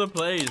all over the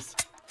place.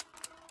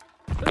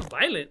 That's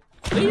violent.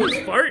 They use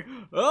fart.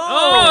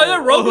 Oh, is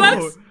that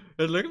Roblox?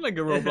 It looks like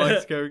a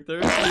Roblox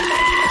character.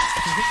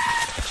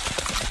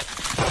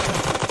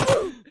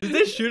 Did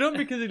they shoot him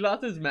because he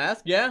lost his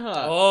mask? Yeah,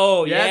 huh?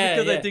 Oh, yeah.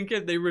 Because I think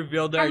if they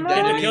revealed their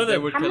identity, they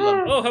would kill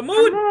him. Oh,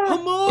 Hamoud!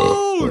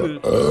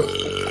 Hamoud!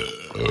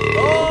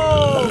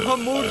 Oh,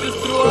 Hamoud just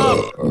threw up.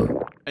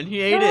 And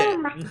he ate it.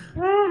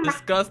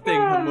 Disgusting,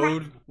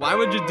 Hamoud. Why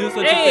would you do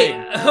such a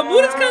thing?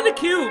 Hamoud is kind of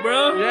cute,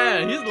 bro.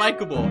 Yeah, he's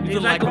likable. He's a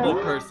likable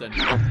person.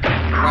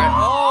 Right.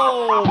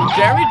 Oh,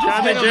 Jerry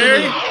just hit him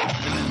in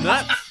his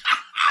nuts.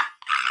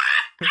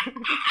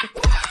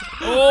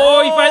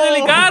 Oh, he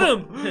finally got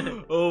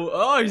him.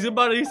 Oh, he's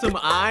about to eat some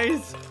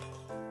eyes.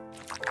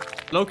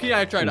 Low-key,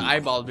 I tried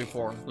eyeballs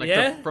before.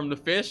 Like from the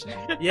fish.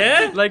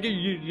 Yeah? Like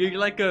you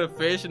like a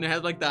fish and it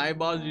has like the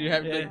eyeballs. You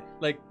have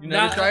like you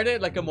never tried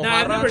it? Like a mojarra? Nah,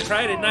 I've never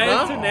tried it.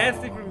 Nah, it's too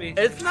nasty for me.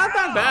 It's not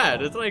that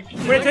bad. It's like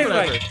what it tastes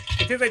like?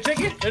 It tastes like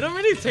chicken? It don't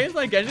really taste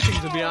like anything,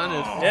 to be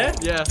honest. Yeah?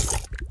 Yeah.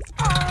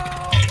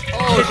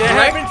 Oh, did that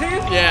happen to you?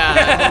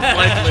 Yeah, most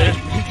likely.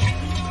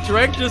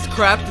 Shrek just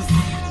crapped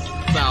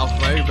himself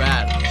very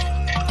bad.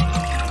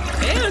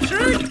 Damn,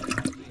 Shrek.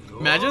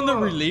 Imagine the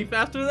relief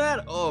after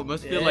that. Oh, it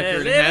must feel like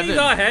you're in heaven. He's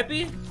all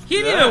happy.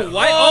 He didn't even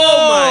wipe.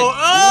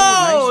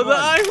 Oh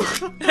my!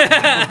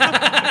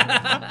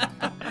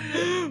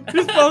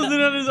 He's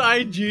posting on his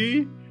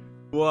IG.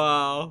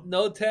 Wow.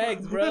 No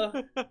tags, bro.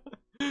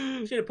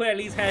 Should have put at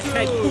least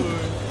hashtag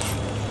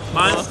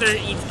monster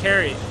eats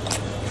carrot.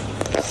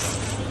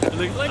 It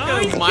looks like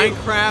a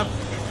Minecraft,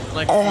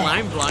 like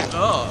slime block.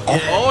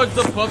 Oh, it's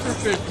the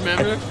pufferfish,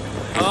 remember?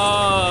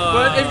 Oh.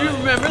 But if you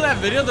remember that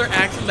video,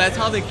 that's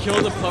how they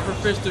kill the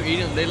pufferfish to eat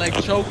him. They like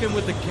choke him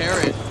with the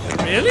carrot.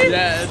 Really?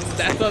 Yeah,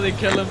 that's how they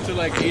kill him to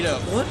like eat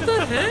him. What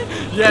the heck?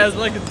 Yeah, it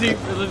looks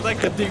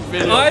like a deep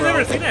video. Oh, I've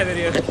never seen that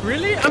video.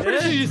 Really? I'm pretty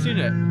sure you've seen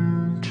it.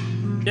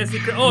 Yes,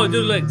 oh,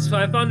 dude, look. So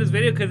I found this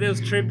video because it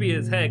was trippy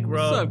as heck,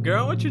 bro. What's up,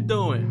 girl? What you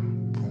doing?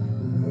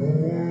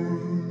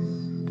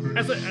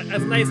 That's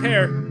nice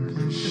hair.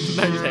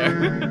 Nice hair.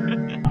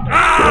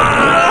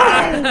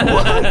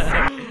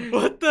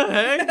 What the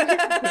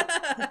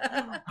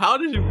heck? How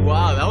did you?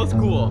 Wow, that was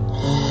cool.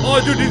 Oh,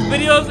 dude, these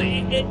videos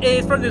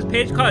is from this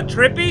page called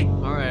Trippy.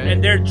 All right.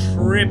 And they're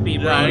trippy,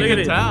 bro. Yeah, look at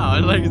it.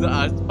 And like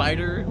the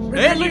spider.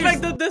 Hey, it looks like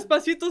the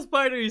Despacito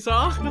spider you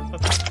saw.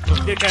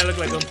 They kind of look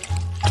like him.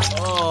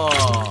 Oh,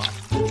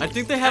 I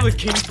think they have a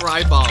king for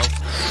eyeballs.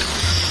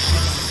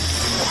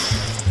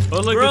 Oh,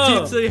 look, the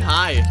teeth say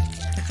hi.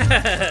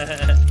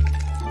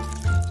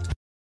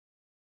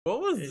 What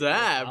was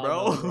that,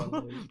 bro?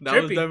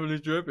 That was definitely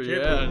trippy,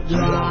 yeah.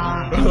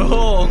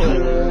 Oh,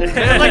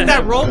 they like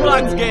that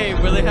Roblox game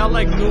where they have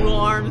like noodle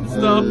arms and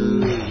stuff.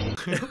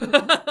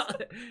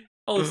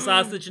 Oh,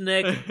 sausage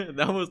neck.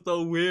 That was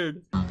so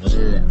weird.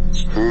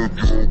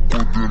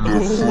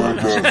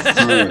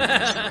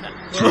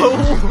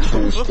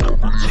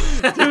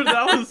 Dude,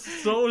 that was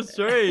so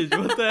strange.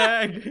 What the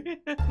heck?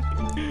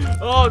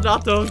 Oh,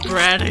 not those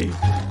granny.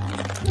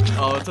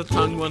 Oh, it's a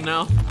tongue one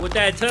now. What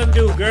that tongue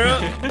do, girl?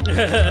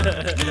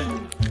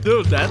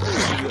 Dude, that's...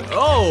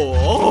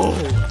 Oh!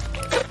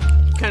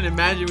 Can't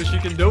imagine what she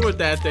can do with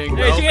that thing,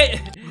 bro.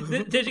 Hey,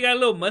 she got a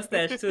little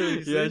mustache,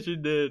 too. Yeah, she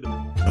did.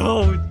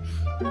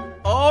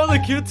 Oh, the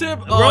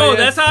Q-tip? Bro, Oh, yes.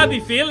 that's how I be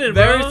feeling,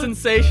 Very bro.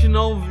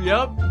 sensational.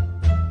 Yup.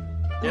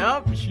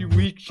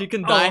 She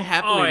can die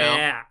happily now.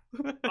 Yeah.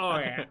 Oh,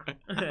 yeah.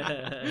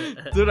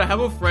 Dude, I have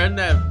a friend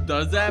that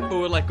does that, but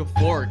with like a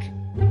fork.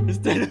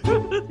 Instead of,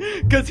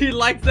 cause he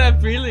likes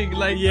that feeling,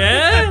 like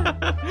yeah,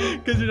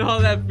 cause you know how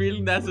that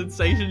feeling, that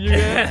sensation you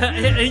get.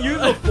 And use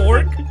a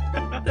fork.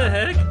 What the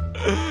heck?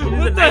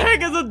 What the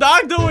heck is the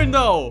dog doing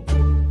though?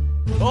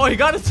 Oh, he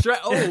got a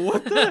strap. Oh,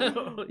 what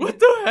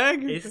the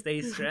heck? It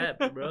stays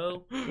strapped,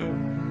 bro.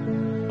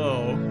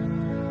 Oh.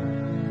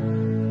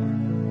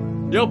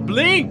 Yo,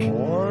 Blink!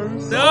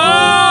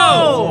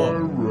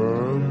 No!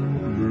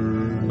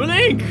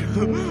 Blink!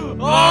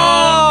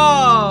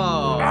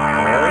 Oh!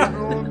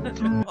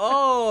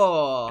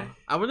 Oh!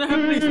 I wonder how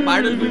many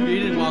spiders we've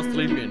eaten while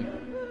sleeping.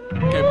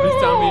 Okay,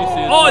 please tell me you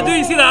see it. Oh, do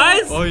you see the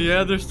eyes? Oh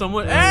yeah, there's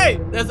someone. Hey!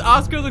 That's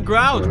Oscar the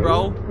Grouch,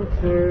 bro.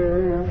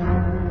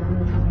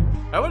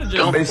 I would have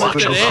just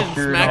pushed it in,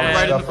 smack it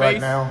right in the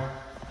face.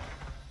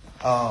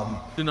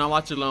 Do not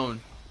watch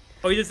alone.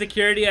 Oh, he's a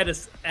security at a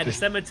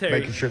cemetery.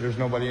 Making sure there's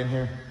nobody in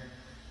here.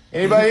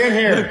 Anybody in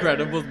here?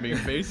 Incredible mean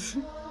face.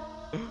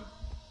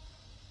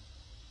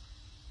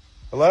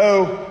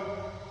 Hello?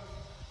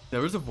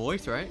 There was a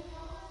voice, right?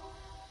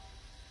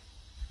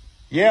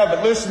 Yeah,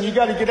 but listen, you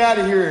gotta get out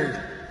of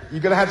here.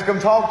 You're gonna have to come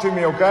talk to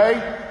me,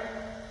 okay?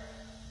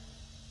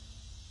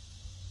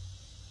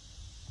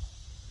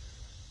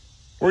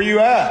 Where you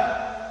at?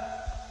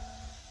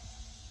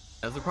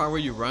 That's the part where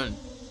you run.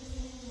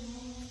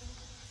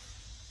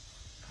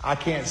 I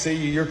can't see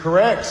you. You're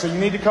correct, so you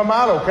need to come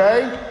out,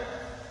 okay?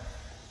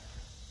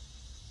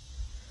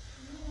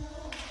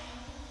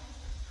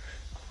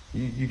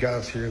 You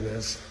guys hear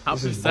this?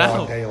 How's This is it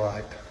sound? broad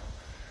daylight.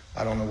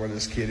 I don't know where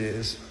this kid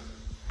is.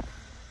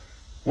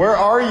 Where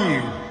are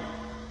you?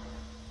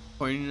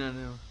 Pointing at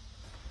him.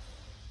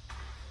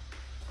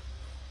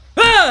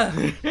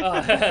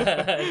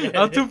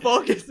 I'm too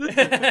focused.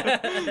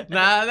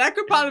 Nah, that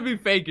could probably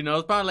be fake, you know.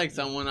 It's probably like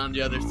someone on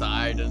the other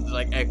side and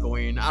like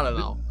echoing. I don't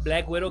know.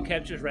 Black Widow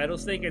captures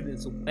rattlesnake and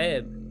it's a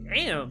web.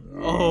 Damn.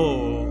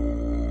 Oh.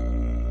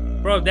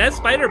 Bro, that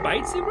spider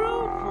bites you,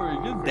 bro?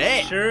 You're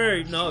dead.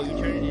 Sure. No, you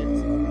turn it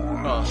into.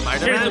 Oh, Spider-Man?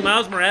 Turn it into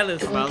Miles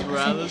Morales. Miles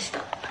Morales.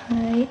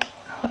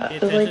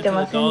 動いて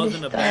ませんで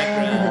した。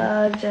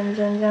全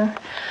然。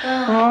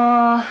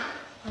は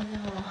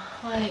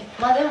い。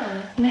まあでも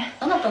ね。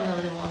どうなったんだろ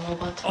うでもあのお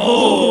ばあちゃん。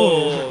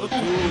Oh.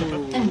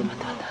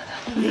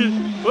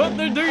 What?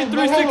 They're doing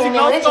 360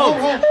 no scope.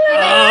 Oh,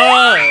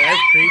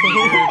 that's creepy,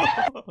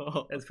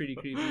 dude. That's pretty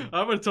creepy.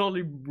 I'm gonna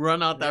totally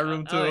run out that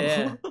room too. Oh,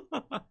 yeah.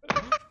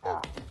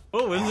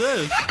 Oh, what's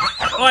this?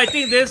 Oh, I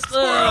think this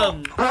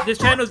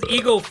channel's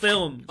Ego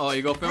Film. Oh,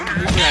 Ego Film?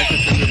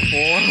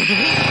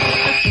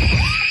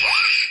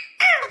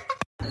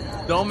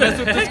 Don't mess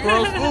with this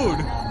squirrel's food.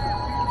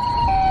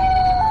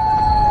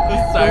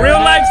 Real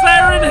life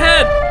siren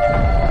head.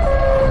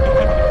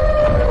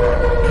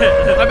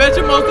 I bet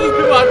you most of these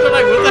people out there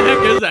like, what the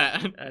heck is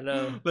that? I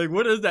know. Like,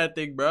 what is that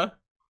thing, bruh?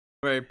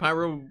 Wait,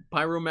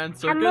 Pyroman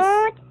Circus?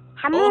 Hamoud,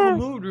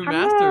 Hamoud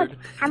remastered.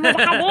 Hamoud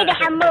Habibi,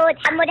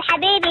 Hamoud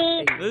Habibi.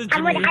 This is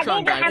Jimmy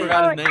Neutron guy, I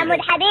forgot his name.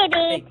 Hamoud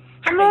Habibi.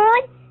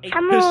 Hamoud,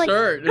 حمود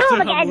shirt. قومك It's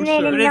a عد Hamoud من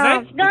shirt.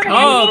 النوم قومك Oh,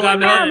 عد من God,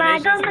 النوم man.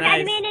 قومك عد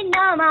Nice. من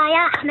النوم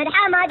يا أحمد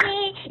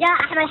حمادي يا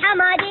أحمد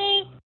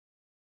حمادي.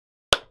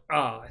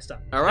 Oh, I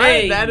stopped. All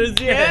right, that is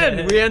the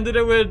end. We ended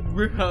it with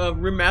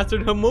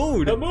remastered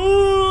Hamoud.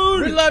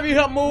 Hamoud! We love you,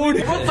 Hamoud.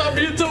 What's up,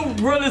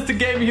 YouTube? Realistic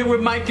Gaming here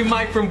with Mikey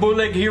Mike from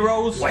Bootleg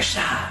Heroes. What's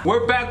up?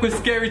 We're back with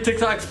Scary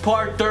TikToks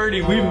Part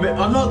 30.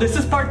 Oh no, this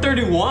is Part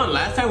 31.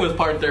 Last time was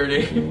Part 30.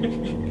 I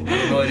don't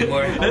know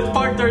anymore. It's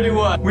Part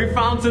 31. We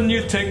found some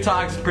new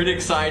TikToks, pretty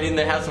exciting.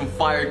 They have some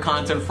fire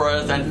content for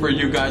us and for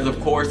you guys, of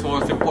course,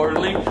 most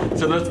importantly.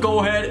 So let's go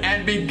ahead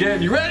and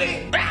begin. You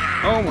ready?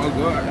 Oh my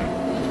god.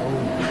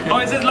 Oh,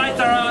 it says lights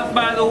are off,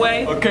 by the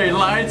way. Okay,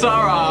 lights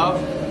are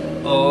off.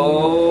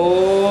 Oh.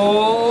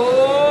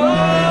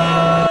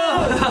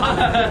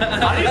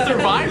 How do you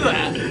survive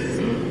that?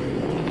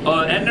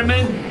 Oh,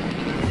 Enderman?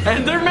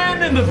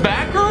 Enderman in the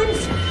back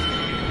rooms?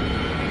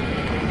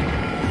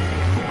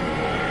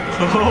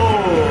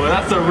 Oh,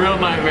 that's a real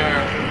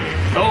nightmare.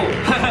 Oh.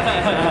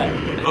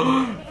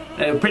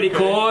 Pretty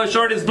cool.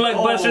 Shortest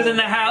blockbusters in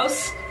the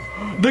house.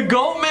 The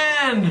Goat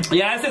Man!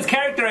 Yeah, that's his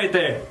character right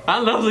there. I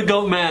love the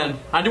Goat Man.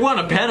 I do want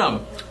to pet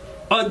him.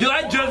 Oh, dude,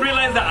 I just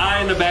realized the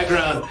eye in the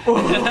background.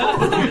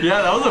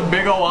 Yeah, that was a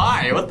big ol'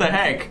 eye. What the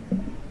heck?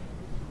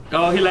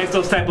 Oh, he likes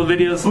those type of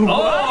videos. What?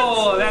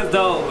 Oh, that's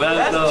dope.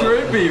 That's dope.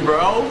 Trippy,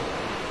 bro.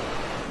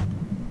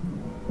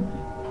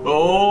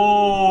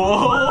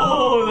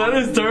 Oh, that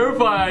is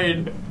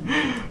terrifying.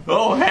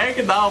 Oh,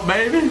 heck no,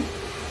 baby.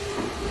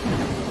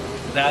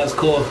 That was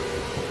cool.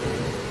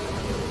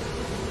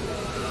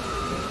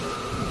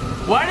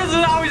 Why does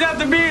it always have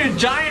to be a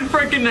giant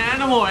freaking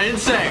animal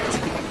insect?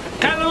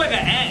 Kind of like an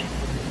ant.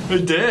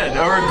 It did,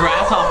 or a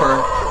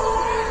grasshopper.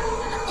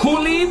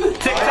 Hulib?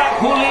 TikTok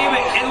Hulib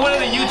is one of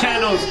the new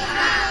channels.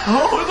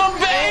 Oh, the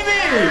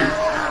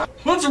baby!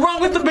 What's wrong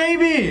with the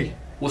baby?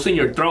 What's in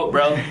your throat,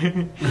 bro?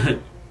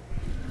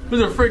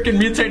 There's a freaking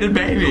mutated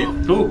baby.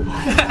 Ooh.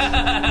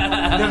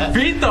 The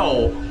feet,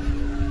 though.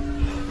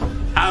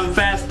 I'm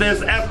fast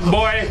as F,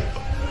 boy.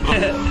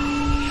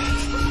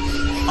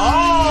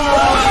 Oh!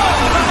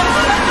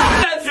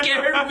 That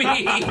scared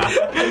me.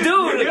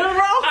 Dude,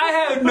 I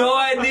have no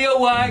idea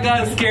why I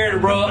got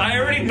scared, bro. I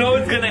already know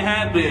it's gonna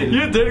happen.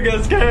 You did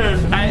get scared.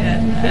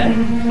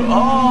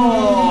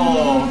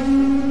 Oh!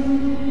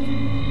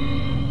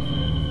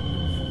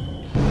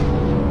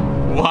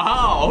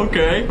 Wow,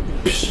 okay.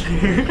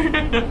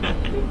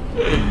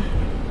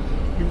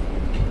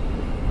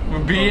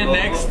 Be a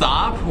next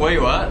stop? Wait,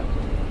 what?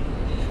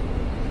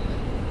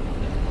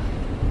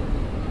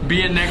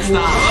 Be a next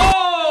stop.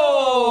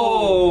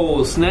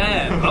 Oh,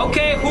 snap.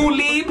 Okay,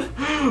 Hulib.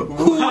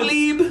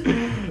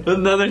 Hulib.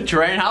 Another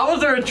train? How was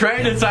there a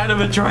train inside of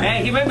a train?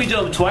 Hey, he made me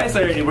jump twice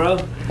already, bro.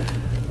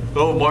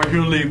 Oh, Mark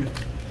Hulib.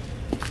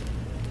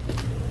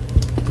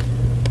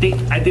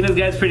 I think this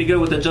guy's pretty good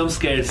with the jump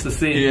scares to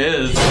see. He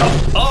is.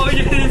 Oh,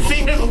 you didn't see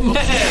him?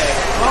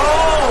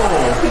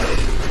 Oh!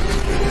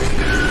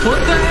 What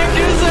the heck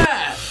is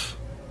that?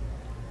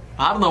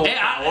 I don't know what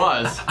that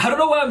was. I don't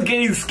know why I'm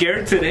getting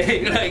scared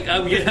today. Like,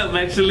 I'm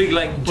actually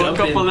like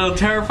jumping. Woke up a little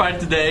terrified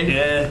today.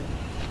 Yeah.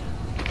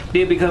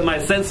 Yeah, because my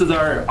senses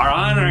are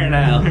on right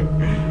now.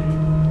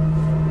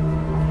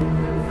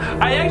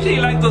 I actually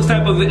like those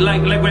type of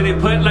like when they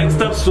put like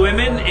stuff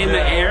swimming in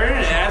the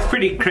air. That's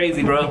pretty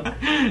crazy, bro.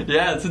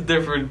 Yeah, it's a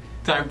different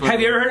type of. Have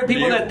you ever heard of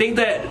people that think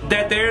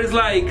that there's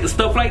like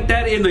stuff like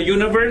that in the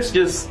universe,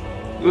 just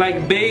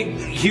like big,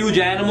 huge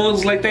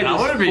animals like that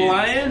just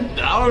flying?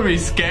 That would be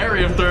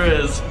scary if there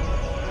is.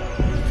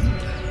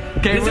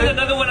 Okay, this is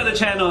another one of the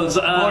channels.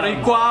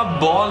 Boricua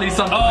Bolly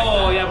something.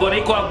 Oh yeah,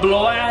 Boricua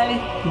Bloy.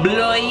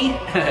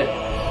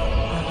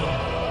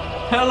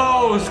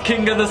 Hello,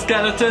 King of the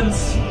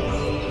Skeletons.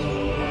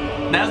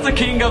 That's the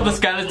King of the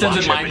Skeletons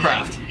in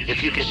Minecraft.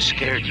 If you get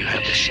scared, you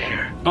have to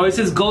share. Oh, it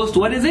says Ghost.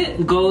 What is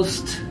it?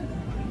 Ghost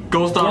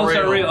are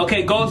real.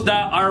 Okay, Ghosts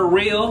are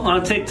real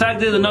on TikTok.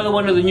 This is another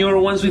one of the newer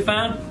ones we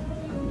found.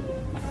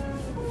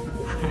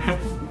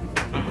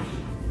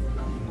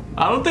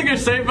 I don't think you're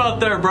safe out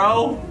there,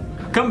 bro.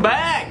 Come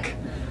back.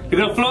 You're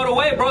gonna float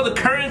away, bro. The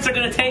currents are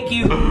gonna take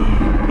you.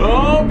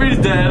 Oh, he's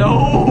dead.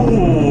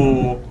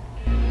 Oh.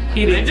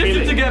 He didn't see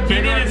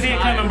it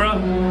coming, bro.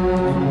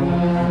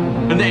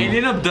 An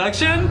alien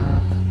abduction?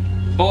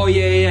 Oh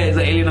yeah, it's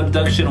an alien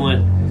abduction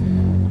one.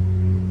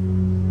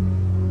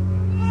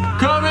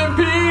 Come in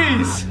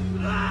peace!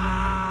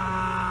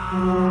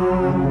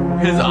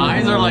 His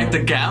eyes are like the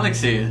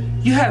galaxy.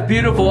 You have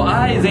beautiful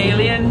eyes,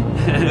 alien.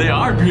 They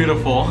are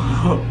beautiful.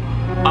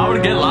 I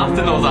would get lost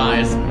in those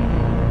eyes.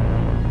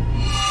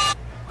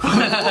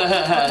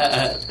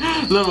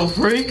 Little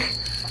freak.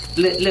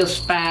 Little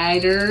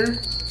spider.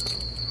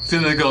 As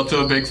soon as I go to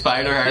a big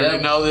spider, I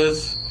already know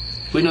this.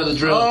 We know the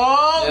drill.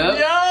 Oh,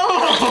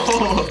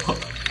 yo!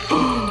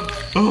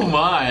 Oh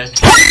my.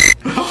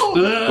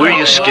 Were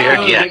you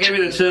scared yet? That gave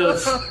me the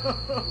chills.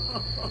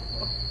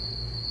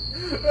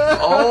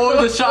 Oh,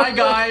 the shy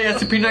guy,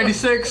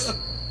 SCP-96.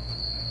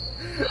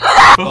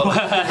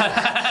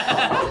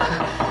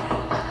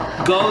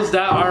 ghosts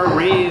that are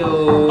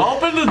real.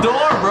 Open the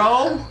door,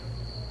 bro.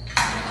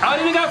 I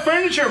don't even got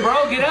furniture,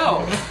 bro. Get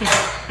out.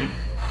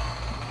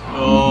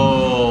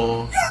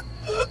 Oh.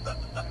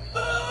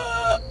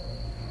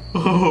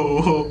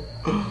 Oh.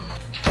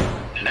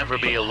 Never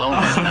be alone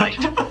at night.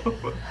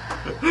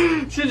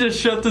 She just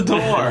shut the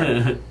door.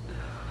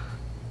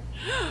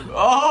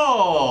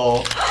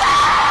 Oh.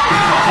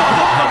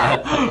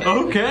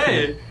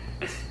 Okay.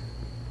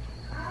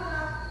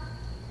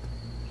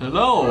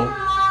 Hello.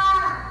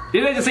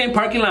 You're like the same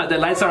parking lot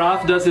that Lights Are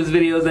Off does his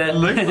videos at.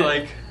 Looks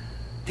like.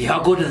 They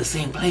all go to the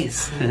same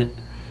place.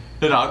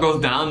 It all goes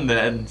down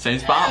the same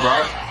spot,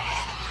 bro.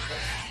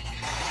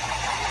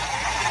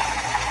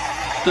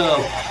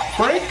 The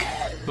frick?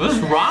 What's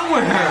wrong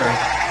with her?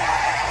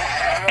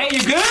 Hey,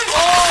 you good? Oh!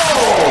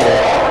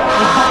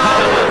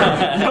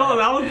 No,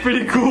 that was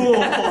pretty cool.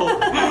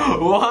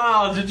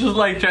 Wow, she just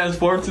like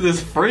transformed to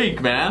this freak,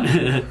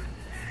 man.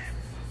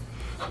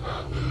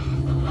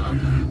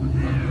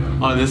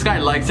 Oh, this guy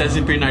likes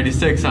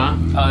SCP-96, huh?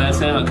 Oh, that's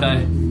him.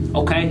 Okay.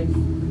 Okay.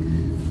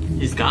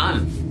 He's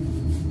gone.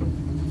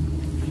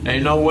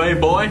 Ain't no way,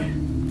 boy.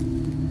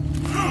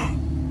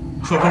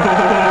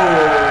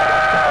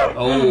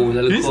 Oh,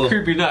 that looks he's cool.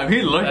 creeping up.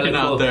 He's lurking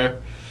out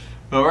there.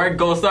 All right,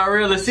 Ghost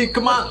Star, let's see.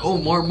 Come on. Oh,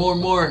 more.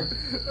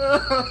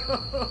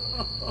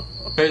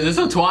 Hey, is this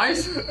a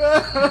twice?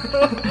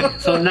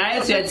 So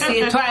nice, you had to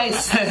see it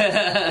twice.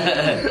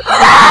 Because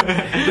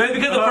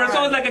the first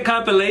one was like a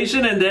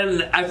compilation, and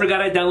then I forgot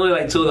I downloaded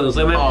like 2 of those.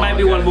 So it might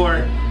be one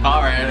more.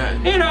 All right.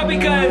 You know,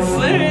 because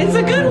it's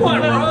a good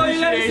one, bro.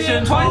 You gotta see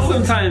it twice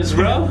sometimes,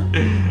 bro.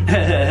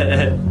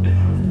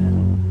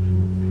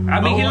 I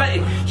mean,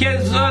 he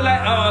has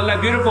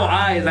like beautiful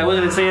eyes. I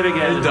wasn't gonna say it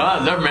again. It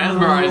does. They're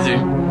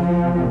mesmerizing.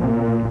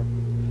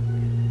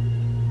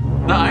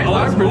 The eyes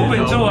are it's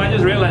moving too. I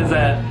just realized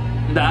that.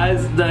 The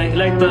eyes,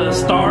 like the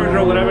stars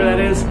or whatever that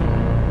is.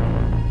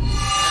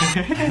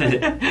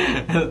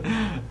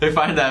 They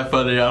find that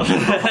funny.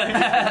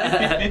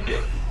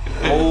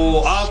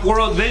 Oh,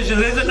 Off-World Vision.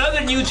 There's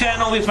another new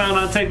channel we found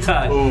on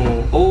TikTok.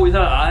 Oh, is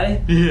that an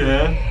eye?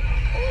 Yeah.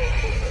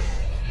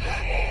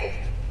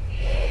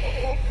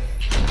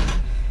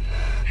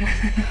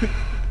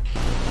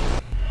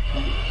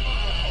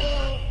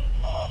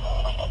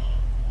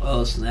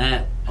 Oh,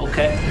 snap.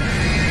 Okay.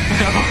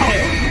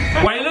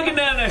 Why are you looking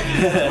down there?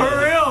 For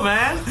real,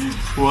 man.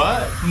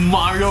 What?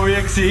 Mario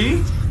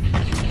EXE?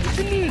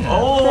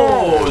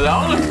 Oh, that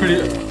one looks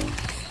pretty.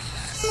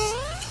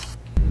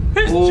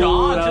 His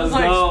jaw just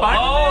like Spider-Man.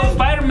 Oh,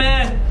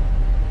 Spider-Man.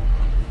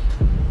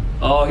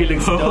 Oh, he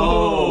looks dope.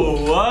 Oh,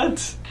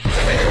 what?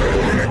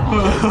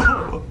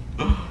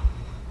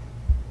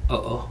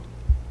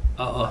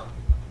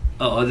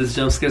 Uh-oh, this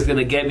jump scare's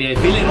gonna get me. I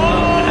feel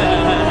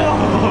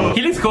it.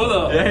 He looks cool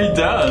though. Yeah, he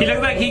does. He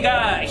looks like he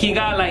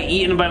got like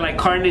eaten by like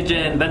Carnage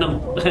and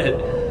Venom.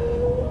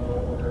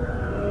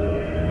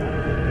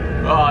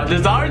 Oh,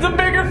 there's always a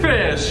bigger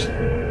fish.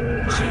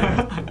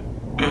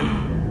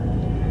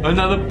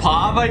 Another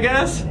pop, I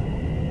guess.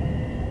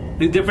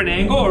 A different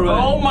angle or what?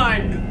 Oh my.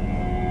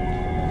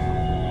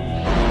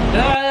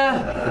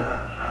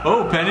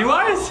 Oh,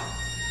 Pennywise.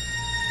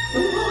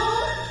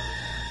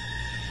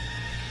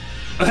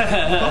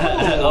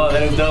 Oh,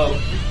 that is dope.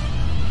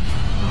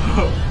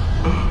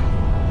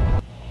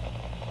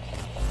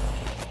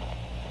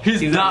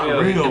 He's not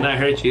real. He cannot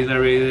hurt you. He's not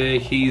real.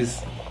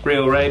 He's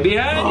real right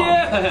behind you.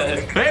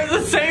 It's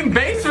the same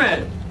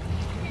basement.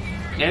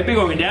 Yeah, be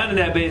going down in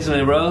that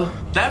basement, bro.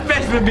 That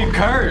basement be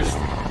cursed.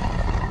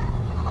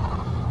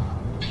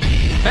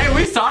 Hey,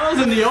 we saw those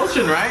in the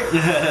ocean, right?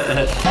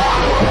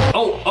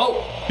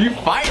 Oh. You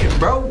fighting,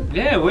 bro.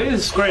 Yeah, we're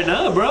squaring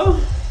up, bro.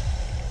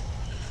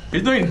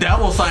 He's doing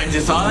devil signs,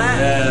 you saw that?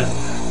 Yeah.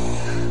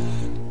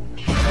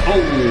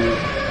 Oh.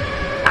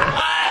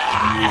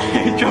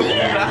 He jumped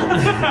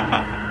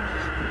down.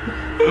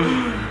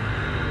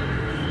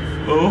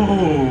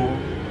 Oh.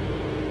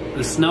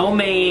 The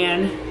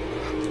snowman.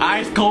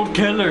 Ice cold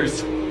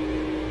killers.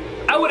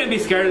 I wouldn't be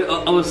scared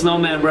of a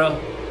snowman, bro.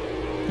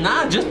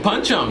 Nah, just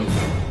punch him.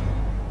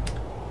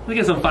 Look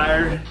at some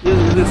fire.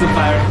 Look at some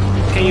fire.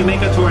 Can you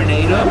make a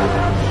tornado?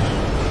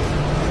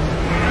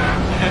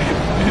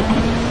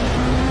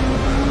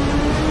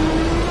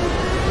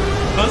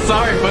 I'm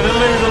sorry, but it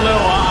lives a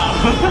little while.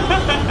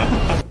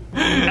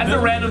 That's a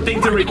random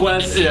thing to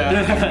request.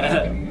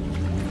 Yeah.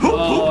 Who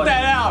pooped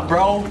that out,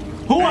 bro?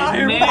 Who out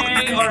here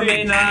may or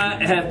may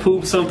not have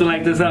pooped something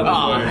like this out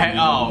before.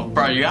 Oh,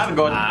 bro, you gotta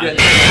go get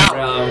it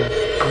out.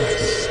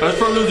 That's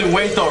for losing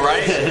weight, though,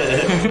 right?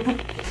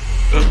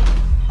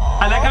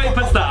 I like how he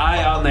puts the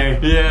eye on there.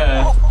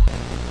 Yeah.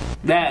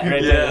 That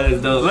right there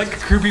is dope. Like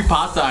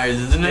creepypasta eyes,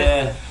 isn't it?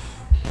 Yeah.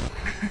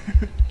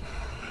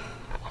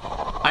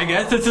 I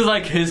guess this is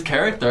like his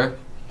character.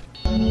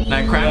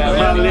 That crap.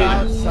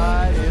 Yeah,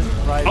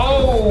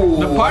 oh!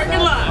 The parking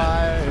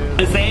lot!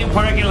 The same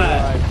parking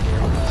lot.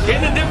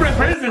 It's a different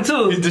prison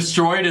too. He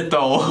destroyed it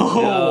though.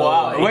 Oh,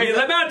 wow. Wait,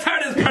 let me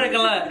turn this parking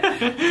lot.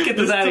 Get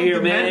this out of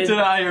here, man. Get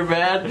out of here,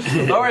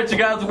 man. Alright, you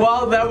guys.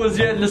 Well, that was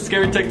it. The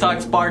Scary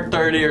TikToks part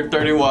 30 or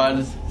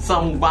 31.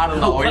 Some, I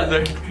don't know. What are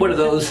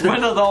those?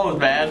 What are those,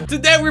 man?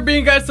 Today we're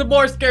bringing you guys some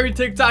more Scary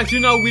TikToks. You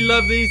know we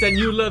love these and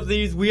you love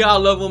these. We all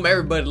love them.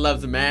 Everybody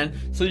loves them, man.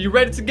 So you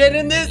ready to get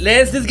in this?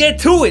 Let's just get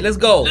to it. Let's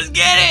go. Let's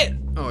get it.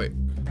 Oh, wait.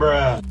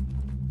 Bruh.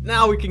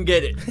 Now we can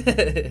get it.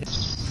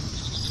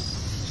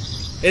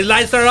 His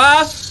lights are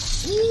off.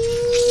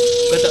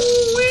 But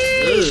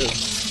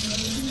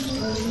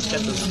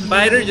got the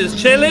spider just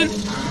chilling.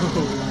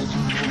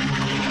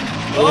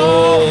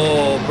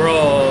 Oh,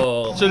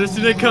 bro. Should have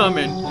seen it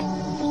coming.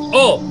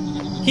 Oh,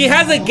 he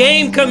has a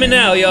game coming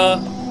out, y'all.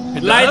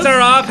 Lights are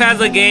off has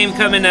a game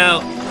coming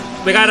out.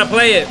 We gotta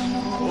play it.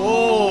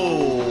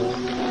 Oh.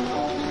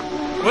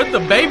 What's the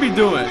baby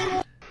doing?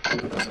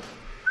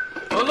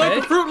 Oh, look,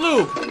 a Fruit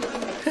Loop.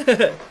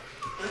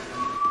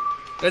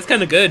 That's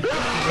kind of good.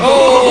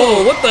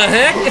 Oh, what the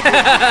heck?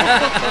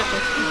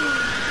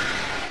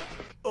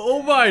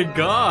 Oh my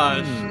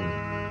gosh.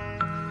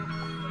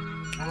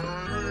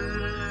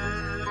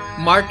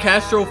 Mark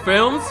Castro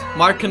Films?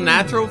 Mark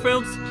Canatro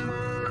Films?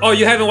 Oh,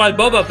 you haven't watched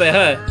Boba Fett,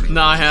 huh?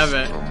 No, I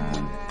haven't.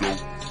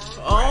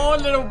 Oh,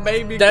 little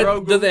baby that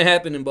Grogu. Doesn't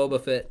happen in Boba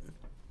Fett.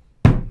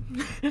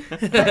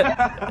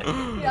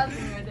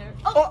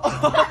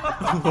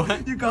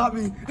 What? You got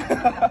me.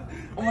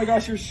 Oh my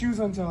gosh, your shoe's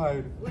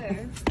untied.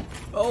 Where?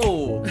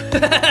 Oh.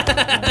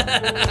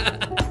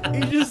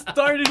 He just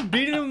started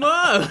beating him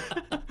up.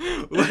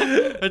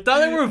 I thought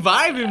they were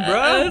vibing,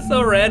 bro. That's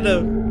so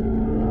random.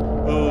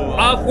 Oh.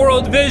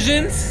 Off-world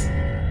visions.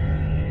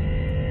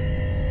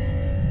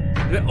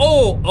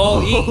 Oh,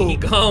 he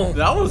gone.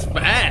 That was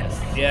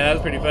fast. Yeah, that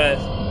was pretty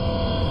fast.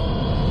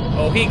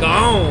 Oh, he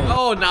gone.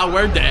 Oh, now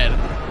we're dead.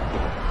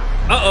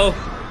 Uh-oh.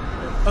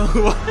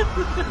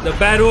 The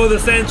battle of the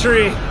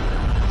century.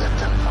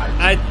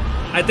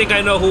 I think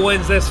I know who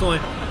wins this one.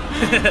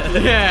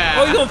 Yeah.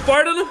 Oh, you gonna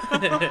fart on him?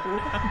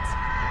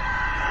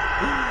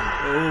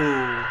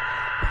 Oh.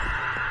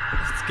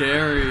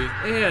 Scary.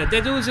 Yeah,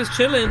 that dude was just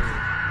chilling.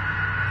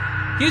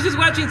 He was just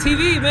watching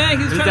TV, man.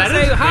 He was trying to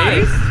say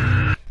hi.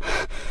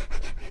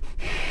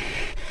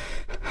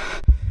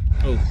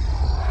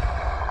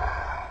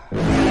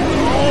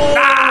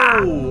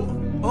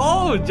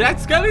 Oh, Jack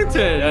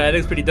Skellington. Yeah, that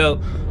looks pretty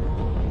dope.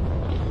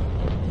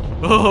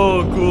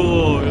 Oh,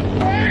 cool.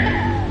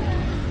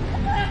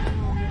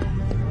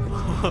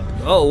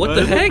 Oh, what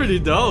the heck? Pretty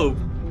dope.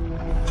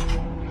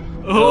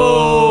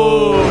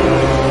 Oh.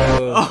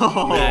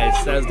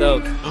 Nice, that's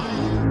dope.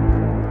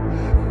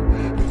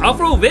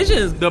 Off-road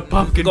Vision's the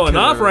pumpkin going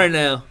killer. off right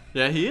now.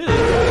 Yeah, he is.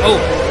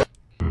 Oh.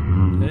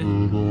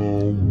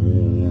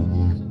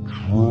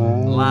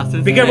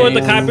 Okay. Be careful with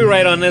the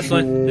copyright on this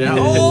one. Yeah.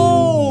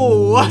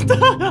 Oh, what the?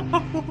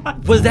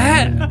 Was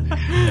that?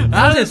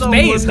 That was in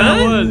space, huh?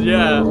 That was,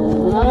 yeah.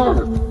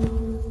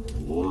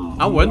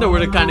 I wonder where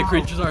the kind of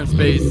creatures are in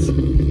space.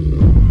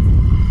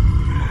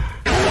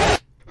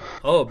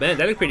 Oh man,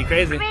 that looks pretty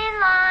crazy. Green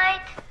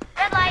light,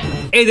 red light.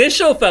 Hey, this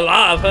show fell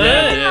off, huh?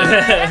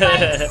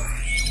 Yeah.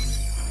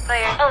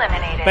 Player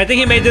eliminated. But I think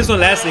he made this one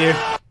last year.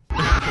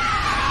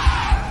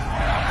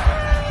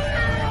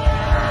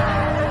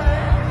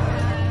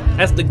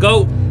 That's the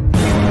GOAT.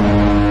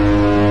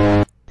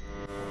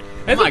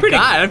 Oh my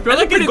god, I feel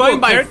like it's going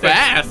by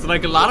fast.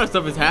 Like a lot of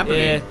stuff is happening.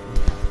 Yeah.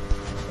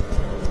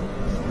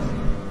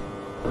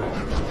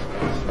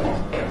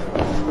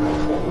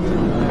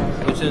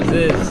 Which is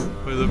this?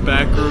 Where the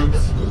back rooms?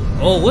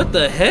 Oh, what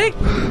the heck?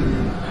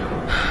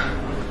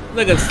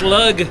 Like a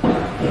slug.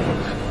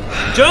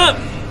 Jump!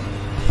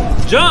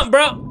 Jump,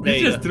 bro!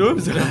 He just threw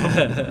himself.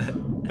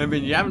 I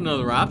mean, you have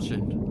another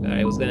option.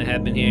 Alright, what's gonna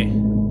happen here?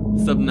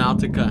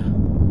 Subnautica.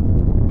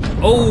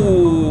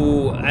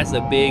 Oh, that's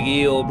a big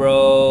eel,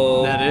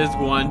 bro. That is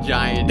one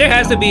giant. There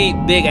has to be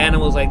big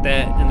animals like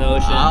that in the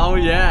ocean. Oh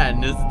yeah,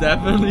 and it's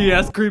definitely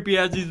as creepy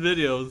as these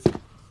videos.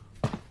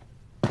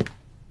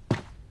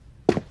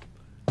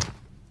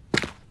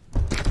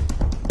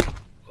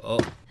 Oh.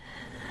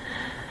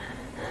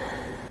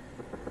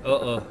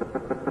 Uh-oh.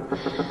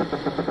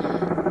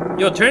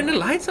 Yo, turn the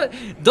lights on.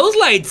 Those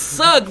lights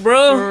suck,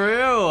 bro. For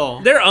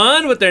real. They're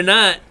on, but they're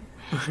not.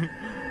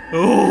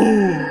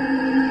 Oh.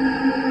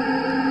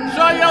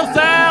 Show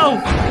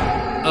yourself!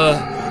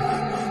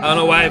 I don't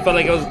know why I felt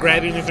like I was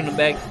grabbing me from the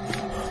back.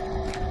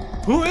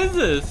 Who is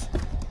this?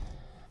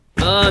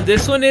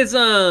 This one is,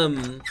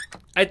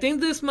 I think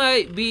this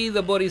might be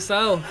the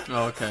Borisao.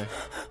 Oh, okay.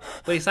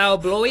 Borisao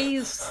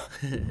Blois.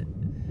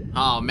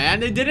 Oh, man,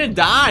 they didn't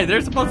die.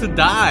 They're supposed to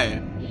die.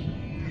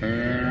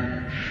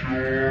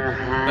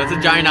 That's a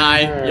giant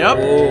eye. Yep.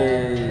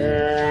 Oh.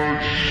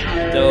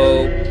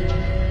 Dope.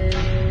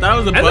 That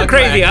was a That's a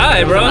crazy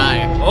eye, bro.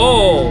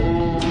 Oh.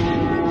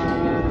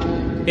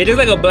 It looks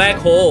like a black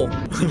hole.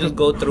 You just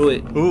go through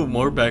it. Ooh,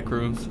 more back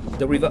rooms.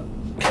 The river.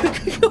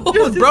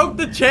 Just broke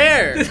the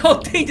chair. This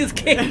whole thing just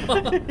came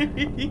off.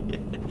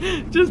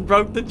 Just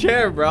broke the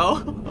chair,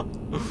 bro.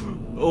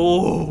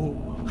 Oh.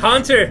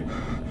 Hunter.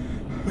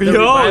 The Yo,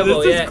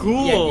 revival, this is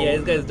cool. Yeah,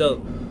 this guy's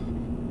dope.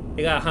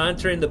 They got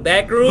Hunter in the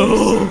back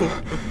rooms.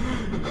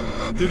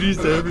 Dude,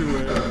 he's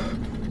everywhere.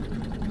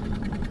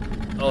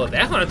 Oh,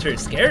 that Hunter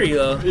is scary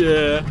though.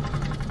 Yeah.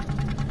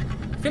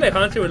 I feel like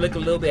Hunter would look a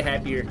little bit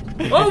happier.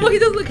 Oh, look, he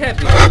does look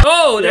happy.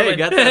 Oh, yeah, there he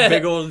got that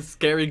big old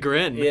scary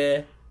grin.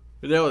 Yeah.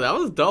 Yo, that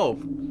was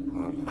dope.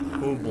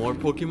 Oh, more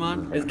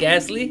Pokemon? It's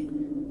Ghastly.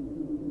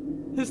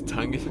 His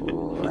tongue is...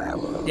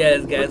 Yeah,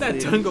 it's Ghastly. Put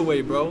that tongue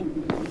away, bro.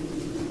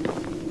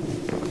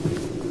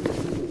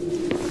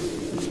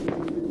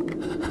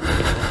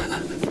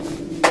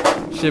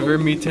 Shiver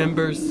me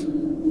timbers.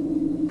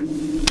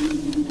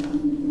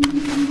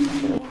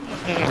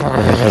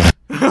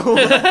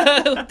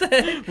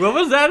 What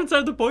was that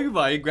inside the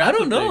Pokeball? He grabbed I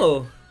don't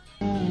know.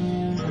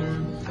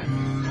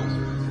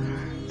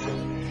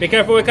 Be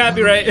careful with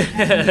copyright.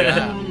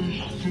 Yeah. I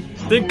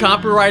think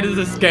copyright is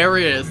the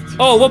scariest.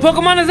 Oh, what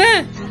Pokemon is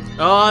that?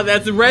 Oh,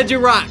 that's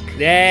Regirock.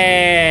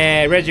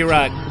 Yeah,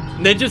 Regirock.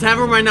 They just have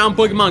him right now in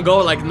Pokemon Go,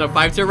 like in the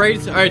 5-star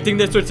rates. Or I think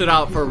they switched it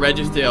out for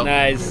Registeel.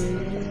 Nice.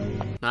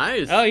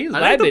 Nice. Oh, he's I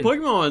like the vibing.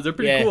 Pokemon ones. They're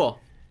pretty cool.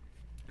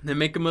 They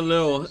make them a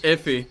little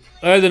iffy.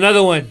 Oh, there's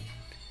another one.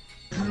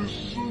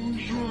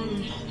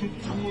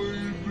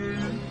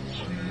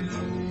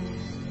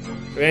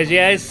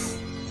 Regice.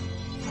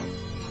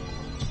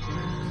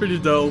 Pretty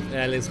dope.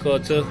 Yeah, looks cool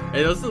too.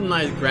 Hey, those are some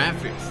nice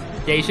graphics.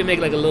 Yeah, you should make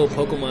like a little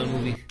Pokemon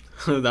movie.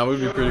 That would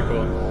be pretty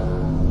cool.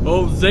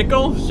 Oh,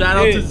 Zickle. Shout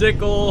out to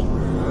Zickle.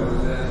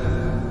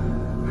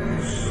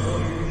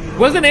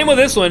 What's the name of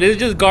this one? Is it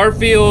just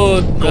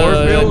Garfield?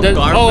 Garfield?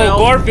 Oh,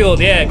 Garfield.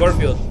 Yeah,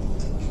 Garfield.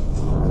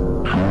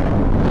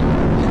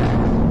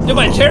 Dude,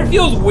 my chair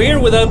feels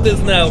weird without this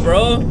now,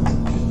 bro.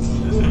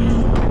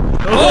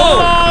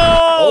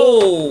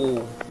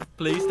 Oh!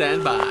 Please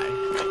stand by.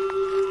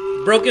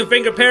 Broken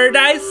Finger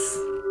Paradise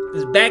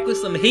is back with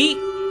some heat.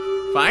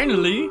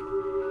 Finally.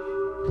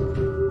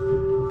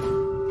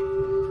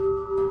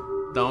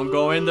 Don't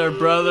go in there,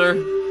 brother.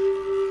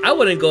 I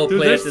wouldn't go Dude,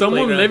 play. there's at this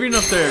someone playground. living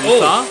up there. You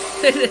saw?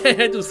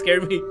 That just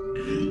scared me.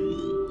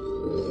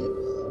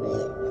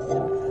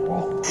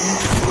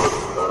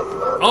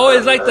 Oh,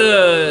 it's like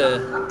the.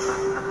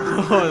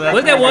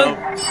 What's that one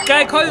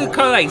guy called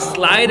like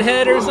Slide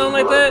Head or something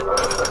like that?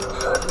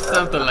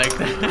 Something like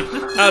that. I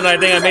don't know. I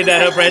think I made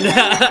that up right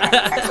now.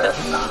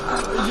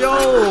 Yo,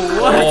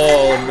 what?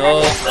 Oh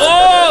no!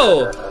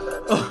 Oh!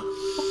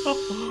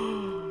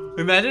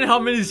 Imagine how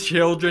many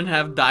children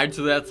have died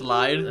to that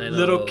slide. I know.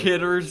 Little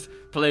kidders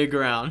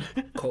playground.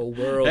 Cold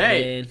world,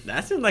 hey, man.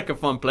 that seems like a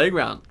fun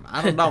playground.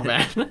 I don't know,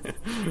 man.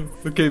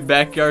 Okay,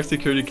 backyard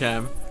security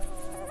cam.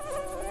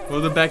 What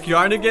are the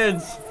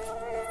backyardigans?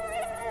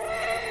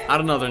 I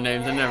don't know their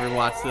names. I never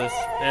watched this.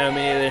 Yeah,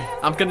 me either.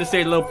 I'm gonna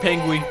say little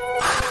penguin.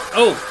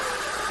 Oh!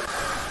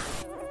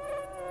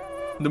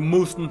 The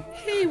moosin.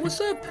 Hey, what's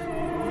up?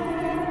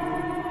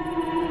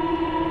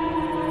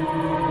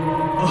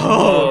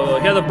 Oh,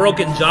 he has a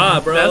broken jaw,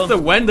 bro. That's the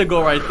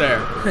Wendigo right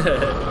there.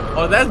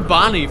 Oh, that's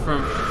Bonnie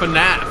from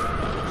FNAF.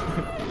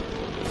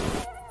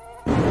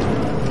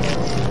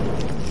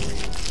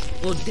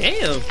 Well,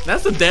 damn.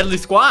 That's a deadly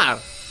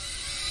squad.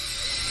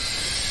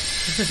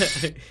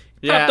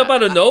 Popped up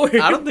out of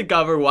nowhere. I don't think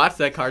I've ever watched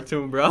that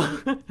cartoon, bro.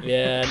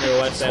 Yeah, I never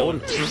watched that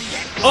one.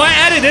 Oh, I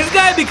added this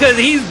guy because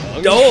he's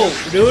dope,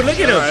 dude. Look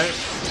at him. Right.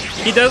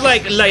 He does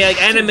like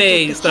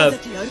anime stuff.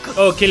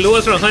 Oh,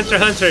 Killua's from Hunter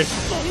x Hunter.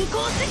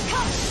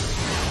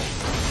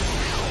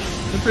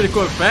 That's a pretty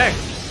cool effect.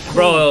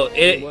 Bro,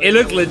 it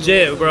looks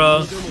legit,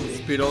 bro.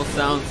 Speedo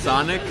sound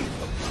Sonic.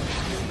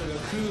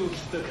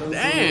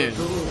 Damn.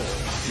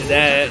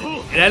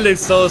 That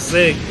looks so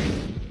sick.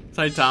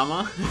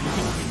 Saitama.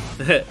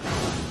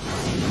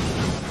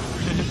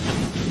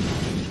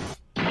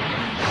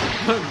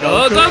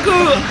 Oh, Goku!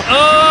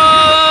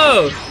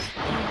 Oh!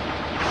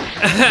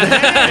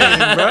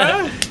 Damn,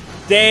 bro.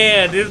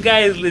 Damn, this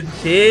guy is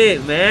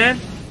legit, man.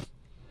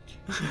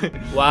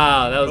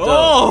 Wow, that was dope.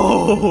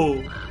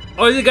 Oh!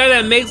 Oh, he's the guy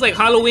that makes like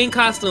Halloween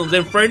costumes,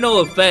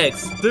 Inferno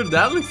effects. Dude,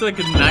 that looks like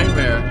a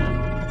nightmare.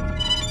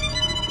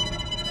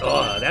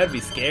 Oh, that'd be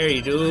scary,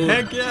 dude.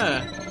 Heck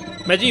yeah.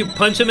 Imagine you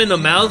punch him in the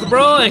mouth,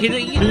 bro, and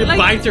he like,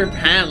 bites your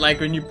pant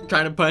like when you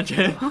try to punch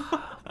him.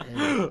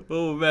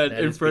 Oh man,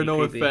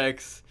 Inferno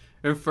effects.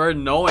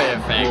 Inferno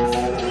effects.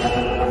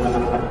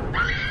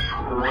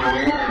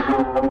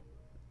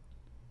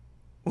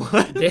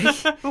 What?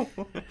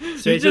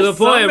 Straight to the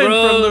point,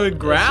 bro. From the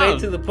ground. Straight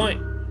to the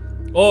point.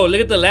 Oh,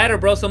 look at the ladder,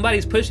 bro.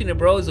 Somebody's pushing it,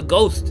 bro. It's a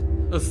ghost.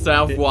 A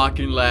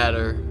self-walking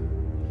ladder.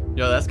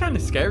 Yo, that's kind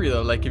of scary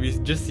though. Like if you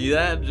just see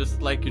that,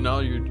 just like, you know,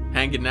 you're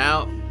hanging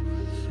out,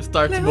 it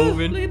starts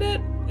moving. Look at that.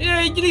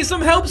 Yeah, you need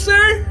some help,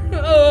 sir?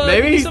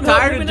 Maybe he's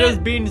tired of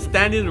just being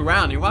standing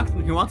around. He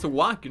wants to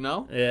walk, you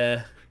know?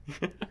 Yeah.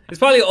 He's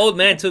probably an old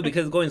man too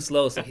because it's going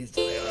slow, so he's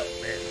just like, oh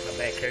man, my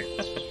back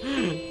hurts.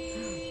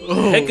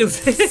 Oh. Heck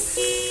is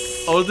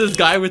Oh, this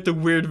guy with the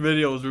weird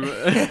videos.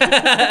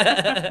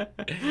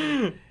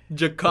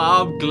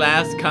 Jacob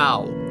Glass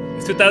Cow.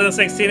 It's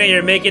 2016 and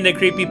you're making the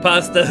creepy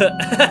pasta.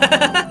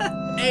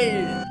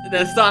 Hey,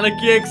 that's Sonic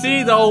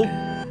EXE though.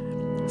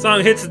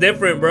 Song hits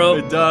different, bro.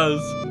 It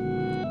does.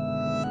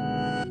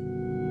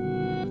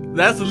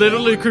 That's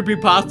literally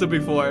creepypasta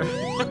before.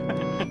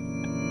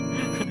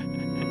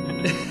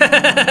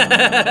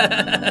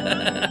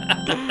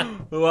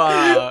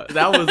 Wow,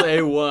 that was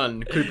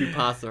A1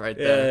 creepypasta right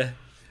there.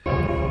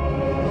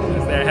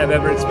 I have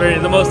ever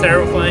experienced the most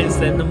terrifying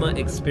cinema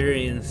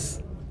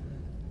experience.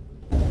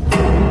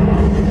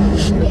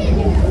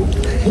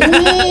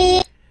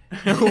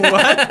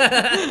 What?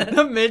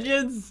 The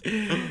minions?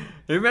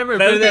 You remember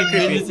playing that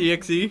Minions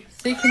EXE? See,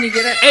 can you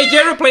get it? Hey, did you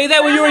ever play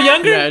that when you were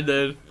younger? Yeah, I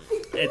did.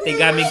 That thing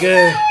got me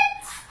good.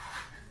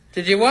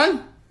 Did you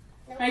win?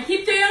 I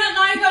keep doing it,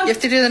 Nigel. You have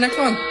to do the next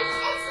one.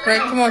 Right,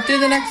 come on, do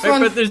the next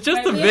one. But there's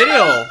just a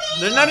video.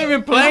 They're not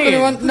even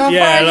playing. No,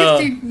 Yeah,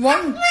 fine, you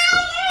won.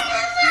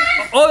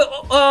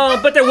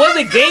 But there was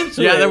a game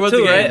to it. Yeah, there was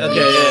too, a game. right? Okay,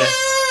 yeah.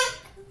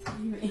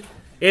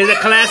 It's a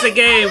classic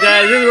game,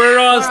 guys. This is where it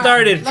all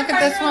started. Look at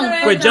this one.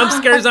 Where jump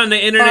scares on the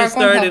internet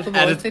started.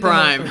 At its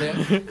prime.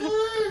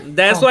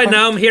 That's why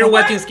now I'm here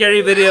watching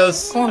scary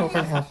videos.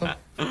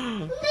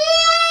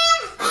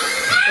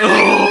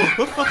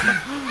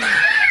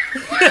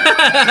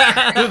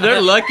 Dude,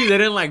 they're lucky they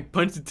didn't like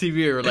punch the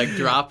TV or like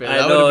drop it. I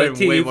That know, would have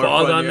been way TV more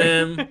falls on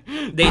funnier. them.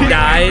 They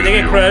die. They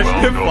get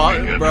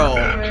crushed. Bro.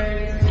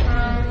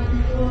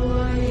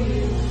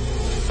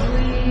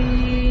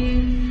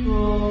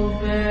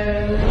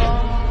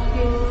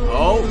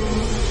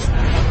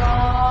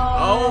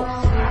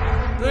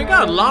 Oh, they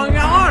got long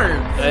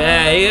arms.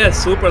 Yeah, he has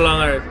super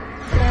long arms.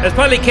 That's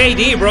probably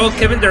KD, bro.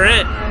 Kevin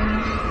Durant.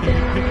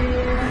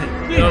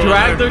 They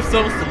dragged her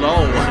so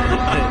slow.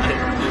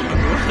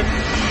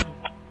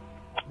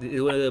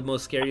 One of the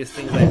most scariest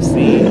things I've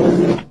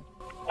seen.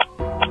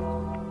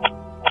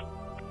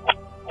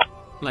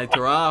 Lights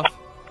are off.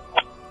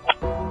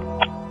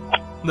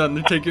 The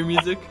Undertaker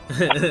music.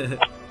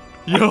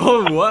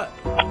 Yo, what?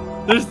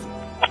 There's.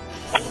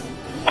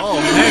 Oh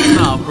heck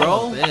no, bro.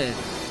 Oh, man,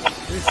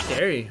 it's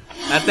scary.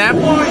 At that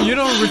point, you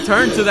don't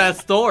return to that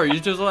store. You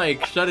just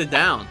like shut it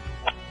down.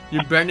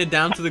 You burn it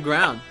down to the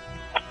ground.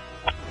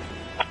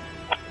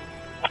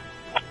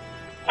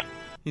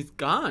 He's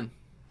gone.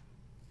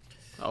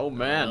 Oh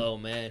man. Oh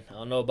man, I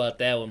don't know about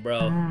that one,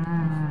 bro.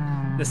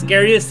 The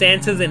scariest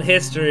Santas in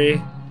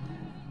history.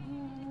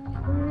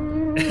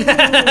 You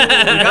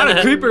got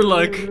a creeper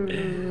look.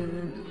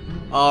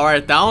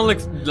 Alright, that one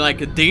looks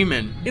like a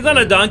demon. He's on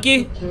a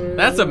donkey?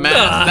 That's a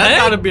mask.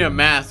 That's gotta be a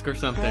mask or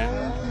something.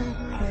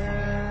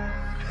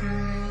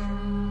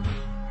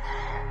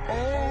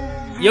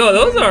 Yo,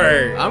 those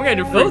are... I'm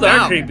getting freaked those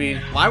out. are creepy.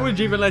 Why would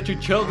you even let your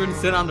children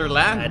sit on their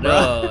lap, I bro?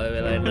 know. I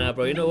mean, like, nah,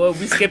 bro. You know what?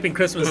 We skipping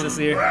Christmas this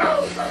year.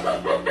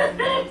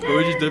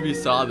 OGW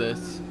saw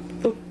this.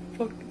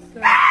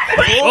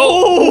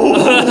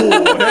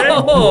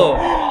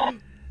 Oh!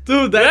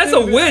 Dude, that's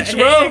a witch,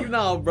 bro.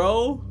 No,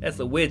 bro. That's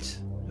a witch.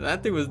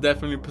 That thing was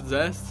definitely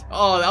possessed.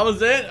 Oh, that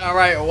was it?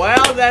 Alright,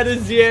 well, that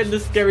is the end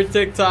of Scary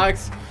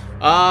TikToks.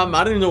 I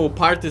don't even know what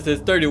part this is,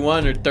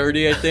 31 or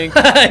 30, I think.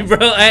 Bro,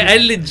 I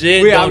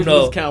legit don't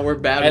know. Lose count. We're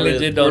bad.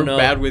 We're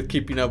bad with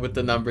keeping up with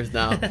the numbers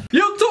now.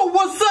 YouTube,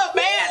 what's up,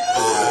 man?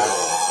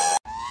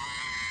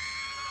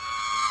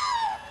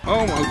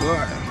 Oh my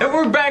god. And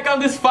we're back on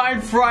this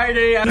fine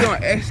Friday. I'm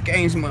doing X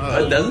Games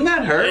mode. Doesn't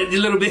that hurt? A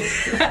little bit.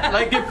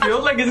 Like it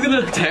feels like it's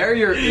gonna tear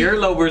your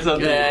earlobe or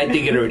something. Yeah, I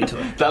think it already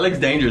tore. That looks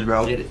dangerous,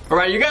 bro.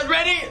 Alright, you guys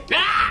ready?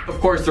 Ah!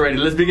 Of course they're ready.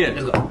 Let's begin.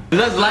 Let's go. Is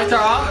that the lights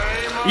are off?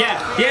 Yeah,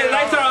 the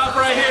lights are off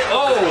right here.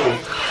 Oh!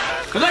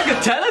 It's like a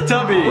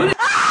Teletubby.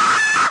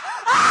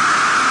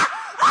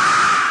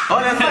 Oh,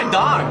 that's my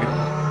dog.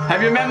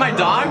 Have you met my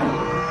dog?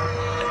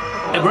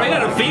 Hey, bro, you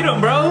gotta feed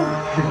him, bro.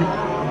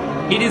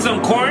 He needs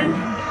some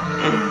corn.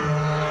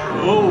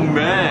 Oh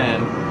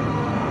man.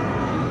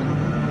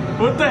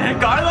 What the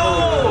heck are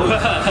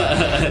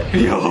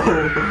those? Yo.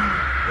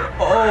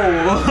 Oh.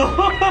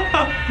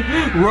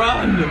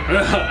 Run.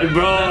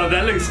 Bro,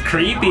 that looks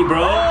creepy,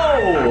 bro.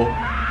 Oh.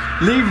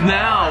 Leave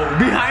now.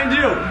 Behind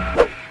you.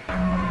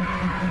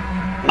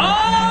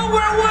 Oh,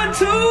 we're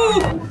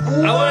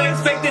 1-2. I wasn't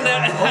expecting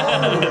that.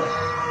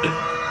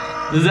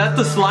 Is that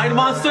the slide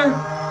monster?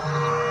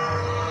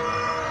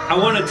 I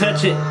want to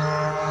touch it.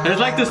 It's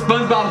like the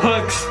SpongeBob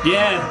hooks.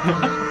 Yeah.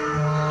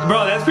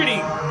 Bro, that's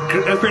pretty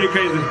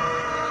crazy.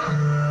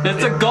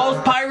 It's a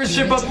ghost pirate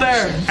ship up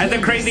there. That's a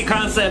crazy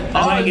concept.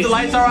 Oh, like the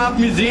lights are off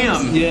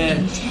museum. Yeah.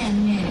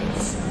 10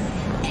 minutes.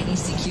 Any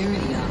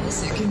security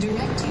officer can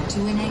direct you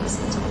to an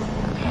exit.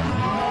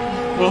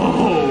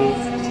 Oh.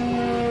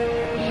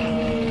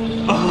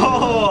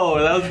 Oh,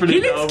 that was pretty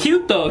He looks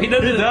cute though. He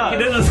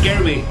doesn't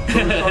scare me.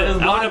 I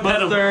want to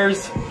pet him.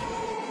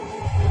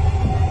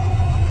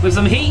 With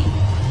some heat.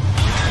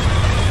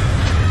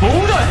 Who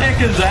the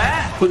heck is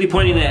that? Who's he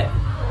pointing at?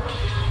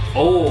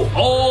 Oh,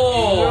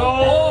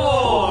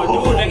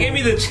 dude, that gave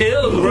me the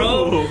chills,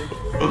 bro.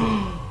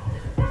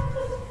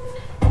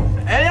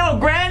 Hey, yo,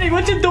 Granny,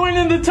 what you doing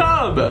in the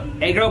tub?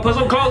 Hey, girl, put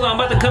some clothes on. I'm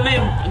about to come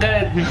in.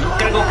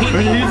 Gotta go pee.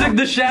 He's like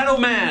the Shadow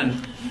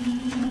Man.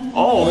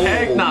 Oh,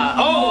 heck nah.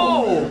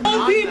 Oh,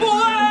 people!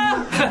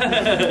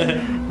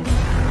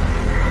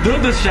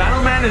 Dude, the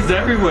Shadow Man is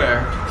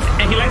everywhere.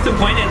 And he likes to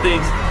point at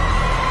things.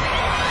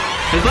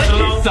 It's like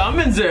he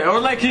summons it, or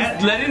like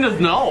he's letting us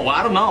know.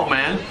 I don't know,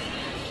 man.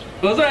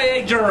 Those are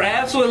like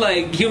giraffes with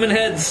like human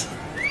heads.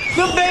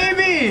 The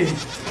baby!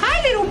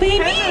 Hi, little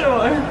baby.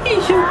 Hello.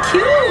 He's so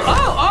cute.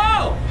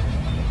 Oh!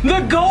 The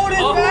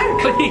golden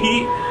back!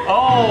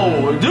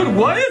 Oh, dude,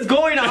 what is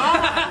going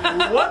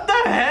on? What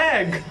the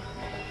heck?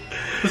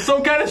 It's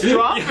so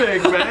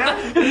catastrophic, man.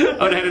 I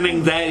would have had an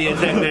anxiety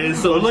attack there.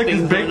 It's so look,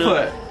 it's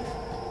Bigfoot.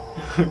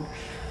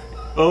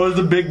 Oh, it's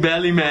a big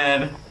belly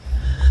man.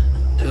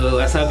 Oh,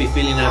 that's how I be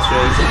feeling after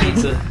I eat some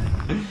pizza.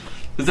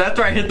 It's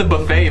after I hit the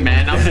buffet,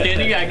 man. I'm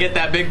skinny, I get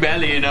that big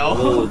belly, you know?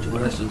 Oh, dude,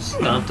 that just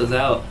stomped us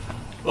out.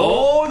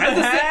 Oh, that's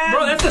the same,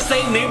 bro, that's the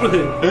same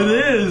neighborhood. It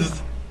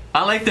is.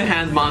 I like the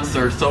hand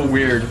monster. It's so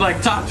weird.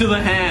 Like, talk to the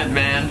hand,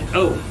 man.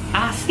 Oh,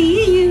 I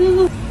see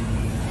you.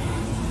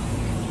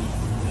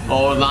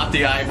 Oh, not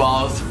the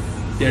eyeballs.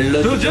 They're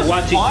looking, dude, just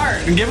watching.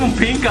 fart and give him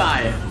pink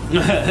eye.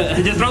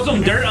 Just throw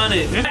some dirt on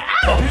it.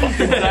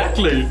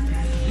 Exactly.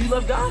 You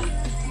love God?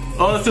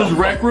 Oh, this is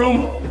Rec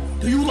Room?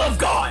 Do you love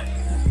God?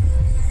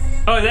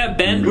 Oh, is that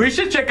Ben? We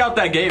should check out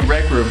that game,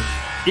 Rec Room.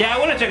 Yeah, I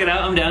want to check it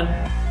out. I'm down.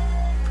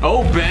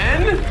 Oh,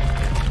 Ben?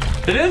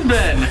 It is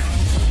Ben.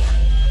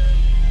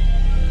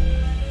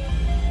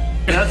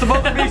 That's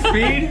supposed to be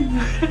Speed?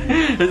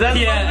 Is that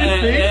supposed to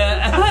be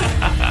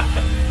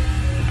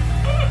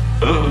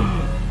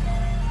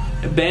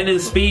Speed? Ben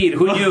and Speed.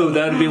 Who knew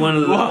that would be one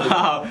of the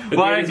wow. the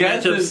well, I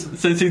guess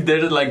since he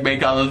did it, like,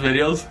 make all those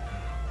videos.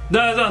 No,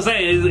 that's what I'm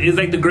saying. It's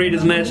like the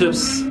greatest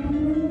matchups.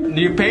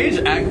 New page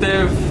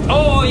active.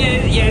 Oh,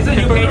 yeah, it's a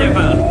new page I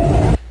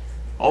found.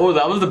 Oh,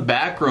 that was the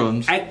back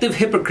rooms. Active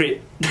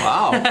hypocrite.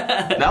 Wow.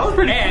 That was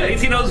pretty Hey, at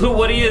least he knows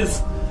what he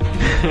is.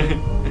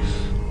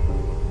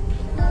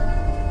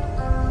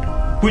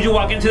 Would you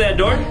walk into that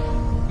door?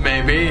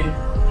 Maybe.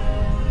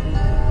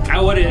 I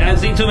wouldn't. I've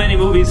seen too many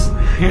movies.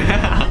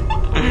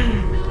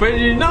 But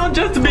you know,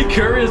 just to be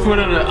curious what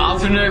an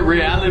alternate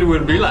reality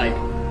would be like.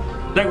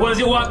 Like once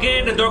you walk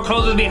in, the door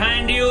closes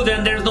behind you,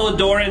 then there's no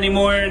door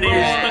anymore, and then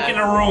you're stuck in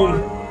a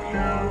room.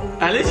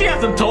 At least you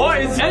got some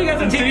toys. Yeah, you got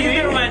some TVs.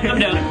 Never mind, I'm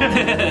down.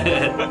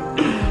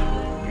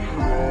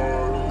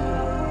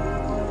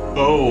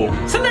 Oh.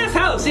 It's a nice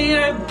house. See,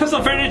 I put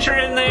some furniture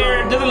in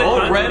there. Doesn't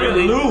look fun, red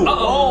really. and blue.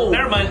 Oh,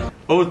 never mind.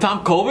 Oh,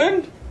 Tom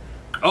Coben?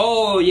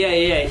 Oh,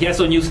 yeah. He has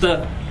some new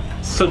stuff.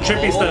 Some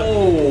trippy stuff.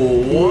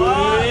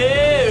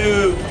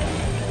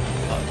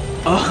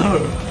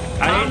 Oh,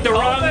 I ate the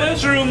wrong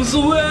mushrooms.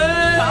 Tom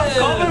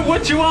Coben,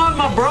 what you want,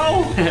 my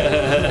bro?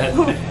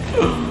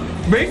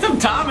 Bring some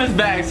Thomas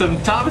back. Some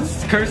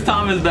Curse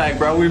Thomas back,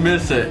 bro. We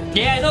miss it.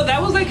 Yeah, I know.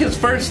 That was like his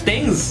first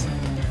things.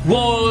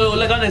 Whoa,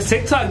 like on his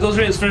TikTok, those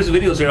were his first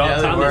videos. They're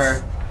all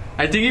Thomas.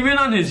 I think even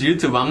on his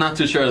YouTube, I'm not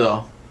too sure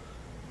though.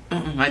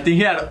 I think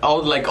he had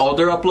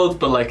older uploads,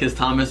 but like his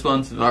Thomas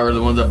ones are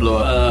the ones that blew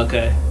up.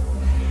 Okay.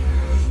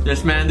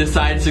 This man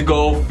decides to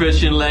go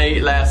fishing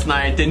late last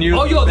night. Then you.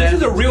 Oh, yo, this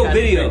is a real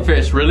video.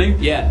 Fish, really?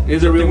 Yeah,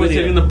 it's a real video. They was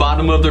hitting the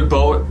bottom of their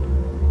boat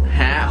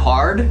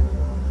hard.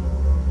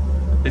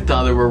 They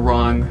thought they were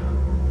wrong.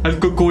 That's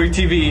Kukui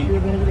TV.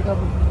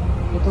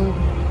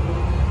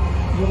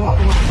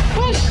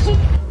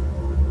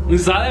 You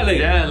saw that? Like,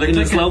 yeah, in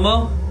the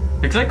slow-mo?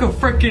 It's like a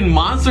freaking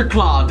monster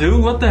claw,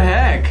 dude. What the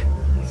heck?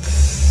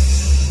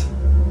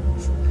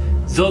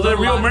 So the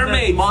real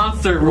mermaid.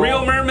 Monster.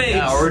 Real mermaids.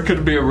 Yeah, or it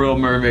could be a real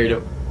mermaid.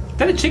 Is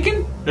that a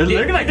chicken? It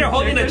looks like they're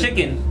holding a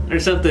chicken or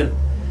something.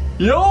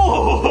 Yo!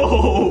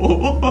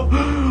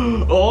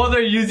 Oh,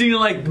 they're using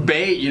like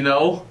bait, you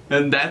know?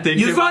 And that thing.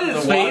 You saw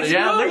his face?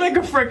 Yeah, it looked like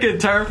a freaking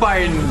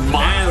terrifying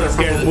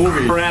monster from a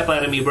movie. Crap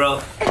out of me,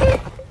 bro.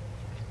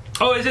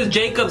 Oh, it's just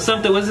Jacob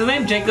something. What's his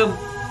name? Jacob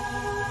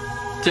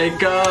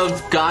Glasgow?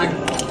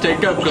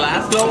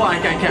 I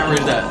can't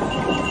read that.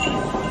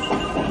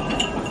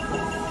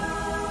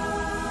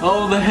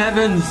 Oh, the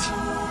heavens.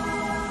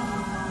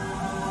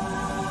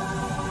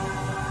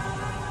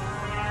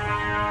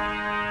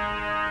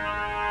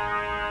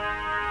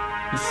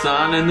 The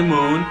sun and the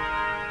moon.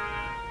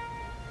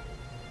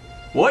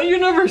 What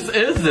universe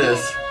is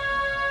this?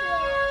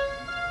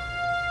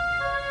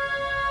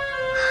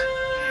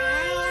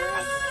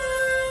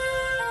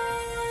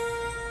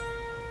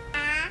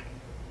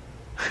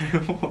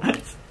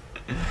 What?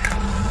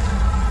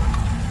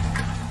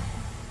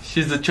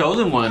 She's the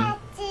chosen one.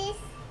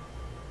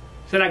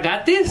 Said I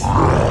got this?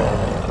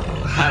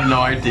 I have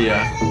no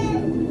idea.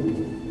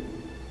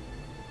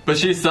 But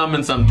she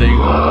summoned something.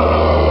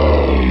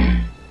 Oh!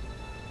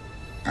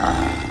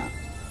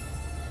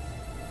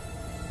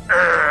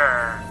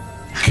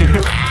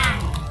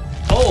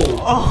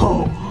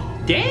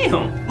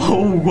 Damn!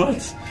 Oh,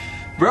 what?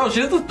 Bro,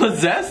 she's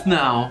possessed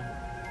now.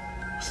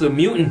 It's a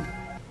mutant.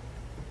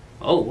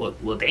 Oh,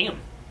 well damn.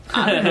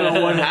 I don't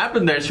know what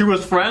happened there. She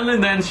was friendly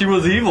and then she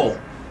was evil.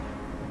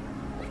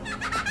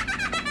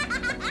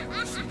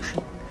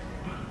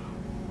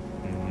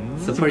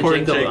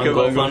 Support Jacob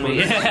on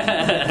GoFundMe.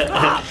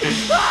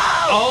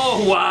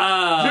 Oh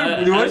wow!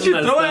 Dude, what'd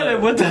you throw at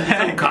him? What the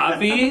heck? Some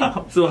coffee?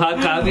 Some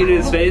hot coffee to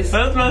his face?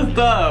 That's messed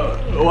up.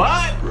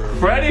 What?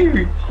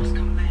 Freddy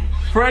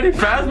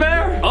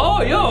Fazbear?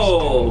 Oh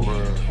yo!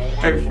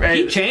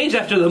 Hey, he changed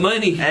after the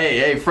money.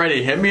 Hey,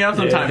 Freddy, hit me up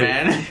sometime,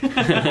 man.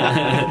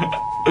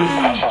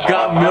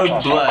 Got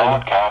milk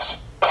blood.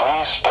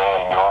 Please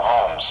stay in your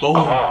homes. Oh.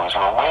 Close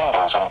your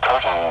windows and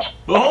curtains.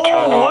 Oh,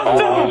 Turn what off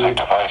the? all music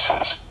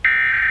devices.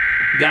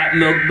 Got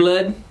milk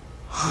blood?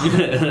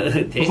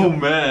 Oh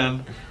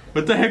man.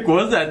 What the heck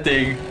was that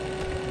thing?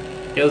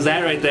 It was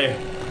that right there.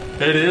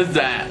 It is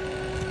that.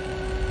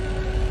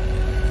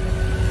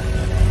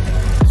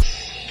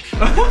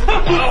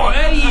 Oh,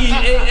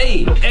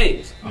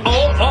 hey.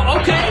 Oh,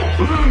 okay.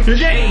 You're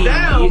getting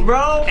down,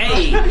 bro.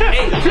 Hey. He's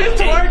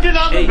twerking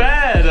on the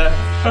bed.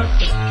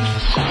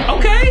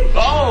 Okay.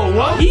 Oh,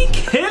 what? He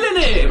killing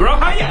it, bro.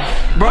 How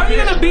you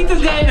gonna beat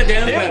this guy in the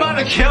dance He's battle? about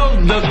to kill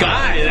the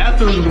guy.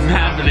 That's what's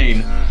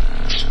happening.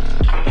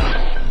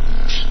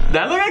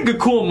 That looked like a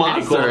cool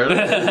monster.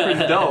 That's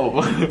pretty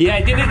dope. Yeah,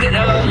 I did it.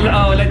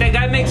 Like that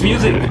guy makes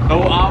music.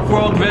 Oh,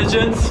 off-world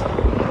visions.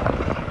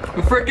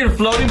 A freaking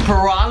floating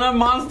piranha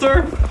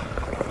monster.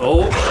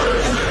 Oh.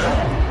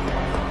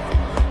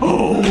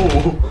 Oh.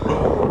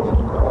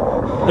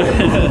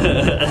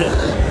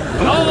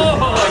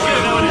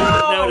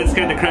 That would have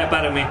scared the crap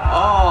out of me.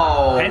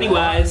 Oh.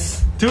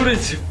 Pennywise. Dude,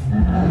 his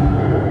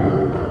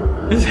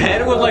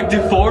head was like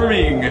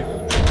deforming.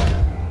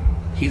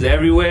 He's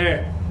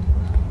everywhere.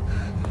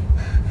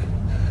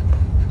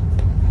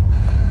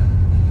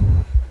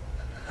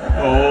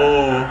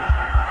 Oh.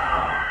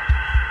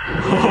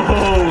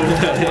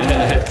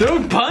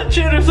 Dude, punch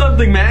it or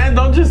something, man.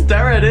 Don't just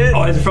stare at it.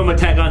 Oh, it's from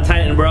Attack on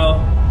Titan, bro.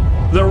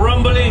 The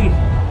rumbling.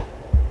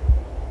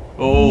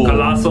 Oh.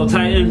 Colossal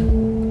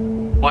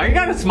Titan. Why you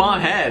got a small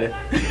head?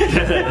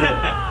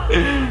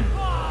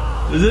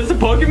 Is this a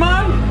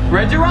Pokemon?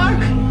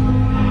 Regirock?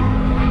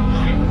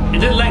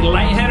 Is it like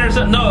Lighthead or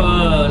something?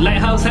 No,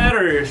 Lighthouse Head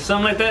or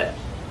something like that.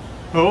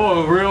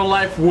 Oh, a real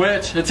life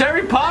witch. It's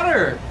Harry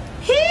Potter.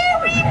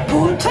 Harry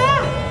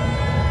Potter.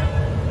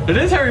 It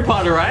is Harry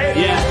Potter, right?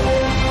 Yeah.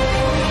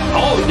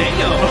 Oh,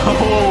 damn.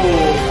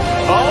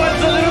 Oh,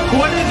 it's a little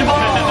Quidditch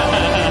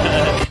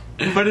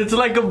ball. But it's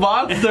like a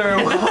monster.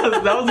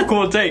 That was a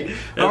cool take.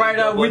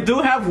 Alright, we do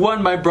have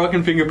one by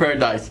Broken Finger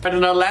Paradise.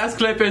 And our last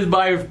clip is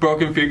by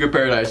Broken Finger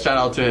Paradise. Shout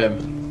out to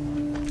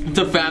him. It's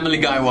a Family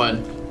Guy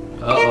one.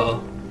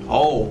 Uh-oh.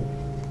 Oh.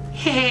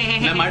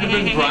 That might have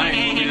been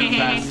Brian.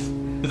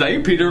 Is that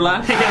you, Peter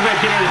laugh?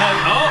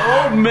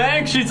 Oh,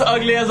 Meg, she's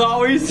ugly as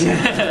always.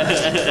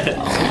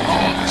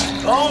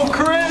 Oh,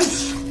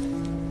 Chris.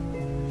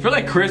 I feel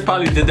like Chris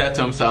probably did that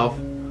to himself.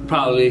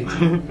 Probably.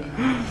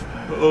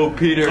 Oh,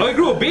 Peter. Oh, he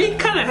grew a beard.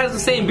 Kind of has the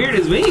same beard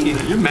as me.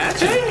 You're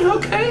matching?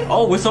 Okay.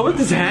 Oh, what's up with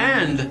his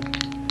hand?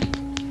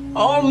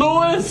 Oh,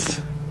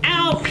 Lewis.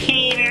 Ow,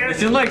 Peter. It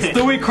seems like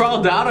Stewie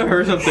crawled out of her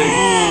or something.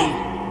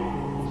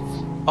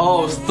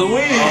 Oh,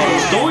 Stewie. Oh,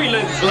 Stewie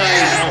looks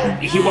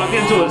like he walked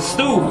into a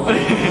stew.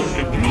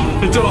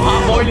 Into a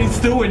hot boiling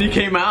stew when he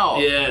came out.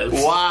 Yes.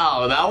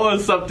 Wow, that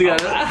was something.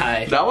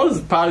 That was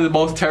probably the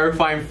most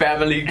terrifying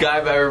Family Guy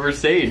I've ever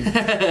seen.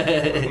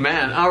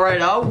 Man,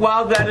 alright. Oh,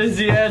 wow, that is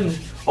the end.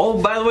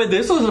 Oh, by the way,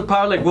 this was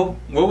probably like, what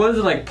was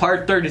it, like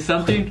part 30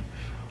 something?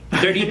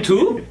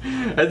 32?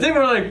 I think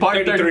we're like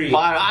part 35.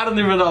 I don't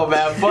even know,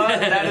 man. But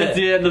that is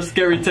the end of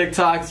Scary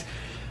TikToks.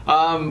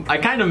 I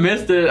kind of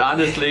missed it,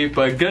 honestly,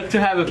 but good to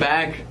have it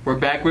back. We're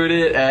back with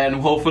it, and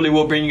hopefully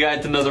we'll bring you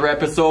guys another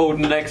episode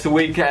next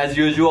week as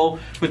usual.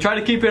 We'll try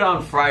to keep it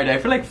on Friday. I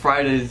feel like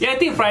Fridays... Yeah, I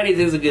think Fridays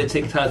is a good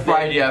TikTok.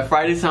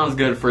 Friday sounds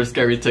good for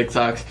Scary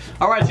TikToks.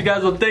 Alright, you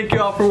guys, well, thank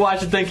you all for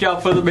watching. Thank you all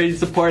for the amazing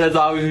support. As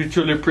always, we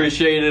truly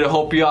appreciate it. I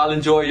hope you all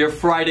enjoy your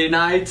Friday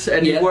nights.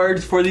 Any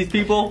words for these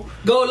people?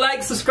 Go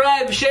like,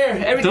 subscribe, share,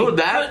 everything. Dude,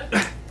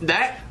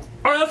 that...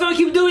 Or else I'll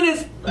keep doing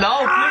this. No,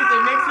 please,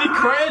 it makes me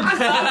cringe.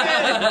 Stop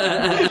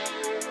it.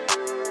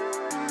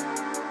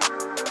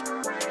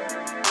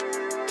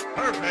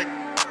 Perfect.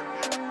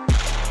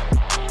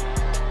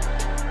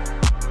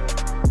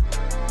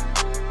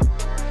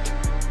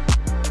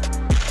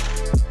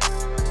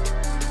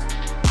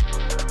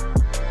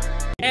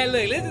 And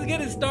look, let's just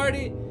get it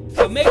started.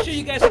 But make sure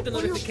you guys hit the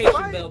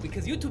notification bell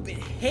because YouTube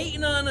been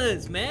hating on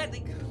us, man.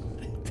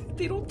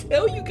 They don't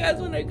tell you guys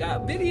when they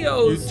got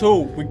videos.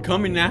 YouTube, we're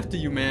coming after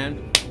you,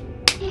 man.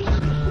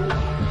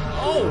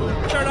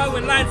 Oh, turn out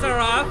when lights are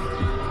off.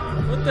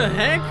 What the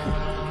heck?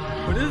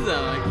 What is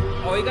that like?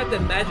 Oh, you got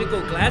the magical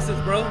glasses,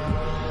 bro.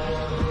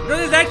 You know,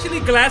 there's actually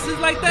glasses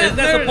like that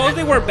that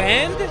supposedly were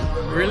banned.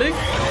 Really?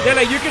 They're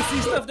like, you can see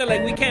stuff that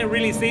like we can't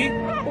really see,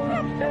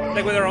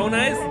 like with our own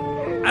eyes.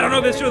 I don't know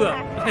if it's true though.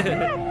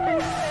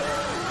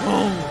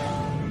 Oh,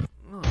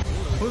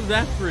 who's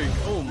that freak?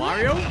 Oh,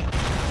 Mario?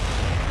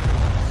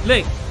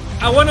 Look,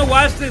 I want to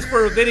watch this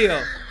for a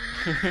video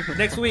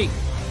next week.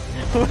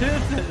 What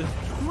is this?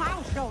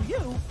 I'll show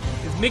you.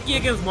 It's Mickey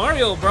against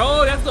Mario,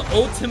 bro. That's the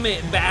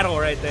ultimate battle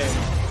right there.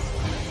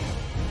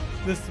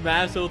 The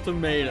Smash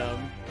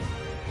Ultimatum.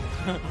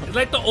 It's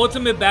like the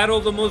ultimate battle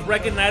of the most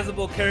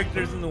recognizable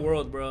characters in the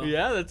world, bro.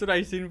 Yeah, that's what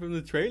I seen from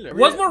the trailer.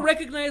 What's more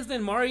recognized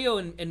than Mario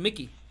and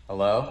Mickey?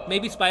 Hello?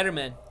 Maybe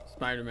Spider-Man.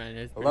 Spider-Man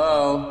is.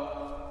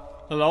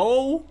 Hello?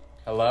 Hello?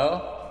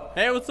 Hello?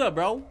 Hey, what's up,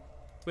 bro?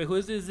 Wait, who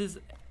is this? This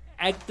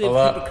active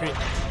Hello? hypocrite.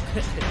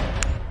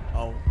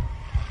 Oh.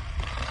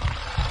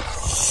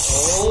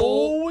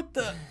 Oh,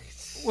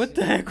 what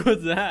the heck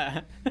was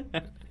that?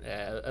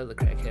 Yeah, that was a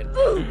crackhead.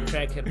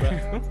 Crackhead, bro.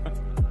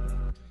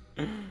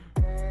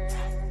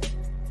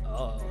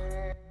 Oh.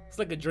 It's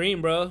like a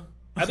dream, bro.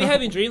 I be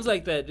having dreams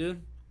like that,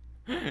 dude.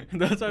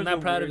 I'm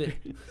not proud of it.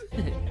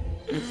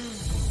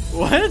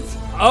 What?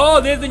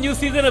 Oh, there's the new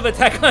season of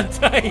Attack on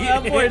Titan.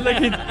 That boy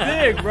looking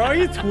thick, bro.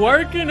 He's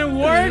twerking and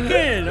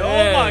working. Yeah.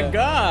 Oh my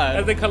god.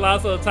 That's a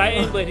colossal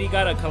Titan, but he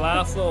got a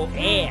colossal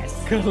ass.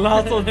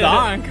 Colossal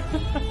donk.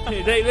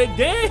 they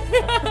did.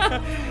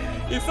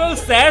 He's so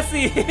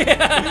sassy. He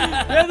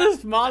has the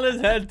smallest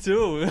head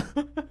too.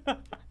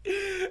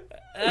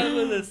 That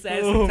was a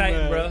sassy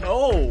Titan,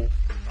 bro.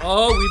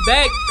 Oh, we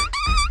back.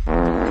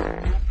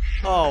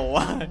 Oh,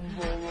 what?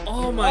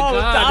 Oh my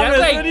god. That's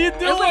like, what are you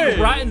doing? That's like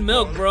rotten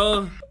milk,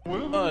 bro.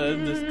 Oh,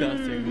 that's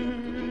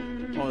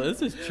disgusting. Oh,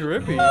 this is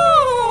trippy.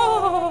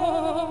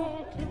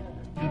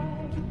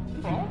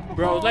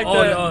 Bro, it's like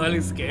no, that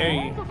looks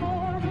scary.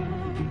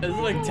 It's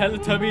like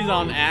Teletubbies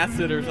on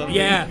acid or something.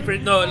 Yeah,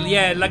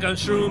 like on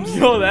shrooms.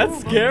 Yo,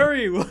 that's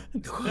scary. What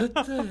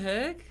the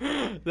heck?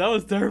 That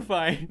was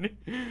terrifying.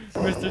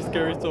 Mr.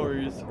 Scary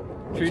Stories.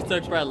 Tree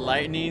struck by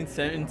lightning,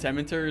 in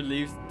cemetery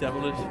leaves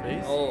devilish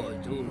face. Oh,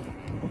 dude.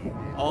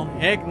 Oh,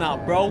 heck nah,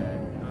 bro.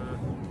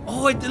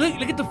 Oh, look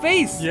at the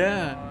face.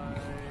 Yeah.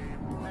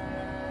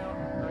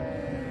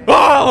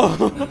 Oh!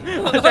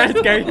 I'm trying to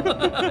scare you.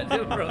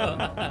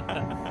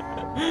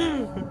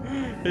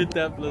 Hit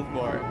that plus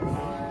bar.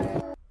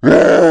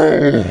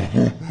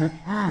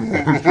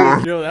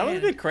 Yo, that was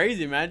a bit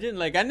crazy. Imagine,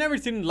 like, I've never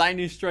seen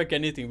lightning strike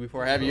anything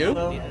before. Have you?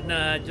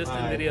 Nah, just in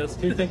videos.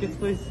 2 seconds,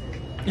 please.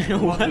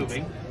 What?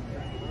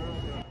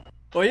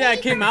 Oh yeah,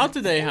 it came out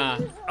today, huh?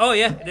 Oh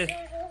yeah, it did.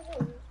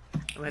 I'm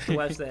gonna have to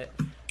watch that.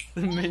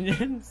 The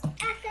Minions?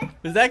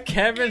 Is that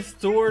Kevin,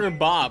 Stuart, or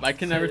Bob? I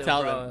can never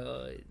tell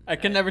them. I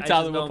can never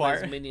tell them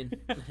apart. Minions.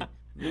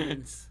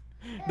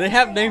 They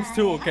have names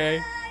too,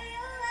 okay?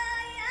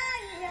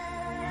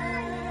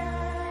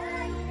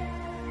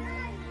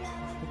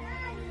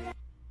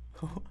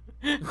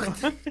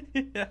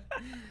 Yeah.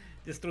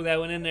 Just threw that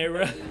one in there,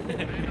 bro.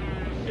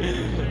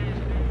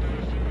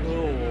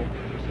 Oh.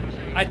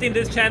 I think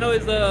this channel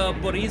is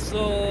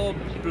Borisao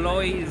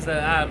Blois.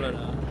 I don't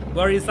know.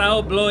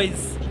 Borisao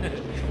Blois.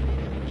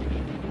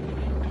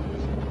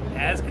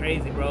 That's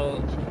crazy,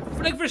 bro.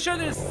 Like, for sure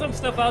there's some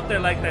stuff out there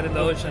like that in the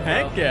ocean, bro.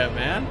 Heck yeah,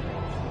 man.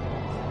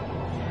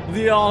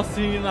 The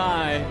all-seeing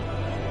eye.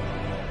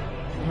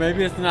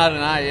 Maybe it's not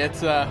an eye, it's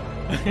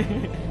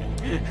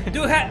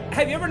Dude,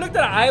 have you ever looked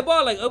at an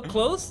eyeball like up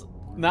close?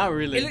 Not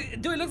really.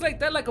 Dude, it looks like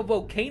that, like a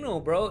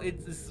volcano, bro.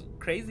 It's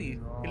crazy.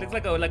 It looks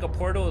like a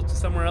portal to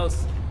somewhere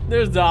else.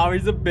 There's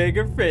always a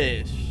bigger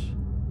fish.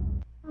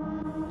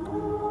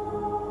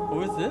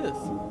 What is this?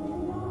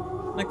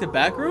 Like the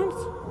back rooms?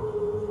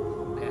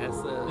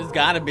 There's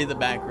gotta be the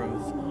back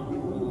rooms.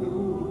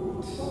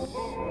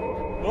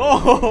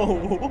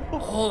 Oh!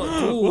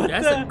 Oh, dude,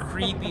 that's a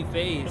creepy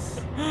face.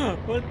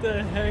 What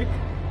the heck?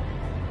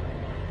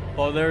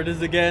 Oh, there it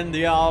is again,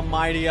 the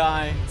almighty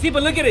eye. See,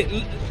 but look at it.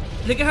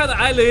 Look at how the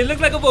eye looks. It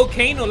looks like a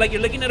volcano, like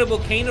you're looking at a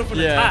volcano from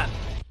the top.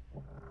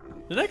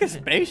 It's like a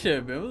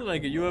spaceship. It was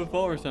like a UFO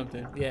or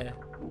something. Yeah.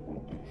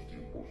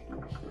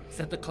 Is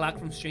that the clock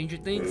from Stranger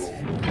Things?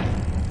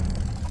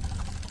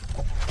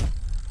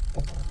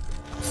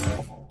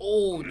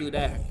 Oh, dude,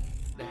 that.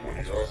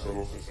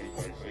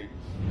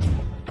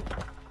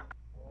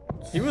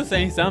 He was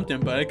saying something,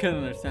 but I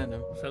couldn't understand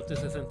him. Something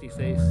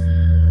 66.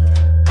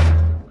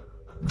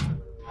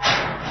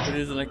 It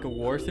is like a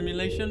war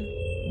simulation?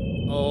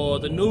 Oh,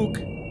 the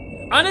nuke.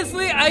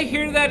 Honestly, I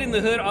hear that in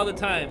the hood all the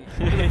time.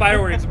 The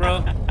fireworks,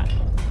 bro.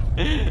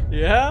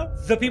 Yeah?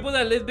 The people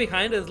that live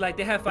behind us, like,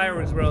 they have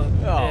fireworks, bro.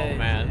 Oh,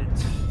 man.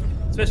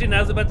 Especially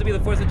now it's about to be the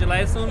 4th of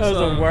July soon. That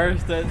was the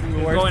worst. That's the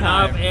worst going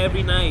time. off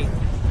every night.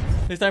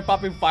 They start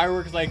popping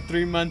fireworks like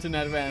 3 months in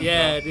advance.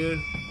 Yeah, bro. dude.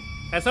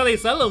 That's how they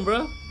sell them,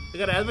 bro. They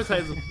gotta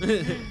advertise them.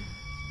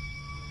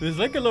 There's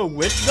like a little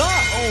witch dot.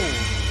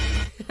 Oh.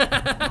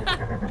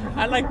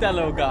 I like that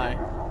little guy.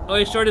 Oh,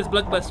 his short is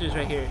Blockbusters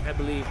right here, I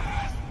believe.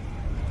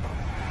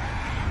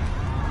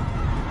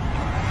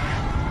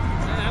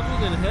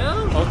 Apples in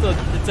hell? Also,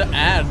 it's an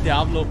ad,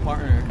 Diablo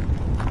partner.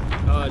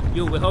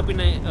 Dude, we're hoping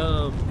that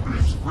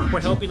we're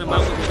helping him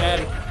out with his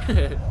daddy.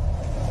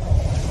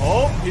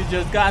 Oh, he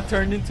just got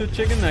turned into a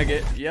chicken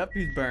nugget. Yep,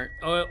 he's burnt.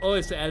 Oh,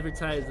 it's to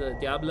advertise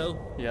Diablo.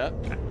 Yep.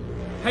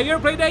 Have you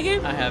ever played that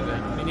game? I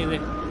haven't. Me neither.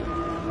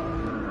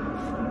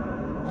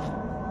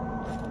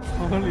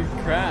 Holy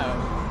crap.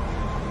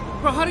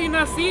 Bro, how do you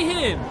not see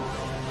him?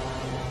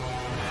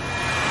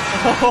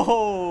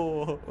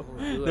 Oh,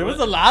 there was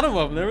a lot of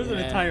them. There was an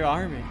entire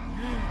army.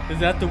 Is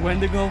that the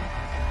Wendigo?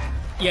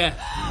 Yeah.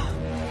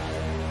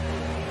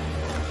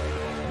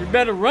 You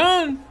better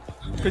run,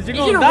 cause you're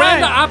You gonna die.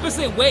 ran the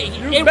opposite way.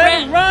 You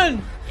better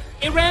run.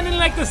 It ran in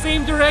like the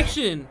same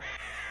direction.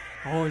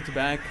 Oh, it's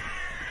back.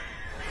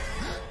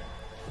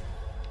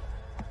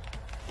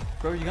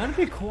 Bro, you gotta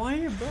be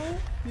quiet, bro.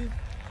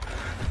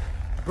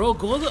 Bro,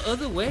 go the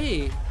other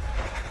way.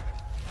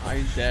 Oh,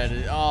 he's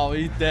dead. Oh,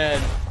 he's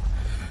dead.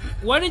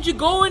 Why didn't you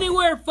go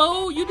anywhere,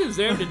 foe? You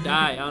deserve to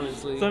die,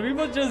 honestly. Some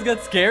people just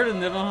get scared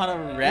and they don't know how to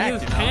react. You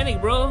just panic,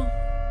 bro.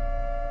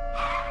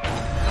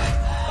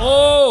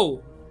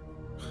 Oh!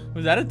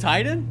 Was that a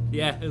Titan?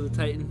 Yeah, it was a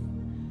Titan.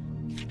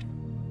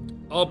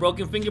 Oh,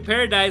 Broken Finger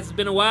Paradise. It's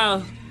been a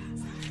while.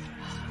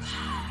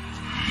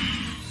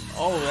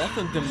 Oh, that's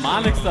some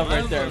demonic stuff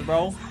right there,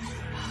 bro.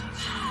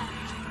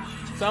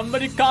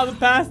 Somebody call the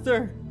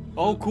pastor.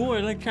 Oh, cool.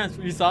 It like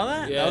transfer. You saw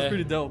that? Yeah. That was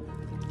pretty dope.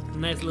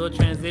 Nice little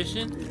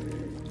transition.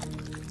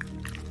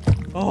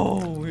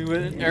 Oh, we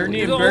went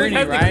Ernie and Bernie,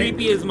 Bernie, right?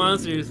 The creepiest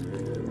monsters.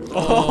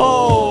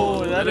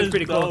 Oh, that is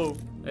pretty dope. cool.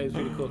 That is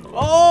pretty cool.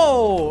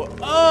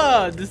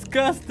 Oh,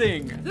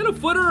 disgusting. Is that a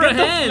foot or Get a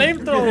the hand?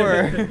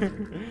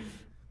 flamethrower.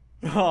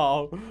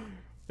 Oh,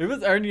 it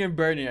was Ernie and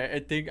Bernie. I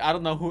think. I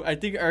don't know who. I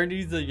think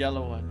Ernie's the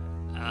yellow one.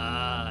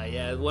 Ah,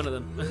 yeah, one of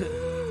them.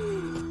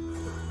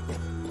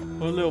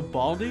 A little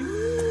Baldy.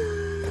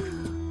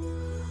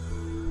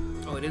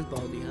 Oh, it is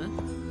Baldy, huh?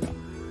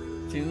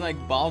 Seems like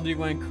Baldy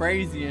went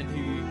crazy and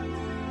he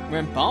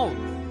went bald.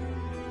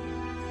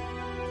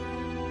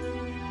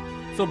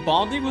 So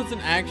Baldy was an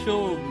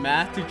actual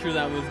math teacher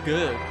that was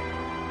good,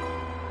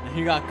 and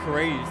he got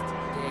crazed.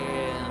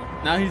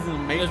 Damn. Now he's in the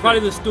Matrix. There's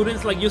probably the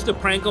students like used to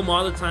prank him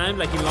all the time,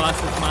 like he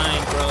lost his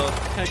mind, bro.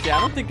 Heck yeah,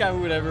 I don't think I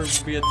would ever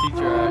be a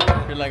teacher.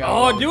 I feel like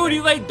Oh, dude,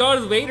 he's like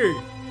Darth Vader.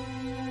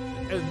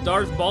 It's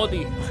Darth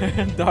Baldy.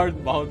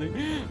 Darth Baldy.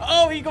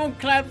 Oh, he gonna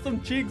clap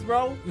some cheeks,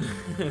 bro.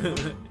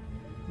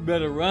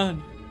 Better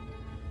run.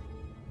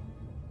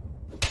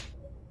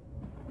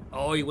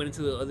 Oh, he went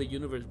into the other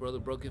universe, bro. The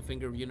Broken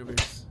Finger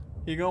universe.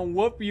 He gonna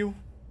whoop you.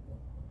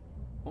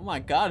 Oh my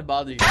God,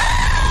 Baldy.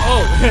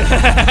 Oh.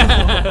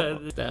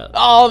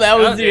 Oh, that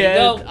was the there you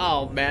end. go.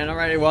 Oh man,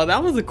 alright. Well,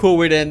 that was a cool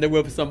way to end it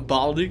with some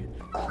Baldy.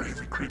 All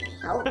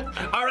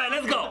right,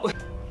 let's go.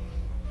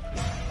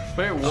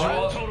 Wait,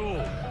 what?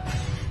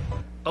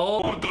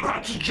 Oh,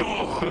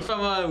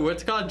 From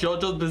what's it called?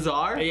 JoJo's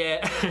Bizarre?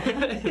 Yeah.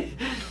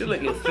 You're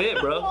looking fit,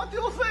 bro.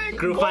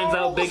 Group finds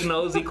out big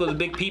nose equals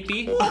big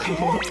pee-pee.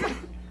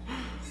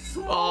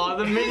 Oh,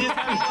 the minions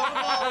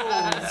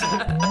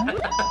have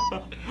nose.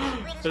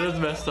 It is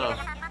messed up.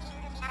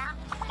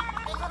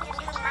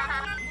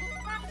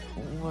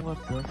 I'm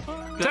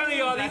telling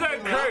y'all, these are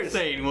cursed.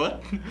 Saying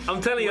what?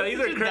 I'm telling y'all, these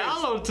are cursed.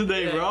 Download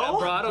today, bro.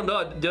 Bro, I don't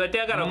know. Dude, I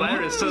think I got a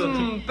virus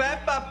too.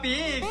 Peppa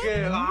Pig.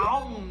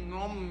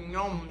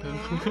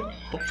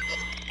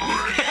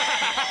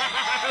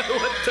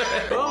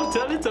 Oh,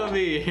 tell it to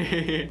me.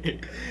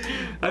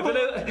 I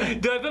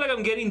feel like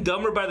I'm getting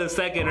dumber by the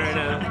second right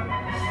now.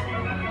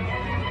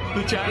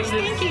 The challenge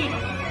Stinky.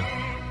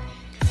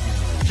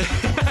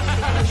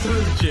 to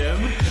the gym.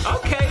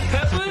 Okay,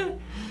 Peppa.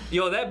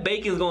 Yo, that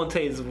bacon's gonna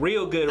taste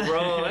real good,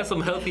 bro. That's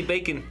some healthy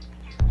bacon.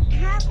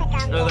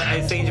 Oh, the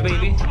Ice Age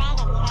baby.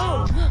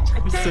 Oh,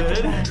 I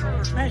said,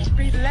 Let's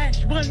be the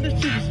last one to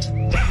choose.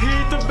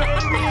 Eat the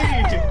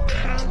baby.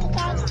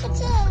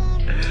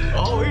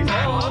 Oh, he's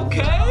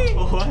okay.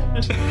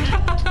 What?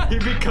 He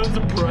becomes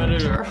a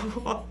predator.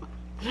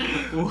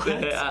 What?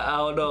 I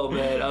don't know,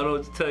 man. I don't know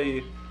what to tell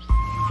you.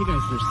 Hey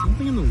guys, there's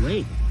something in the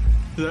lake.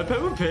 Is that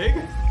Peppa Pig?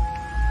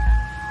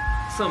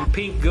 Some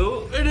pink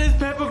goo. It is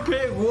Peppa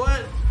Pig.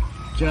 What?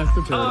 Just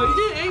a turtle.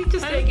 Oh, he's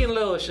just taking a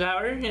little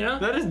shower, you know?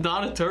 That is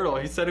not a turtle.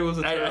 He said it was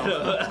a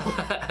turtle.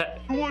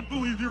 You won't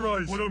believe your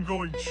eyes what I'm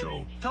going to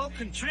show.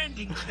 Talking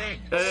trending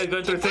things.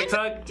 Going through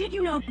TikTok? Did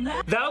you know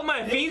that? That was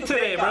my feed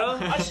today, bro.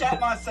 I shat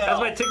myself. That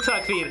was my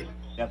TikTok feed.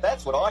 Now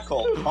that's what I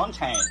call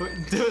content.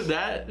 Dude,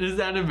 his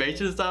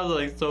animation sounds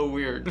like so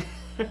weird.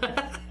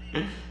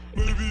 Maybe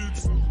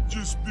it's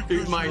just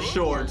because Eat my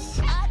shorts.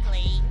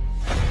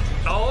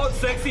 Oh,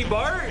 sexy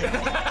Bart.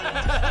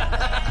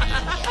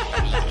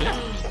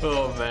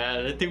 Oh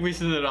man, I think we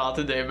should it all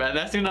today, man.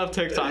 That's enough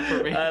TikTok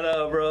for me. I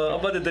know, bro. I'm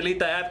about to delete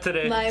the app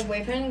today. My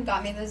boyfriend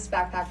got me this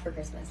backpack for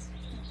Christmas.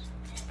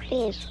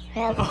 Please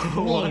help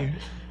me.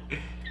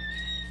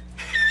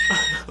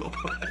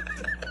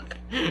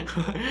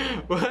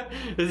 What?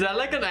 Is that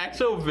like an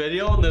actual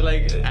video and they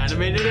like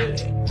animated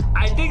it?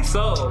 I think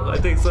so. I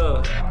think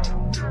so.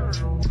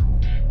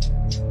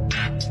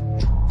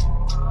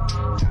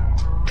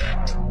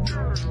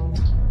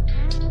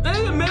 Look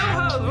at the middle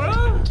house,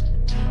 bro.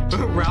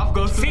 Ralph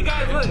goes to See,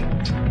 guys, look.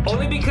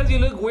 Only because you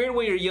look weird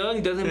when you're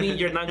young doesn't mean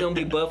you're not gonna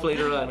be buff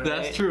later on.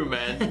 That's right? true,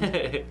 man.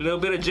 A little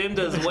bit of gym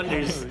does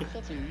wonders.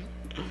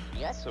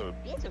 You're so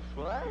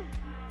beautiful. I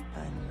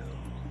know.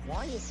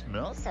 Why you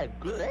smell so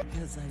good?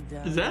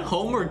 Is that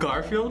Homer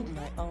Garfield?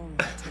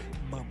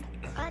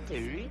 I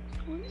do.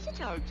 We should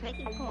start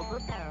taking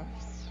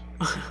photographs.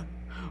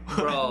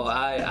 Bro,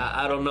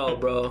 I don't know,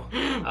 bro.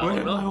 I What don't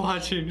am I know.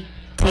 watching?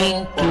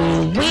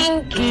 twinkle,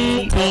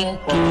 winky,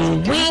 twinkle,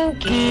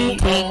 winky,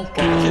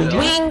 twinkle,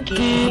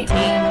 winky,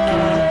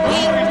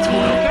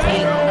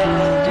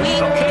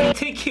 Okay,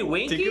 Tinky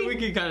Winky? Tinky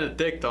Winky kind of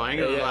thick though, I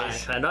ain't gonna lie.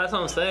 I know, that's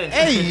what I'm saying.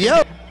 Hey,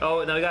 yo!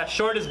 Oh, now we got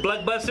Shortest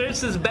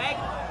Blockbusters is back.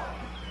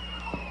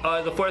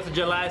 The 4th of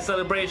July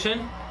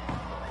celebration.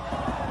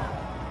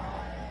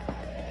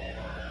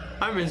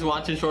 I miss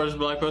watching Shortest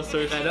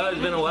Blockbusters. I know,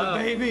 it's been a while.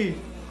 The baby!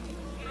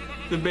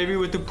 The baby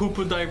with the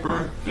poo-poo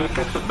diaper. Look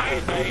at the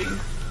baby!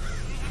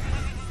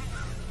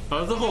 That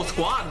was the whole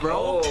squad,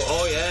 bro.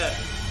 Oh yeah.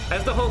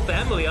 That's the whole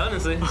family,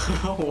 honestly.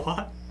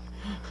 What?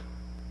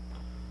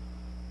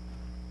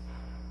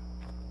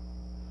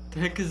 The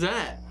heck is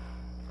that?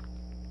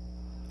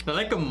 Is that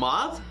like a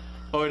moth?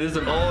 Oh, it is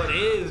a moth. Oh, it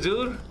is,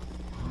 dude.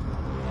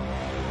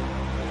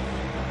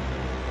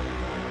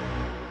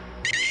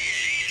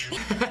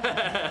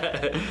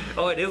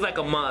 Oh, it is like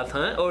a moth,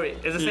 huh? Or is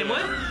it the same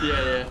one?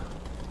 Yeah.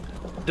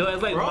 Dude,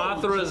 it's like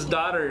Mothra's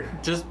daughter.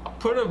 Just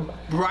put a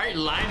bright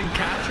light and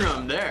capture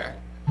him there.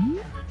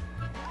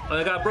 Oh,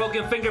 I got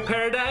Broken Finger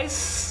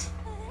Paradise.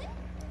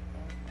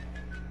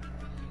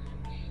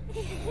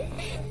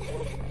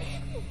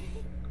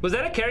 Was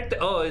that a character?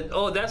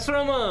 Oh, that's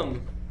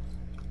from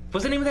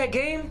what's the name of that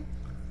game?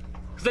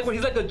 It's like where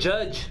he's like a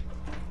judge.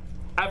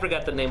 I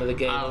forgot the name of the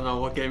game. I don't know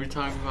what game you're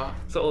talking about.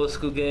 It's an old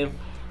school game.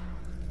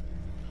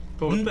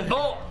 But what the heck?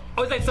 Oh,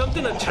 it's like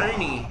something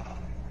attorney.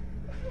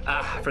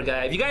 Ah, I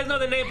forgot. If you guys know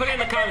the name, put it in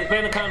the comments. Put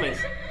it in the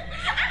comments.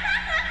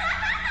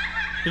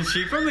 Is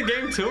she from the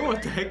game too?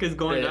 What the heck is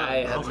going on?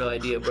 I have no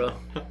idea, bro.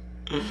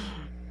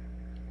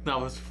 That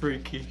was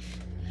freaky.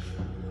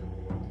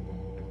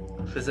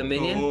 Is a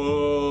minion?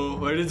 Oh,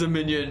 what is a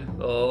minion?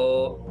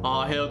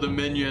 Oh, hail the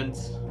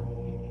minions.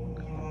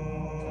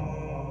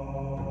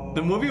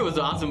 The movie was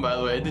awesome, by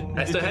the way.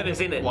 I still haven't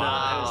seen it. Wow, no,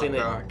 I haven't seen bro,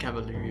 it. I can't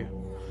believe you.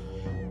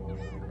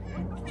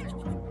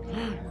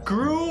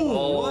 Gru!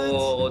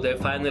 Oh, what? they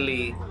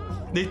finally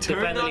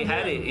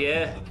had it,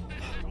 yeah.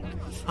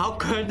 How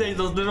could they,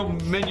 those little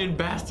minion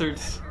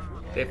bastards?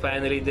 They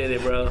finally did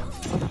it, bro.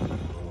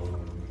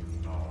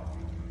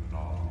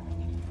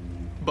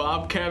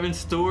 Bob, Kevin,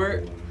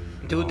 Stewart.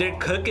 Dude, they're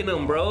cooking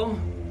them, bro.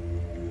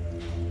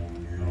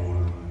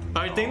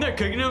 I think they're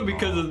cooking them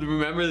because of,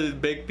 remember the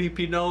big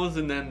pee-pee nose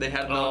and then they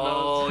had no nose?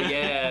 Oh,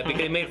 yeah, because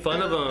they made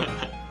fun of them.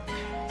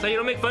 So you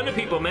don't make fun of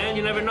people, man.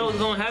 You never know what's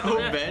gonna happen.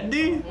 Oh,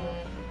 Bendy?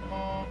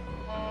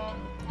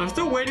 I'm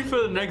still waiting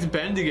for the next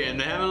Bendy game.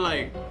 They haven't,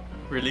 like,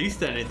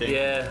 released anything.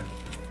 Yeah.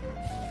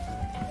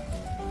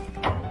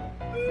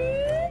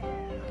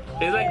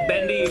 It's like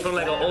Bendy from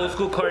like an old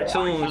school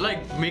cartoon. It's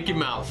like Mickey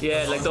Mouse.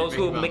 Yeah, like the old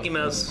school Mickey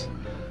Mouse.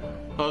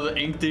 Oh, the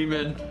Ink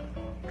Demon.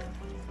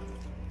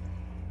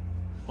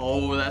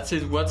 Oh, that's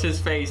his. What's his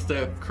face?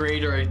 The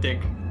creator, I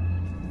think.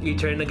 You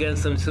turned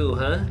against him too,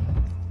 huh?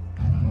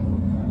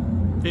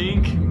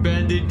 Ink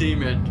Bendy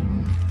Demon.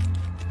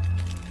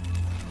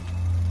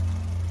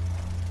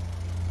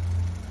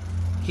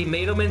 He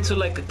made him into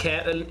like a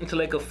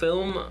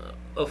film.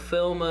 I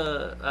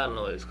don't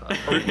know what it's called.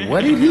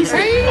 What did he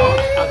say?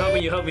 I'm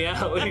hoping you help me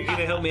out. You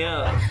can help me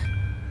out.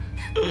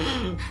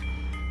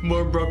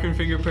 More Broken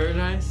Finger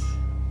Paradise.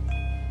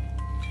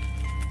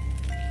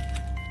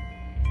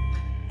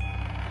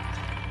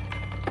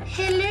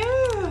 Hello.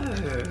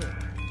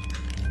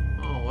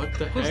 Oh, what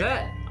the heck? Who's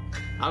that?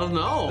 I don't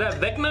know. Is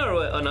that Vecna or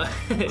what? Oh no.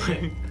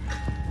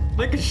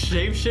 Like a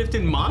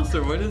shape-shifting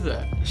monster. What is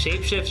that?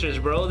 Shapeshifters,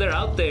 bro. They're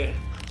out there.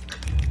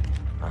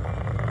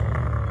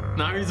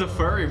 Now he's a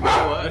furry, bro.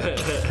 What?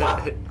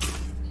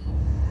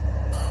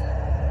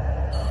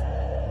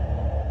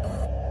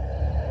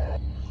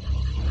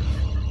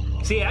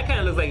 See, I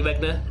kind of look like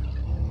Vecna.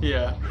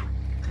 Yeah.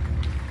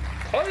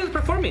 Oh, he's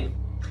performing.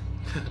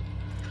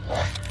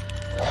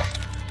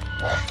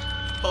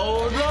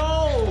 Oh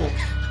no!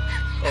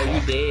 Oh,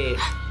 you dead.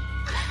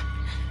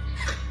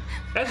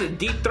 That's a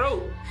deep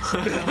throat.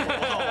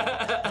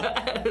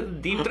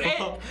 Deep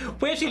throat.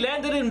 Where she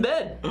landed in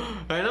bed.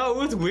 I know, it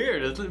was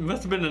weird. It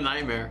must have been a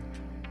nightmare.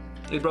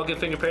 You Broken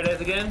Finger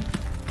Paradise again?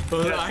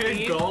 Iron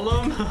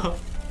Golem?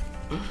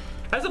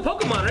 That's a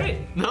Pokemon, right?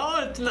 No,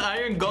 it's an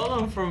Iron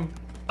Golem from...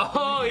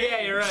 Oh,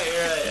 yeah, you're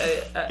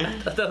right.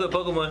 I thought it was a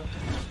Pokemon.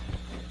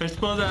 I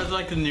suppose that's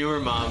like the newer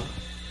mob.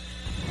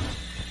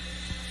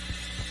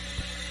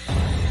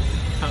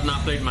 I've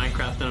not played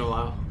Minecraft in a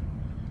while.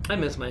 I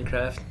miss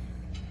Minecraft.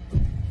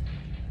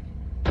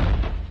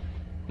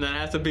 That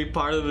has to be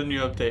part of the new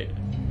update.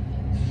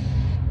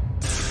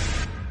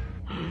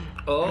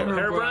 Oh,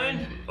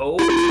 Herobrine? Oh.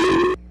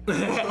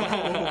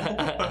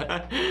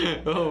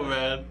 Oh,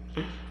 man.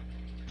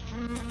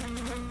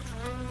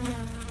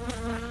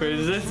 Wait,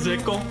 is this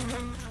Zickle? I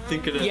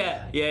think it is.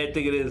 Yeah, I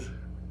think it is.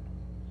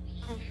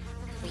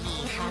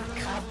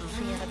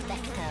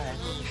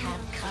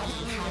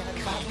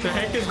 The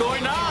heck is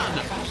going on?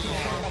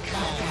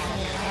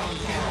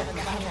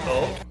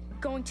 Oh.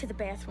 Going to the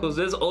bathroom. Who's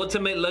this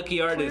ultimate lucky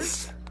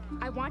artist? First,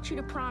 I want you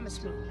to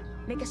promise me.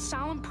 Make a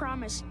solemn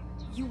promise.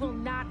 You will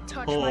not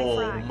touch my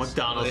fries.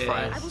 McDonald's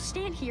fries. I will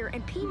stand here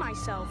and pee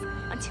myself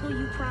until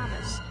you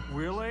promise.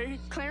 Really?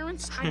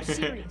 Clarence, I'm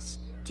serious.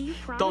 Do you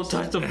promise? Don't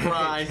touch the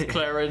fries,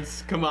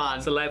 Clarence. Come on.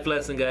 It's a life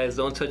lesson, guys.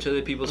 Don't touch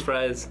other people's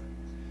fries.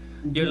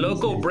 Your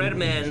local bread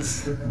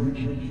man's.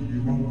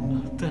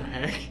 What the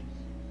heck?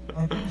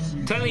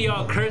 Telling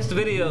y'all cursed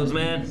videos,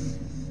 man.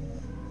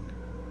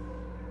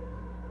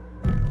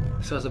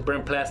 Smells of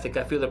burnt plastic.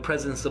 I feel the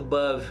presence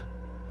above.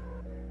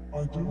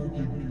 What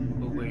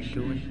we're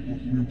doing.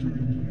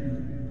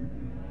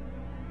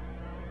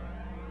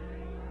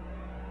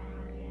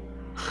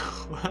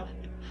 What?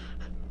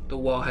 The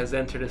wall has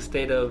entered a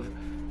state of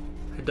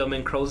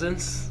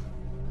Hidomencrosence.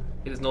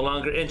 It is no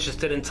longer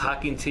interested in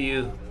talking to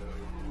you.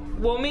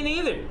 Well, me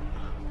neither.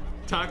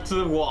 Talk to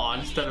the wall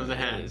instead of the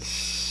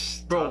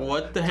hands. Bro,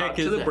 what the heck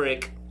is that? Talk to the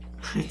brick.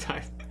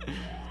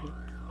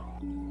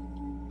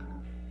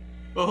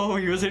 Oh,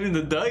 he was hitting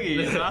the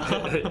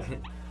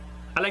Dougie.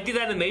 I like these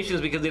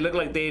animations because they look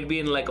like they'd be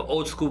in like an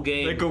old school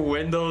game. Like a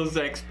Windows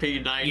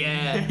XP 90.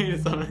 Yeah.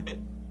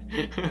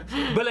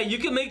 But like you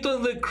can make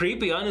those look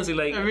creepy, honestly.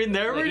 Like I mean,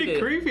 they're really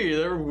creepy.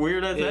 They're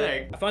weird as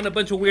heck. I found a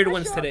bunch of weird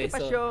ones today.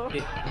 So.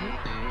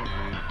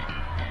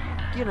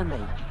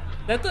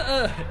 That's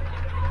the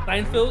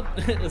Seinfeld.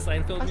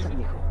 Seinfeld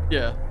music.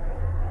 Yeah.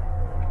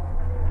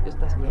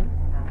 ¿Estás bien?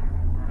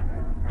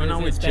 What's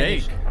on with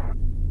Jake?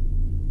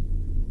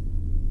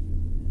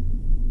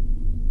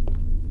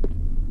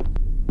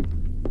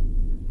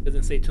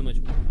 Doesn't say too much.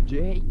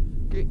 Jake,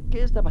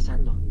 ¿qué está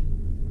pasando?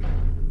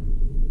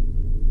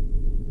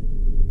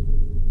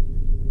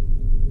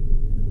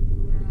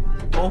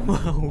 Oh my.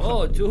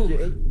 Oh,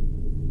 dude.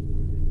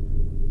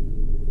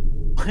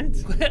 What?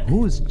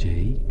 Who's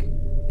Jake?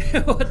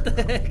 What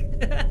the heck?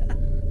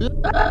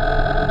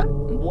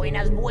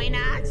 Buenas,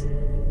 buenas.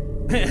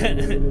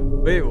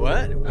 Wait,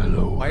 what?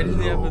 Hello. Why does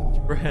he have a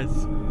dress?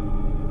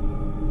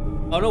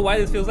 I don't know why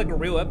this feels like a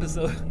real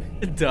episode.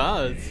 It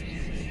does.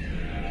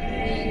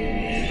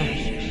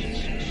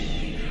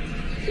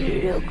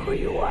 Look who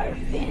you are,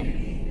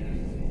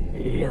 Finn.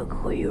 Look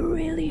who you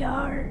really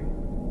are.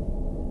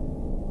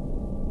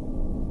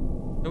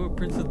 No,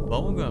 Princess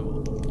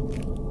Bubblegum.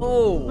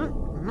 Oh!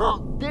 No,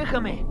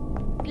 déjame.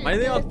 Why are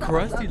they all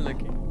crusty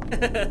looking?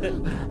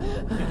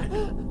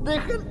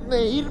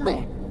 Déjenme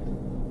irme.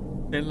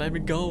 Then let me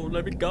go,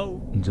 let me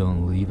go.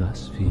 Don't leave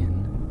us,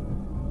 Finn.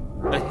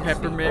 That's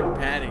Peppermint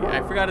Patty.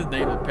 I forgot his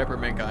name, the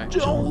Peppermint guy.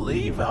 Don't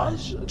leave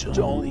us.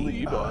 Don't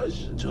leave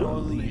us.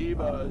 Don't leave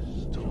us.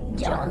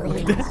 Don't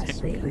leave us,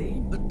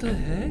 Finn. What the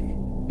heck?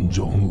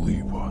 Don't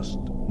leave us.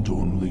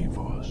 Don't leave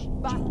us.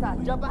 Basta,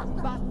 ya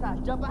basta, basta,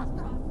 ya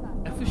basta.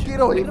 I for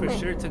Quiero sure, for irme.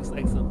 sure took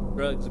like some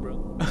drugs,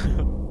 bro.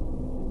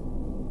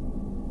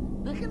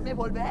 Déjenme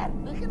volver,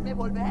 déjenme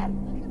volver,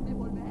 déjenme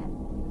volver.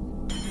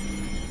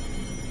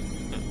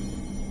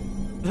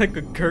 Like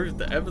a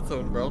cursed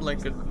episode, bro.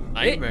 Like a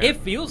nightmare. It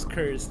feels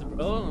cursed,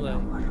 bro.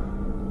 Like,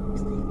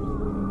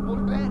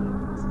 Volver,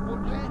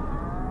 volver.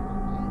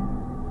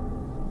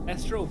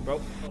 Astro, bro.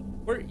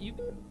 Where you?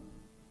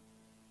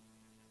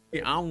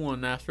 Yeah, I want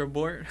an Astro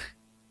Boy.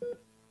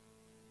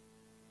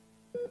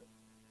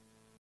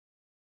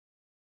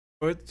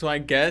 So I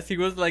guess he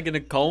was like in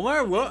a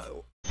coma or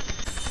what?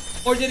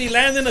 Or did he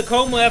land in a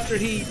coma after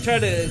he tried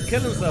to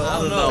kill himself? I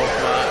don't know.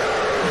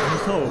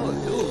 Oh,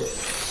 dude.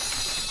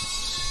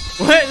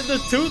 What? The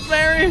Tooth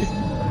Fairy?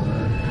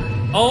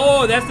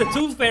 Oh, that's the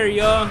Tooth Fairy,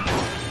 y'all.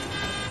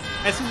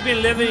 That's who's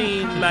been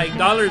living like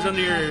dollars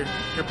under your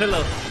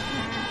pillow.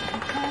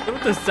 Look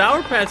at the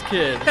Sour Patch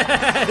Kid.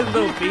 His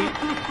little feet.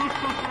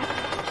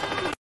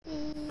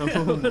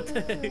 What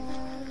the heck?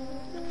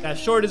 Got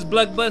short as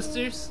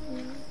Blockbusters.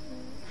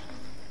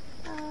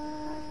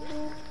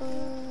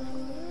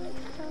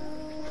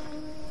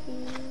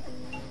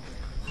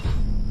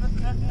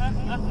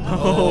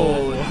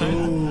 Oh,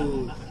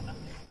 dude.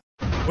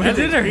 Where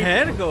did her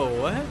head go?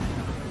 What?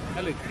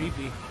 That looked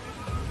creepy.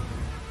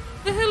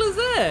 What the hell is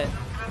that?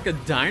 Like a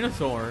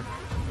dinosaur.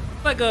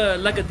 Like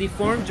a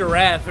deformed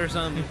giraffe or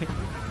something.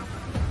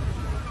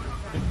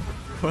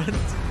 What?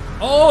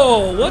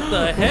 Oh, what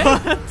the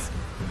heck? What?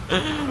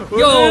 What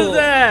Yo, is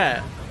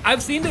that?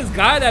 I've seen this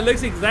guy that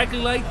looks exactly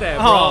like that,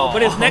 bro. Oh.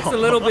 But his neck's a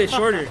little bit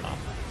shorter.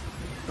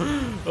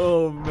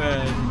 Oh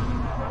man.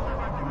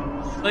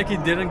 Like he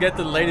didn't get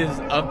the latest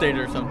update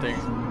or something.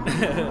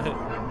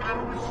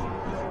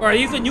 Or are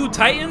these the new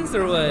Titans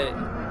or what?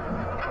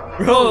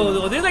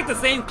 Bro, they're like the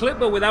same clip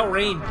but without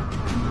rain.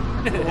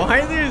 Why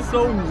are they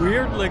so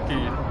weird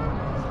looking?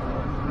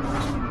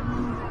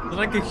 They're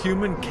like a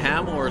human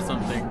camel or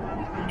something.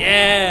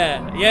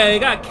 Yeah, they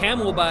got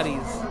camel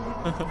bodies.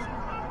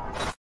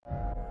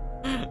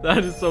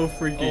 That is so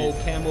freaky. Oh,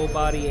 camel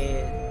body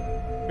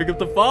ass. Pick up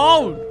the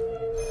phone.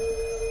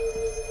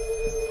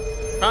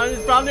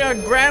 It's probably our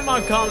grandma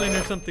calling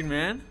or something,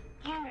 man.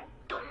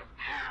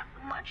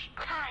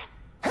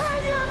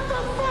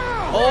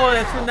 Oh,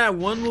 that's from that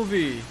one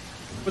movie.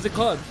 What's it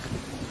called?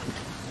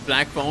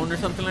 Black Phone or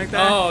something like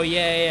that? Oh,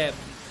 yeah.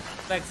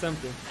 Black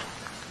something.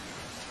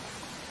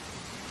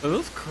 Are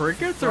those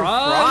crickets or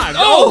frogs? frogs?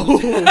 Oh!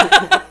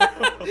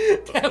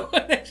 That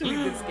one actually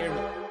did scare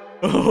me.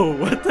 Oh,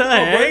 what the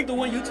heck? Where's the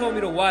one you told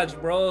me to watch,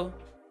 bro?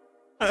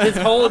 This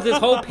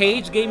whole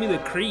page gave me the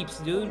creeps,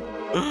 dude.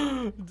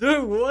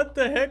 Dude, what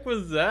the heck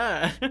was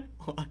that?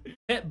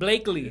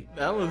 Blakely.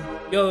 That was...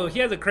 Yo, he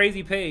has a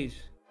crazy page.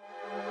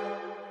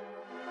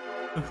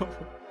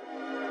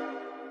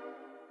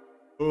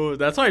 Oh,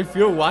 that's how I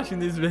feel watching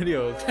these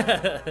videos.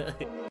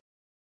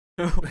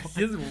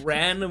 Just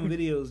random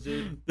videos,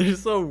 dude. They're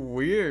so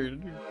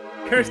weird.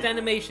 Cursed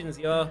animations,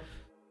 yo.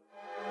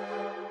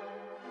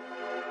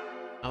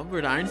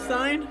 Albert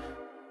Einstein?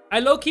 I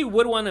low-key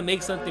would want to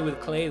make something with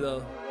clay,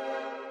 though.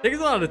 Takes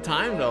a lot of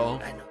time, though.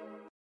 I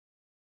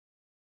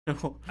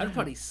know. I'd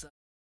probably suck.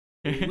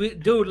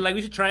 Dude, like,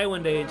 we should try it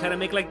one day and try to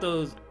make, like,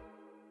 those...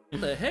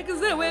 What the heck is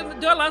that? Wait,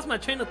 dude, I lost my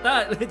train of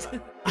thought.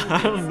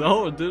 I don't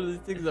know, dude.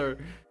 These things are...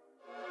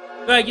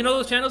 Like, you know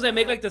those channels that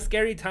make, like, the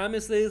Scary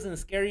Thomases and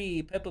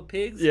Scary Peppa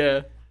Pigs?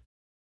 Yeah.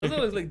 Those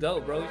always look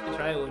dope, bro. We should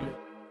try it one day.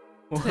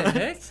 What the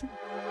heck?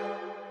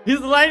 He's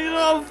lighting it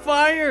on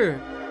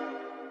fire!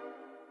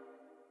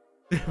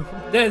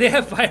 They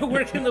have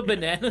fireworks in the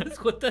bananas?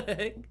 What the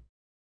heck?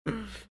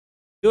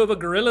 Dude, if a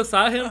gorilla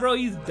saw him, bro,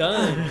 he's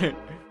done.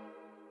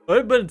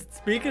 Wait, but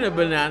speaking of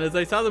bananas,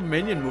 I saw the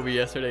Minion movie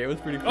yesterday. It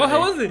was pretty funny. Oh, how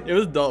was it? It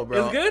was dope, bro.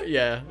 It was good?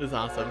 Yeah, it was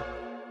awesome.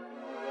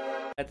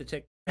 I have to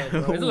check.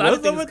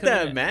 What's up with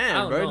that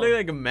man, bro? He looked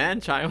like a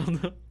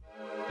man-child.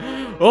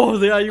 Oh,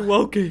 are you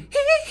okay?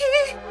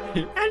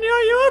 And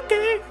are you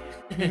okay?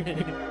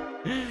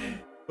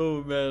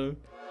 Oh, man.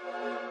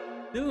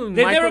 Dude,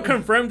 they never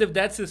confirmed if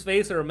that's his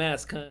face or a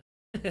mask, huh?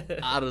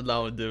 I don't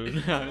know,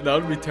 dude. That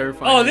would be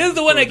terrifying. Oh, this is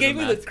the one that gave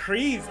me the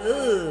crease.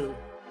 Ugh.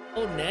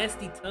 Oh,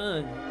 nasty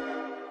tongue.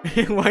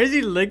 Why is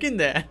he licking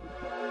that?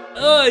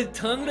 Oh, his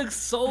tongue looks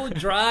so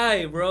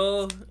dry,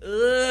 bro.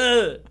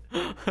 Ugh.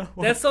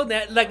 That's so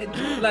like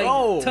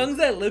oh. Tongues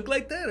that look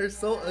like that are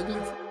so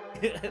ugly.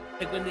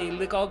 Like when they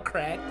look all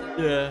cracked.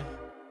 Yeah.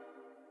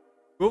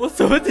 What's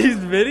up with these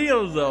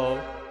videos, though?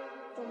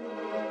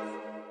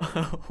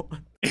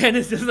 And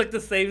it's just like the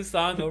same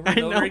song over and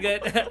over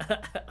again.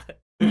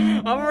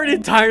 I'm already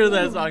tired of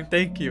that song.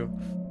 Thank you.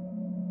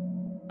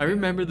 I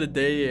remember the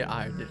day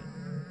I did.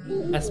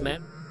 That's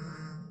man.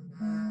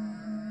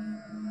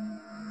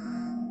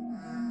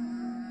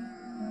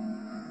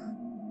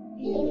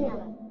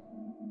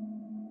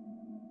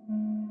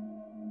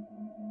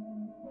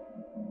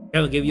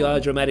 I'll give you all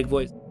a dramatic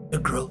voice. The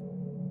growth.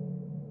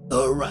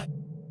 Alright.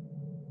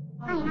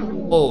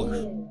 Oh,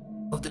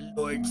 of the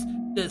lords,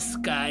 the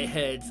sky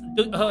heads.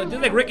 Just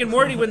like Rick and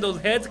Morty when those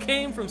heads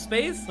came from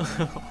space.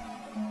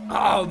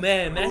 Oh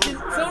man, imagine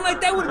something like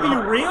that would be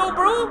real,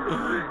 bro.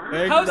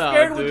 How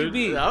scared would you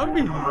be? That would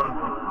be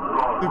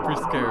super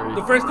scary.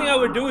 The first thing I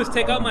would do is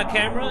take out my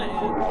camera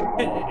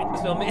and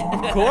just film it.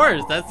 Of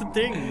course, that's the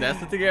thing. That's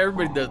the thing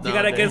everybody does nowadays. You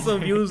gotta get some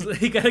views.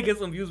 You gotta get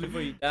some views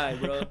before you die,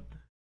 bro.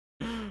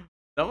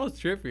 That was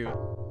trippy.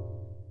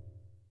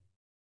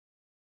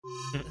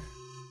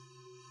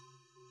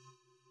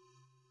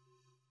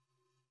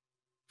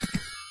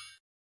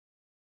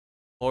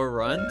 Or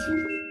run?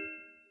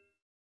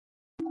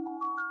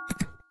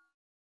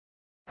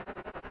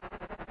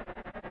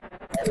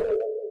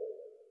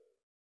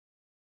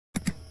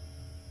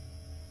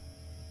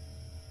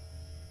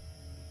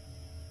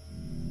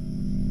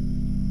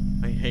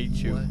 I hate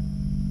you. What?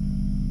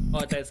 Oh,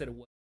 I thought I said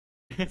what?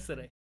 I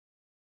said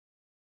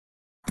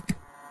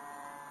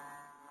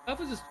I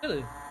was just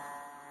chilling.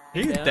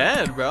 He's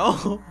dead,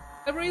 bro.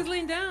 Bro, he's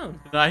laying down.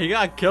 Nah, he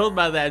got killed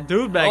by that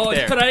dude back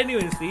there. Oh, but I didn't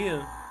even see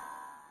him.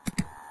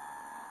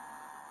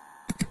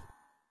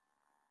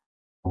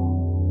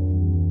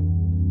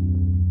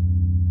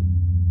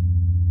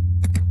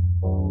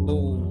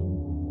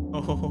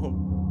 Oh.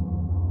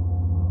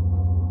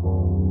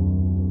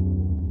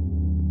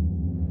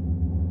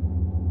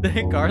 The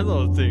heck are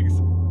those things?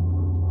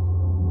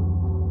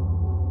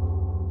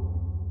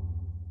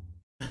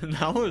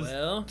 That was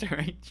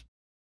strange.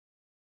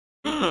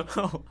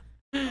 Oh.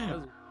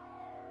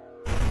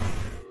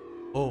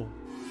 Oh.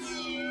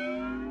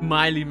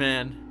 Miley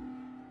man.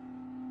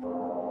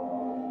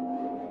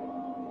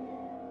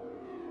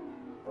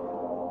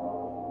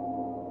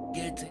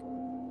 Get it.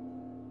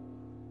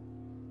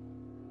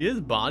 His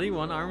body,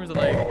 one arm is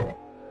like.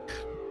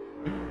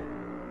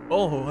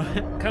 Oh.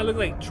 Kind of look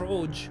like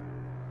Troj.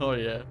 Oh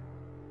yeah.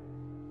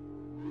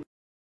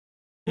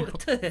 What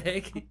the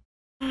heck?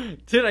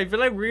 Dude, I feel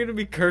like we're gonna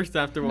be cursed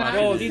after watching.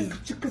 Bro, this.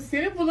 Bro,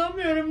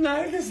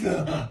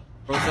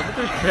 what's up with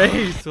their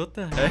face? What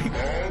the heck?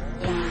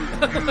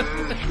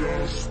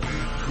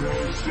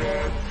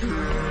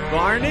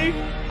 Barney?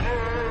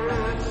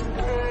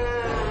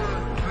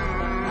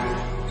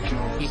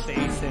 He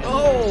faced it.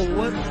 Oh,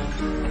 what?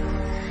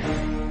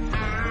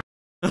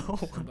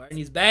 Oh.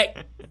 Barney's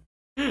back.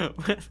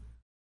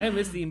 I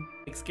miss the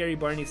like, scary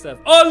Barney stuff.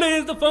 Oh,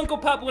 there's the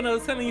Funko Pop one I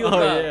was telling you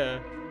about. Oh, yeah.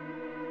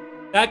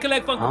 I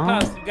collect Funko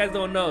Pops. You guys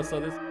don't know,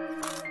 so this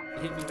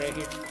hit me right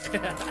here.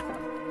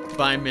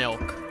 Buy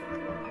milk.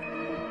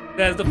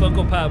 That's the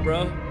Funko Pop,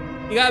 bro.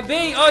 You got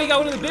big. Oh, you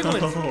got one of the big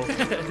ones.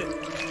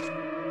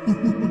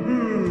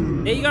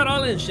 Hey, you got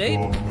all in shape?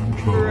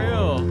 For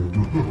real.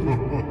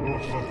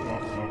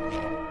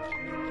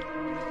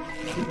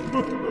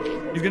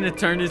 He's gonna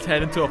turn his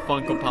head into a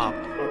Funko Pop.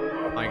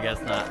 I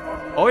guess not.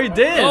 Oh, he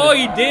did! Oh,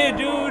 he did,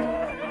 dude!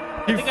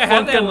 He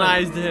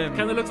Funkonized him.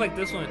 Kinda looks like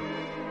this one.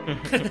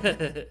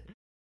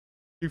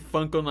 He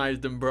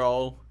Funkonized him,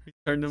 bro. He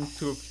turned him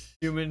to a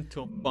human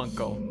to a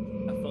Funko.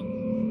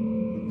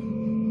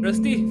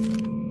 Rusty?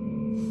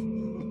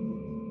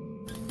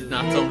 He's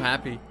not so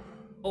happy.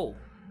 Oh,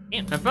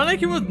 damn. I felt like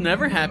he was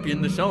never happy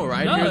in the show,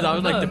 right? No, He was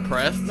always like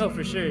depressed. No,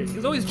 for sure.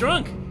 He's always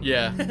drunk.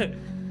 Yeah.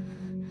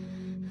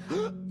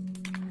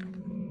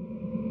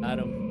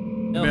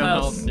 Adam.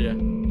 Millhouse, yeah.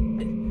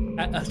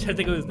 I was trying to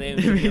think of his name.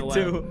 Me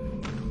too.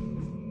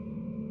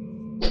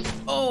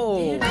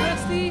 Oh.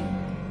 Rusty.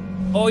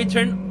 Oh, he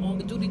turned. Oh,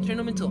 dude, he turned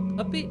him into a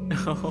puppet.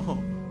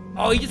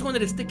 Oh, he just wanted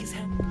to stick his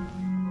hand.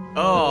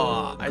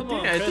 Oh, I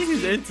think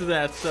he's into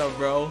that stuff,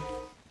 bro.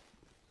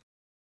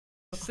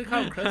 Sick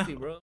how crusty,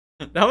 bro.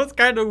 That was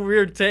kind of a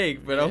weird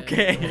take, but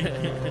okay.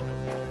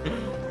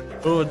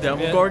 Oh,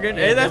 Demogorgon.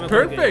 Yeah, Hey, that's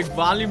Demogorgon. perfect.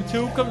 Volume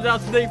 2 comes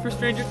out today for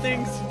Stranger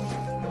Things.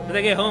 When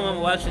I get home, I'm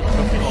gonna watch it.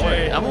 Oh,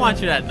 I'm gonna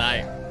watch it at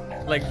night.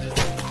 Like,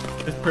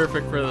 just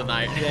perfect for the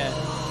night. Yeah.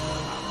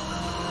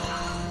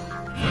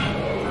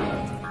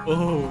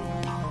 Oh.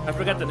 I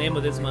forgot the name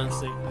of this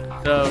monster.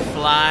 The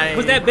fly.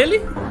 Was that Billy?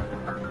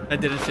 I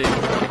didn't see it.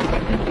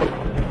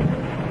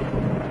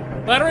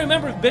 But I don't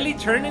remember if Billy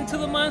turned into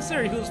the monster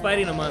or he was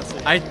fighting a monster.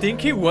 I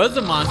think he was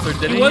a monster,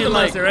 didn't he? He was a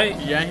monster, right?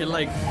 Yeah, he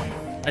like.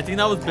 I think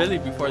that was Billy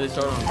before they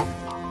started him.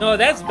 No,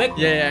 that's Vecna.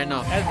 Yeah, I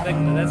know. That's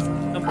Vecna. That's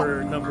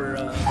number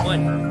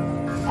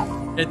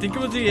 1. I think it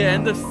was the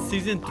end of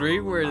season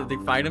 3 where they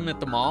fight him at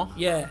the mall.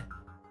 Yeah.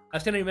 I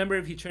was trying to remember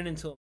if he turned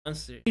into a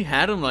monster. He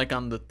had him like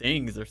on the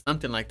things or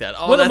something like that.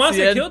 Oh, Well, the that's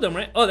monster end. killed him,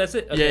 right? Oh, that's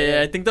it. Okay,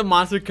 Yeah, I think the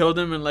monster killed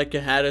him and like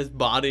it had his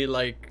body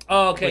like.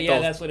 Oh, okay, with yeah,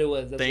 those that's what it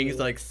was. That's things what it was.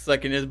 like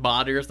sucking his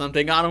body or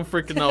something. I don't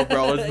freaking know,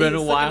 bro. It's been a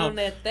He's while. sucking on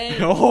that thing.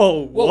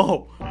 Oh,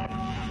 whoa.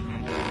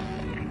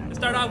 Let's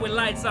start off with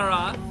lights are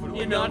off.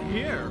 You know. Not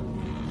here.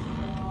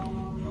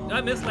 I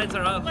miss lights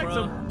are off, Like bro.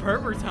 some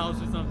pervert's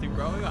house or something,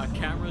 bro. We got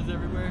cameras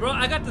everywhere. Bro,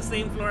 I got the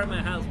same floor at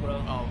my house,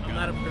 bro. Oh, I'm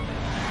not a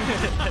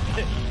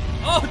pervert.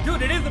 Oh,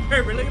 dude, it is a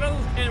pervert. Look at all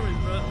those cameras,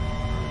 bro.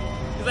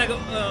 It's like a,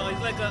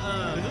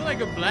 This is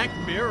like a Black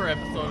Mirror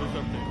episode or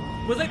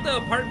something. was like the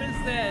apartments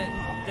that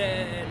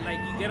like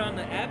you get on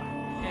the app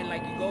and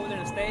like you go over there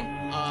and stay.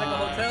 It's like a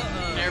hotel.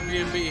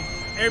 Airbnb.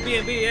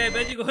 Airbnb, yeah. I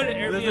bet you go to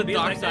Airbnb. There's the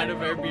dark like side that.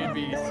 of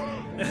Airbnbs.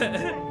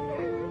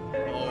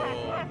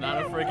 Oh, not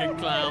a freaking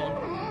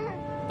clown.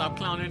 Stop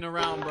clowning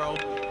around, bro.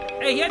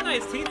 Hey, he had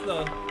nice teeth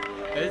though.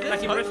 Is this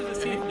Like he brushes his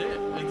teeth.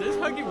 Is this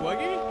Huggy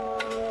Wuggy?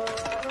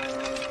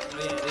 Oh,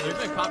 yeah, It looks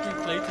like Poppy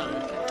Playtime. I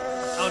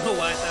don't know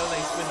why I thought it was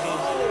like Squid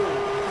Game.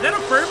 Is that a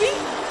Furby?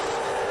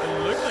 It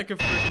looks like a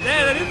freaking.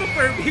 Yeah, that is a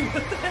Furby.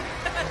 What the heck?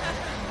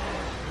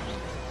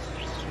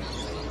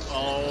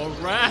 Oh, a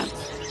rat.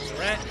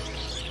 Rat.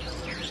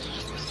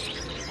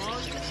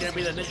 It's gonna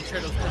be the Ninja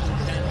Turtles.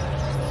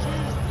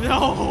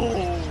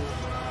 No.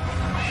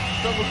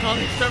 Double call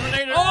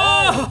Exterminator.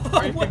 Oh!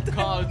 Or you can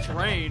call a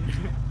train.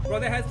 Bro,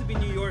 that has to be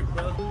New York,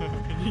 bro.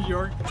 New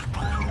York.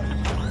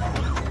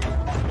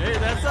 Hey,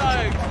 that's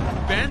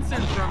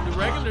Benson from the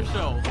regular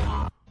show.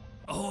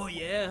 Oh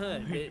yeah, huh?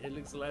 It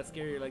looks a lot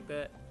scarier like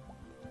that.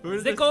 Who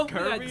is this, Zickle?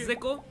 Kirby?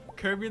 Zickle?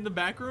 Kirby in the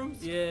back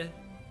rooms? Yeah.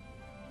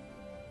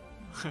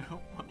 Oh,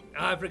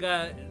 I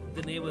forgot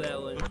the name of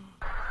that one.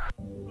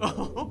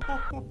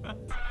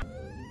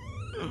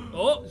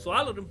 Oh,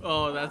 swallowed him.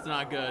 Oh, that's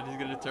not good. He's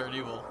gonna turn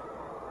evil.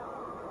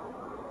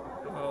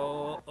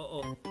 Oh,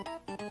 uh-oh.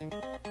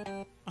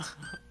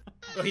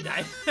 Oh, he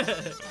died.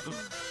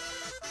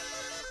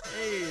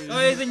 Hey. Oh,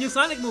 it's a new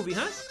Sonic movie,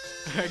 huh?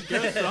 I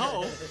guess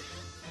so.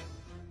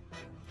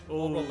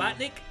 Oh,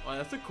 Robotnik? Oh,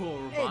 that's a cool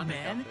Robotnik Hey,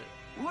 man. outfit.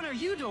 What are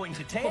you doing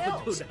to Oh,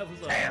 Tails? dude, that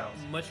was a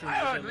mushroom. I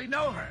hardly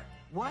know her.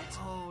 What?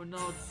 Oh no.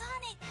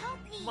 Sonic, help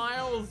me.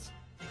 Miles.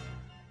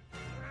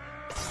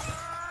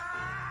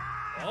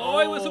 Oh,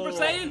 it was Super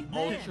Saiyan.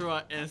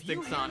 Ultra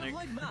Instinct Sonic.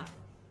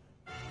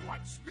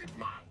 What's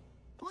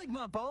like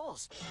my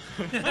balls?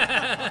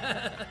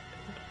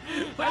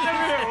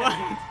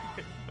 What?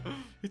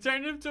 He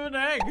turned into an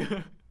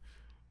egg.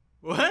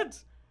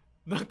 What?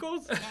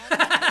 Knuckles?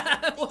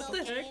 What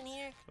the heck?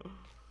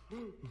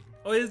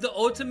 Oh, he's the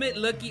ultimate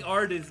lucky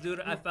artist,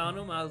 dude. I found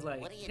him. I was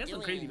like, he has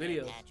some crazy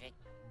videos.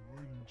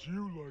 Wouldn't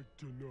you like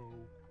to know?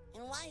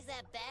 And why is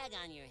that bag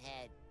on your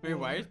head? Wait,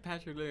 why is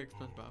Patrick looking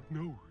like SpongeBob?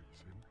 No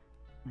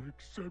reason.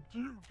 Except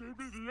you gave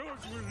me the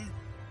ugly.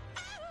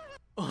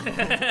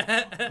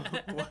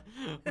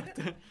 What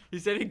the? He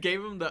said he gave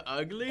him the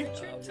ugly?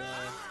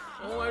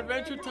 Oh,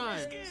 Adventure Time.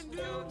 I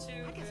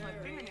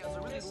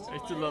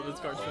used to love this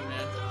cartoon,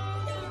 man.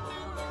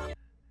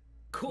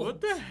 Cool.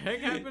 What the heck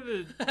happened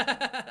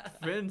to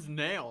Finn's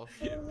nails?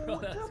 Bro,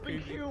 that's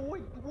creepy.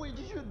 Wait,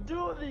 did you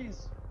do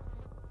this?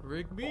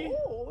 Rigby?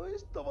 Oh,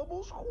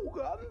 estábamos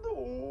jugando.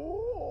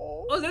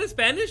 Oh, is that in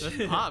Spanish?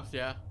 That's Pops,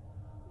 yeah.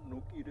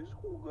 ¿No quieres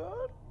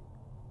jugar?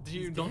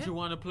 Don't you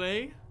want to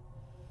play?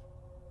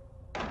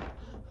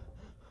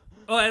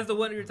 Oh, that's the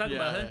one you were talking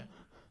about, huh?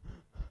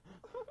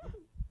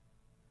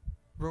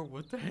 Bro,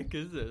 what the heck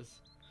is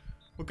this?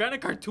 What kind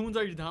of cartoons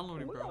are you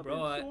downloading, bro?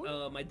 Bro, I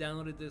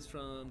downloaded this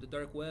from the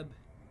dark web.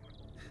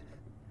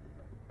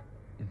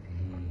 If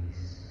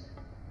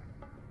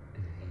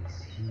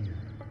he's here,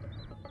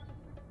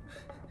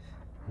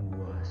 who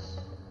was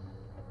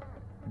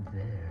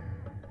there?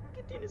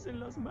 ¿Qué tienes en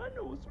las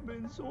manos,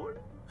 Benson?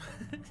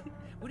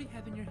 What do you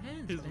have in your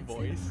hands? His Benson?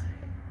 voice.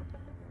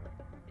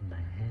 In my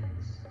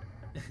hands.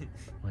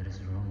 What is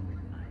wrong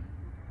with my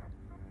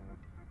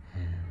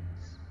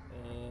hands?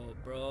 Oh,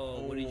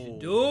 bro, what did you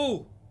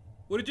do?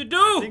 What did you do?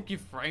 I think you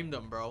framed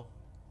them, bro.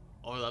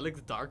 Oh, that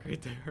looks dark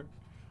right there.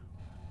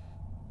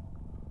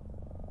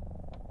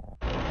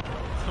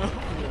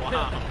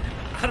 Wow.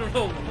 I don't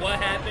know what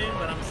happened,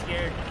 but I'm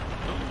scared.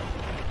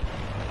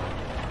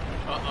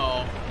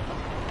 Uh-oh.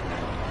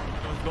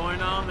 What's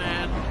going on,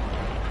 man?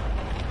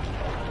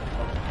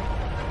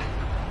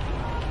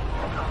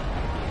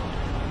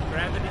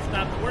 Gravity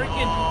stopped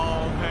working.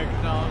 Oh, heck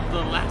no.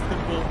 The last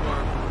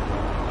bookworm.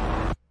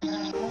 Is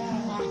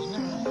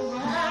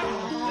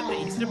that the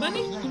Easter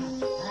Bunny?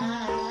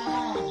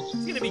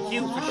 It's gonna be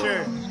cute for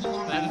sure.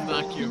 That is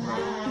not cute, bro.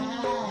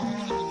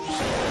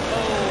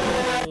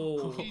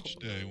 Oh. Each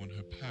day when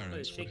her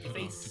parents Shake would your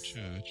head off face. to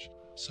church,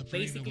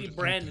 Sabrina Basically, would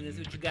Brandon open is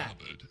what you the got.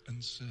 cupboard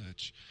and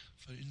search,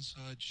 for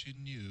inside she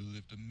knew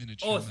lived a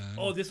miniature man.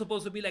 Oh, this is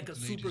supposed to be like a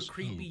with super ladies'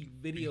 creepy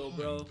hope video,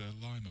 bro. behind their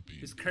lima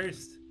beans. It's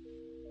cursed.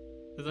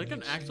 It's like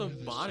an actual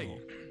body.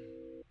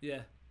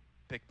 Yeah.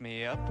 Pick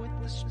me up with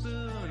the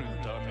spoon,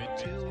 taught me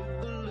to a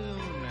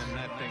balloon, and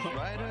I think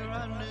right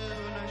around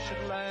noon I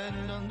should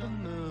land on the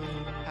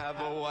moon. Have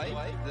a wife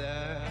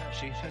there,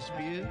 she has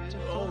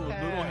beautiful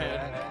hair. Little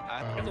head.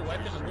 I Got the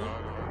wife in the moon.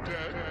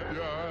 Dead,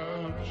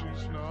 yeah,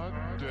 she's not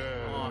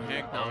dead. Oh,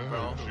 heck no,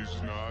 bro.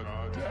 She's not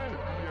dead,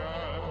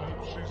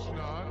 yeah, she's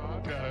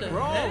not dead.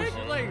 Bro, she's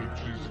like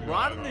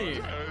Rodney.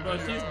 Bro,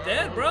 she's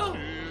dead, bro.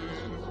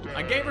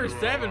 I gave her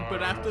 7,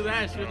 but after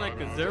that, she's like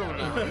a 0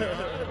 now.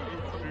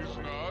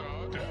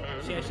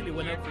 She actually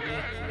went up for me.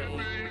 She's at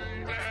 8.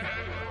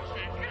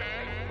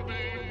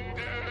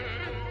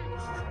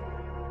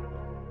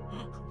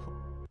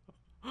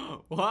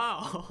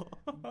 Wow.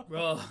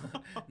 Bro,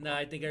 nah,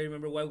 I think I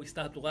remember why we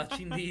stopped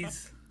watching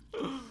these.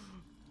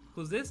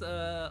 Who's this?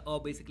 Oh,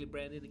 basically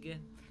Brandon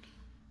again.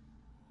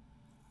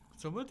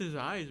 Some with his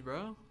eyes,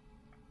 bro.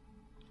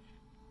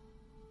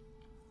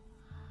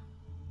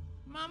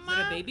 Mama. Is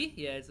that a baby?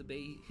 Yeah, it's a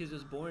baby. He's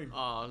just born.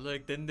 Oh,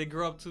 look, then they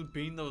grow up to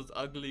being those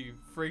ugly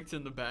freaks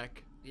in the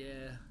back.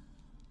 Yeah.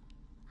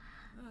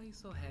 Oh, he's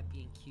so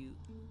happy and cute.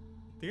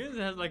 I think this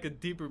has like a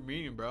deeper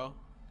meaning, bro.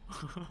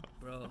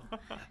 Bro,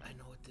 I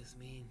know what this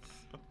means.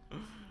 What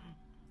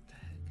the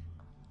heck?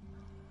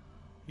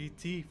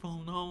 E.T.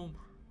 phone home.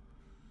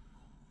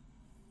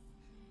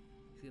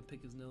 He's gonna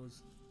pick his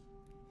nose.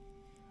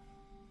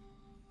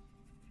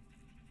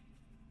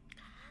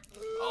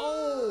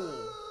 Oh!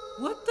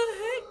 What the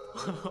heck?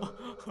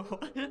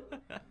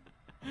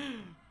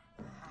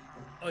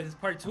 Oh, is this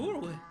part 2 or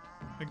what?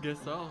 I guess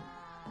so.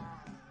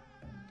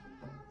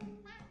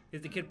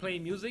 Is the kid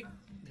playing music?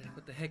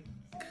 What the heck?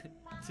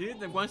 See,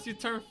 then once you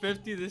turn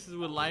 50, this is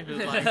what life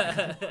is like.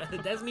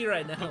 That's me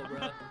right now,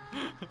 bro.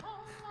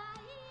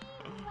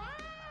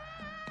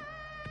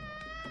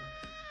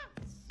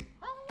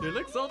 They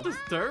look so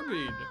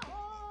disturbing.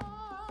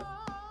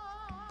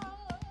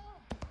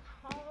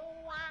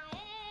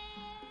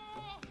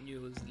 You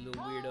was a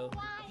little weirdo.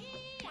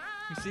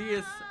 You see,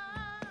 it's...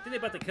 I think they're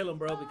about to kill him,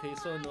 bro, because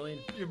he's so annoying.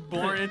 You're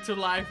born into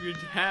life, you're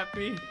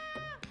happy.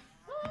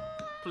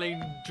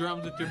 Playing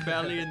drums with your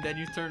belly, and then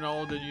you turn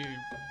old and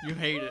you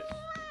hate it.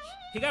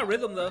 He got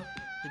rhythm, though.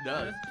 He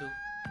does.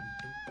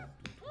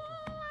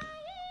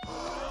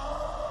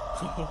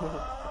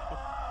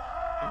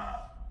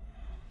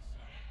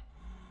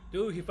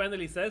 Dude, he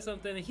finally said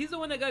something. He's the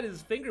one that got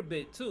his finger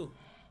bit, too.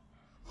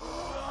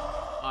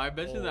 I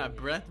bet you that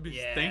breath be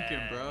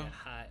stinking, bro.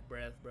 Hot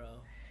breath, bro.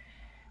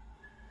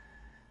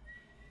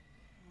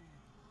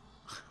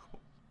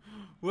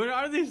 What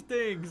are these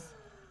things?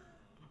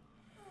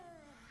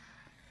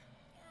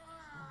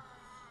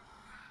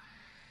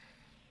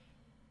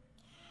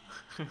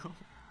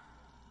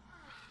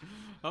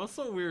 I was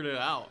so weirded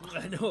out.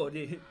 I know,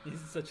 dude.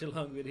 This is such a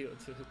long video,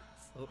 too.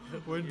 So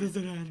when does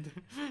it end?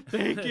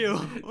 Thank you.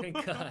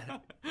 Thank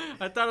God.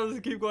 I thought it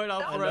was keep going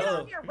out forever. Don't get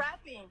on here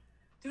rapping.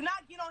 Do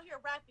not get on here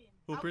rapping.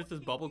 Who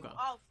Princess Bubblegum?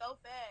 Oh, so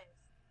fast.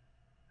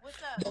 What's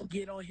up? Don't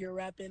get on here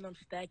rapping. I'm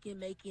stacking,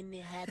 making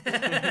it happen.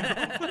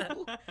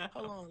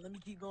 Hold on, let me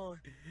keep going.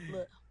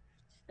 Look.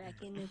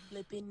 Stacking and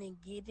flipping and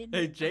getting.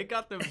 Hey, Jake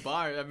got them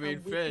bars. I mean,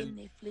 Finn.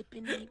 And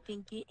flipping it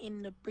and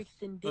getting the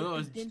bricks and Oh,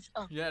 dividends.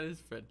 yeah, it is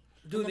Finn.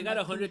 Dude, they got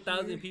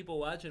 100,000 people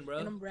watching, bro.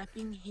 And I'm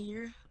rapping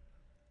here.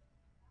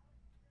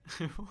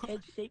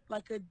 Head shaped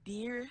like a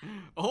deer.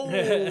 Oh,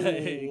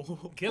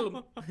 kill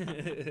him.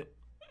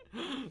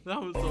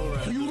 That was so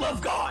rad. You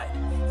love God.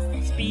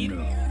 Speed. A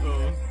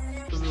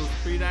little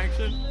speed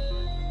action.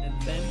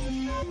 And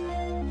then.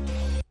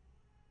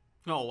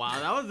 Oh wow,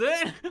 that was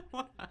it.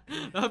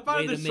 That was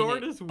probably the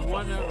shortest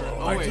one ever. Oh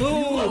Part wait. 2.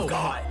 Oh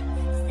god.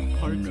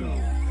 Part 2.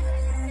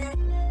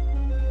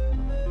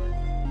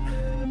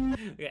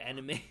 Yeah,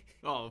 anime.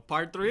 Oh,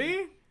 part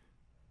 3?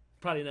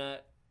 Probably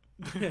not.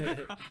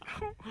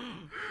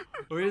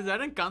 Wait, is that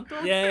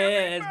Encanto?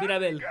 Yeah, it's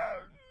Mirabel.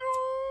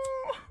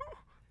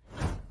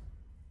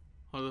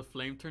 Oh, the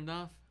flame turned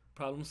off?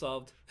 Problem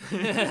solved.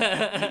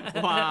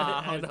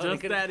 Wow,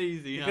 just that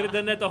easy. You could have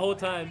done that the whole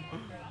time.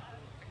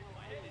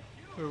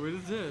 Wait, what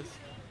is this?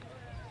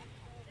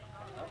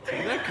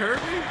 Is that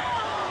Kirby?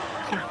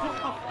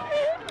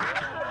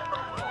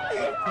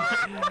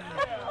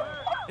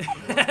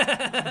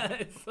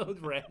 It's so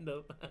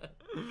random.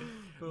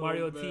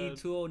 Mario T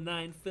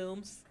 209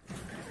 films.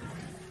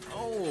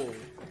 Oh,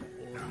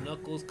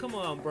 Knuckles, come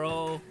on,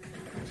 bro.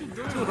 What you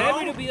doing, Too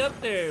heavy to be up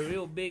there.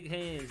 Real big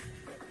hands.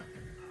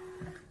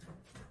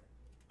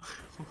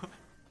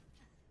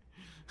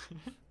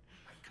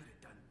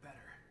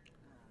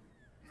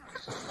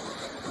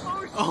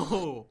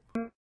 Oh.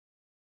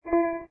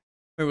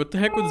 Wait, what the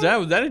heck was that?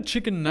 Was that a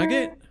chicken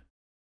nugget?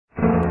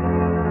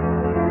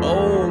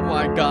 Oh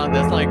my god,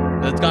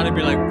 that's gotta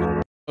be like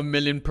a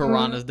million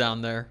piranhas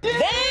down there.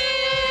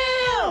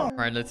 Damn!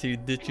 Alright, let's see.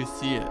 Did you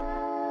see it?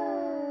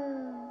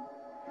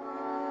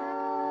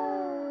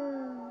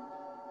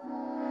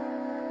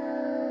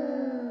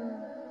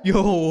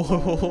 Yo,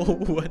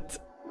 what?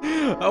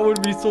 I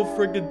would be so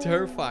freaking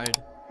terrified.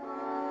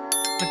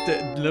 Like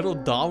the little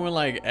doll in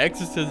like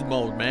exorcist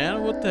mode,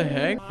 man. What the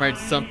heck? Right,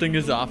 something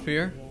is off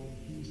here.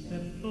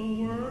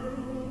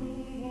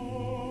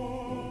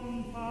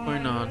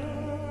 Going on.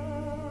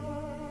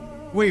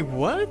 Wait,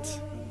 what?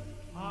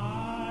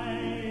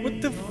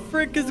 What the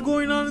frick is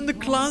going on in the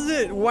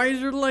closet? Why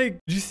is there like,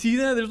 did you see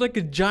that? There's like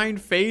a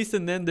giant face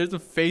and then there's a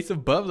face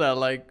above that.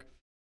 Like,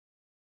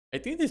 I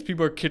think these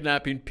people are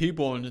kidnapping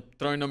people and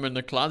throwing them in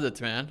the closets,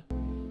 man.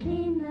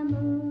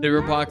 The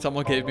ROBLOX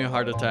almost gave me a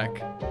heart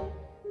attack.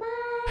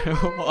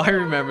 I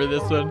remember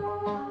this one.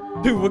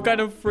 Dude, what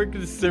kind of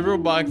freaking cereal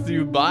box do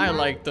you buy?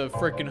 Like the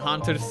freaking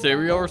haunted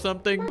cereal or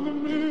something?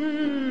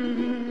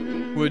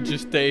 Would you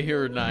stay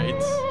here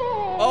nights?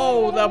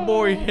 Oh, that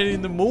boy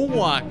hitting the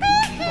moonwalk.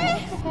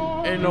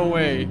 Ain't no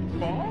way.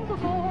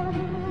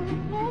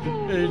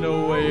 Ain't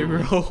no way,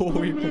 bro.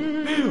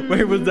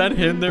 Wait, was that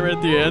him there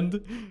at the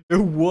end? It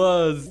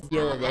was.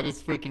 Yo, that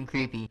is freaking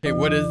creepy. Hey,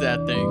 what is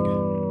that thing?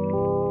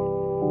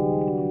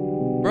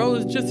 Bro,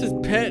 it's just his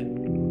pet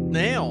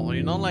snail,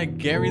 you know, like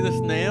Gary the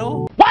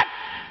snail. What?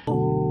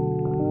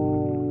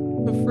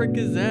 The frick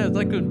is that? It's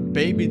like a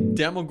baby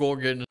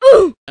Demogorgon.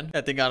 Get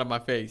that thing out of my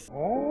face.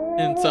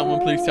 And someone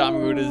please tell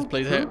me what this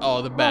place is.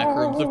 Oh, the back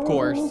rooms, of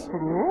course.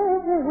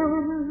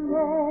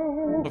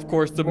 Of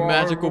course, the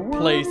magical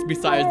place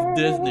besides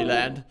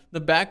Disneyland, the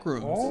back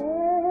rooms,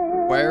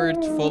 where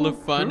it's full of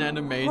fun and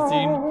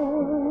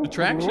amazing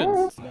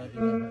attractions.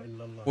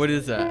 What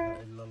is that?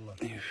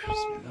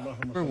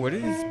 Bro, what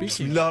is he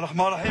speaking? What?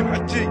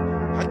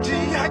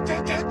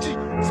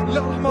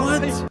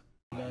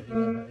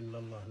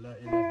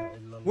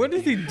 What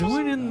is he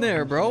doing in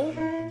there, bro?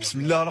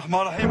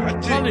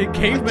 Probably a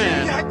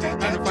caveman trying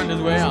to find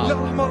his way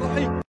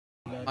out.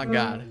 My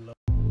god.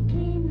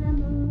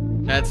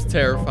 That's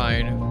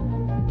terrifying.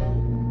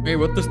 Wait,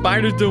 what the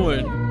spider's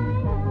doing?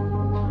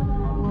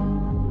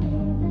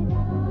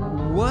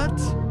 What?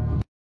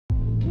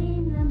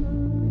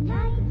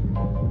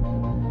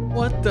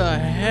 What the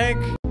heck?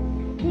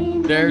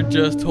 They're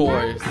just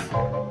toys.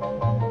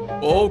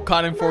 Oh,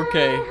 caught in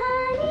 4K.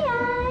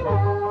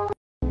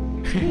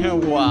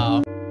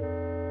 Wow.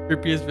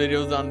 Creepiest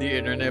videos on the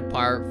internet,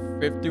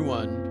 part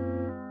 51.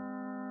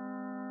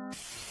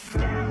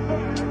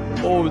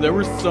 Oh, there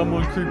was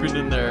someone creeping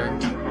in there.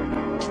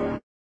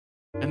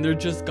 And they're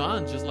just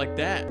gone, just like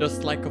that.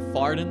 Just like a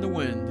fart in the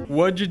wind.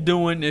 What you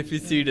doing if you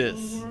see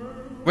this?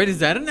 Wait, is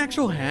that an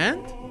actual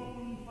hand?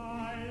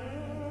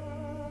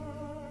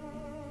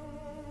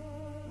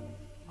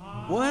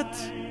 What?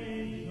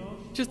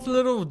 Just a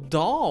little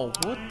doll.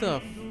 What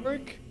the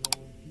frick?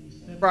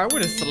 Bro, I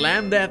would have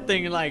slammed that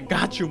thing and like,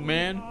 got you,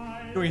 man.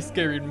 You ain't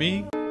scaring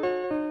me.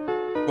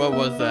 What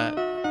was that?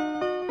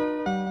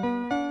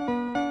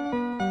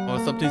 Oh,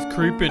 something's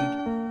creeping.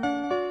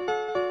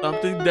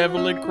 Something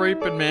definitely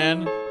creeping,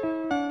 man.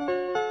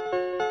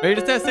 Wait,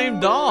 it's that same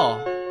doll.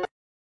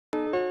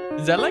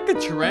 Is that like a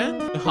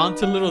trend? A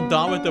haunted little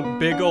doll with the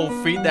big old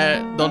feet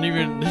that don't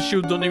even, the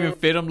shoes don't even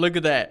fit him. Look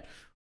at that.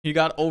 He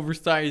got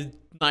oversized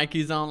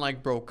Nikes on.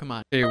 Like, bro, come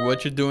on. Hey,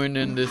 what you doing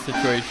in this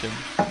situation?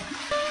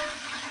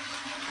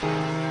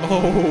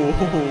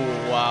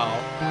 Oh, wow.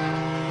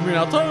 I mean,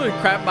 I'll totally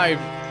crap my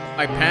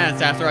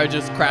pants after I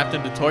just crapped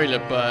in the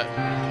toilet, but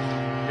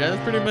yeah,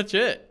 that's pretty much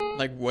it.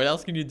 Like, what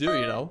else can you do,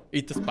 you know?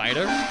 Eat the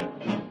spider?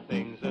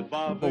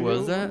 What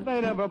was that?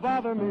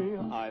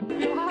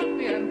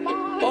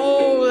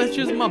 Oh, that's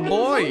just my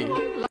boy.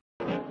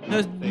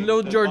 That's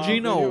little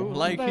Georgino.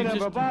 Like, he's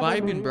just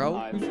vibing,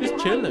 bro. He's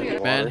just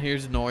chilling. Man,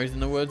 here's noise in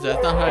the woods.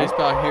 That's not how you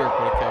spell here,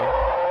 but okay.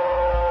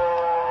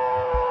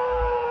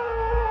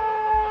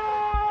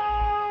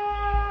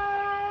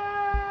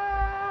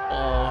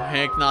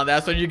 heck no.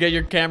 That's when you get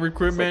your camera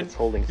equipment.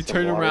 You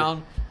turn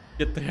around.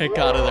 Get the heck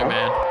out of there,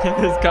 man.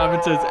 This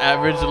comment says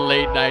average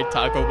late night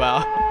Taco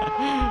Bell.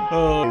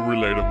 Oh,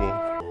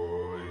 relatable.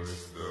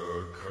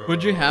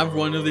 Would you have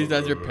one of these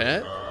as your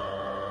pet?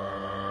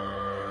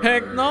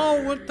 Heck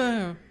no, what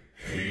the?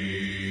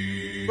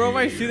 Bro, if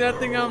I see that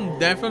thing, I'm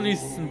definitely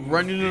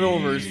running it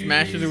over,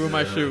 smashing it with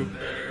my shoe.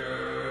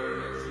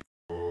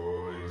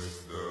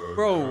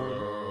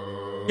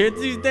 Bro, kids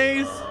these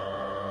days,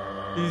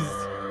 these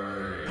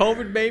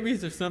COVID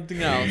babies or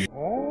something else.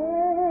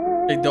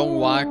 They don't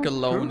walk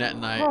alone at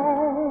night.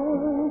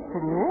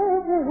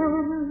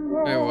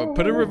 Hey, well,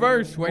 put it in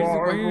reverse. Why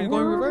are you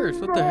going reverse?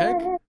 What the heck?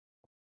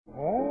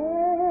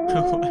 What?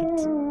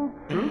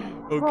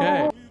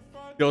 Okay.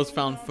 Ghost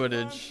found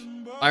footage.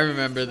 I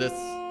remember this.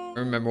 I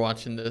remember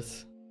watching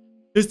this.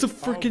 It's the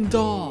freaking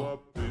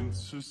doll.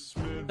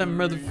 That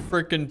mother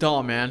freaking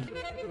doll, man.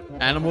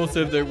 Animals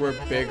if they were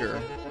bigger.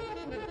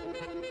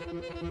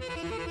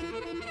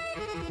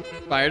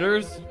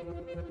 Spiders?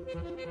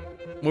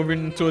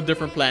 Moving to a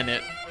different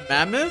planet.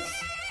 Mammoths?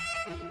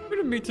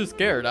 Wouldn't be too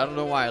scared. I don't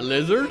know why.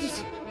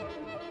 Lizards?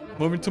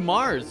 Moving to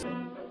Mars.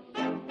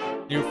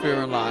 New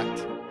fear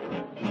unlocked.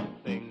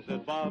 Things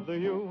that bother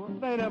you,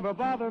 they never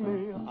bother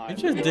me.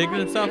 He's just digging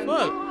himself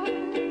up.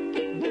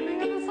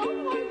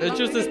 It's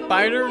just a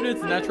spider in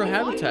its natural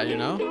habitat, you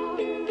know?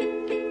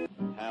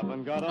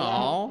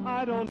 Oh,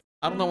 I don't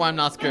know why I'm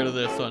not scared of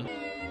this one.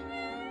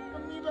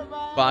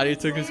 Body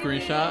took a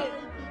screenshot.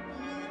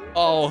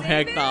 Oh,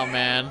 heck no,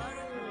 man.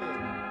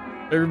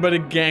 Everybody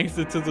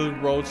gangsta to the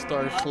road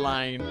starts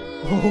flying.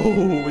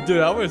 Oh,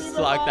 dude, I would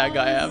sock that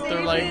guy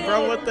after. Like,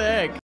 bro, what the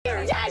heck?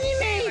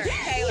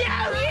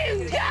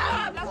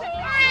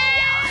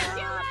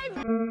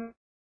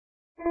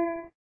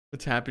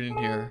 What's happening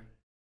here?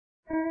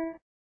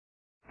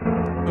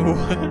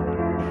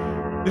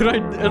 What? Dude,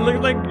 it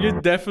looked like you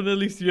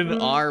definitely see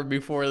an arm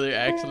before they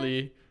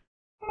actually...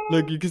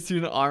 Look, you can see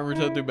an arm or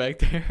something back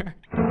there.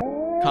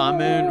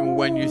 Comment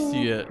when you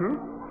see it.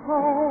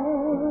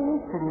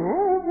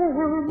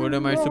 What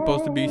am I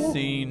supposed to be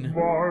seeing?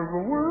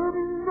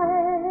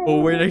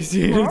 Oh wait, I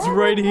see it. It's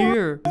right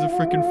here. There's a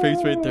freaking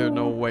face right there.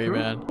 No way,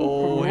 man.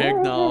 Oh heck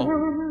no.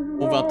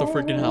 Move out the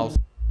freaking house.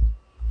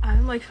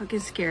 I'm like fucking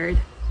scared.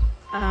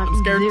 I'm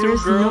scared too, girl.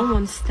 There's no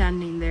one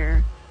standing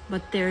there,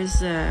 but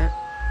there's a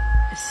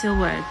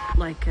silhouette,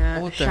 like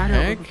a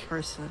shadow of a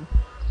person.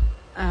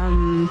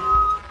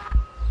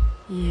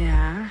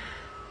 Yeah.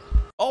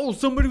 Oh,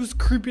 somebody was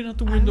creeping out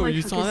the window. Like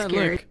you saw that?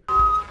 Scared.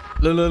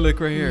 Look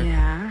right here.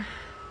 Yeah.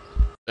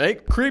 Hey,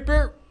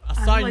 creeper! I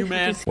saw you,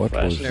 man. What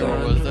was that?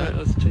 What was that?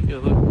 Let's take a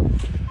look.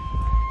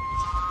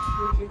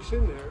 What's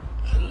in there?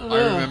 I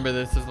remember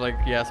this is like,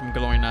 yeah, some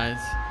glowing eyes.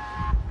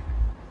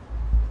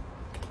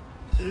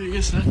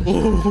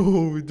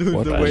 Oh, dude,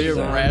 What the way it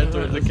ran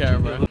towards the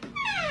camera.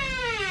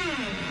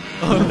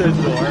 Oh, the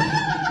door.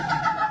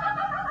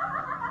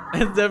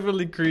 That's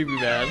definitely creepy,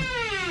 man.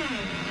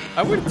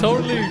 I would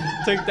totally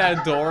take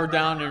that door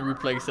down and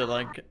replace it.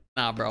 Like,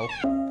 nah, bro.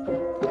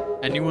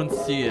 Anyone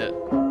see it?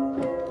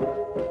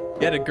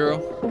 Get it, girl.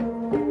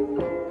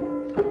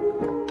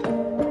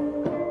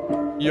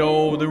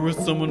 Yo, there was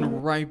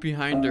someone right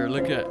behind her.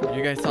 Look at,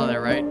 you guys saw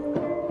that, right?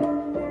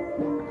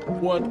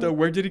 What the,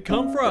 where did he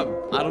come from?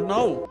 I don't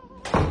know.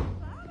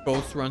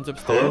 Ghost runs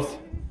upstairs.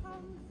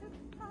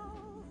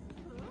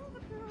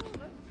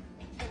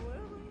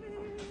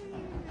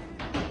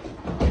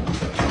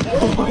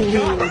 Oh my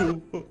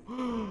god.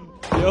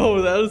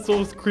 Yo, that is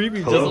so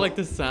creepy. Just like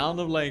the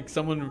sound of like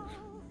someone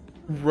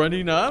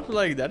running up.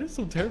 Like, that is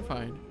so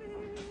terrifying.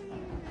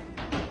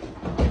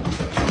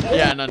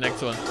 Yeah, no,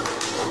 next one.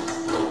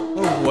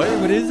 Oh,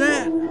 what is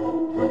that?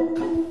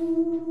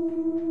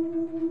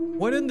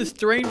 What in the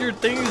Stranger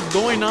Things is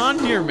going on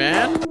here,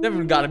 man?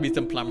 There's gotta be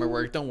some plumber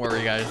work. Don't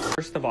worry, guys.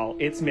 First of all,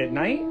 it's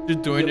midnight.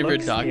 Just doing if your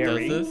dog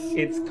scary. does this.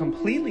 It's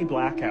completely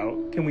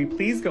blackout. Can we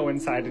please go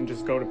inside and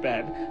just go to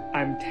bed?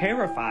 I'm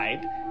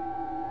terrified.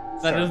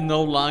 That is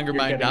no longer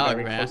my dog,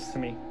 very man. Close to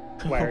me.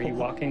 Why are you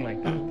walking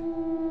like that?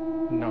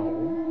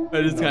 No.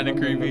 That is kind of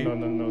creepy.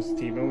 No,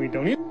 Steven, we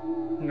don't need.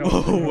 No.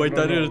 Oh, I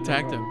thought it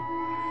attacked him.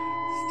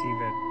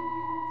 Steven,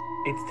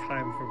 it's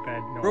time for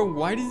bed. No. Bro,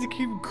 why does he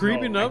keep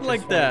creeping up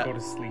like that? Go to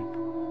sleep.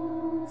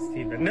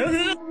 Steven. No.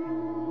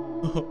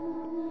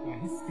 Why,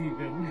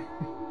 Steven?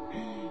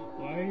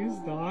 Why are you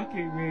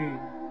stalking me?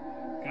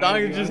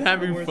 Dog is just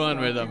having fun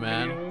with him,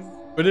 man.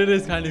 But it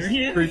is kind of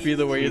creepy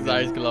the way his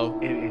eyes glow.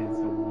 It is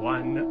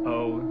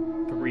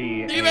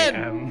 1:03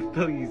 a.m.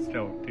 Please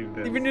don't do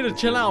this. You need to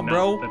chill out,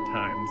 bro. Not the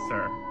time,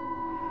 sir.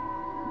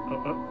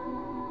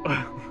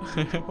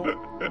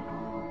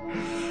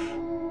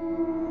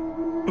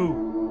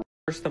 Ooh.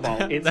 First of all,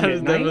 it's that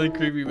is midnight. definitely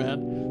creepy, man.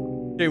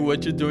 Okay,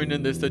 what you doing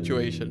in this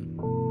situation?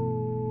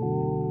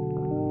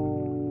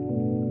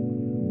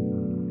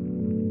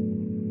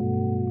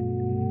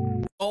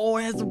 Oh,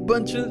 it has a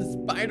bunch of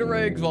spider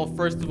eggs. Well,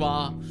 first of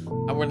all,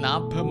 I would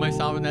not put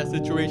myself in that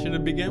situation to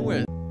begin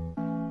with.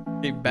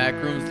 Okay,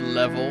 backrooms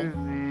level.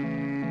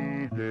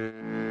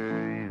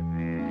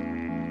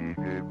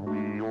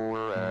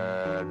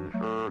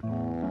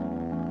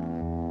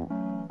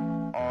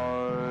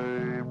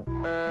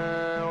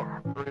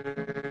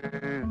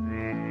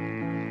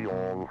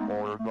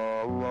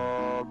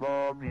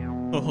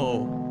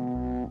 Oh.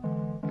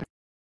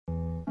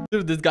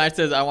 Dude, this guy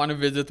says, I want to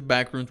visit the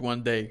back rooms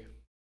one day.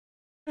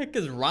 What the heck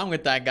is wrong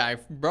with that guy?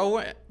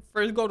 Bro,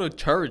 first go to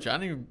church. I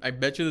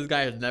bet you this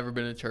guy has never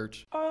been to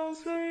church.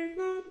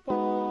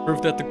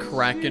 Proof that the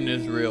Kraken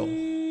is real.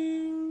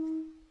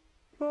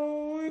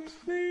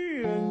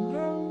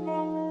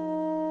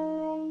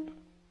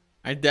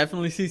 I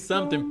definitely see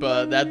something,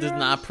 but that does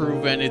not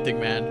prove anything,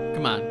 man.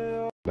 Come on.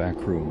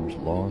 Backrooms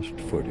lost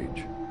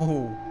footage.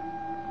 Oh.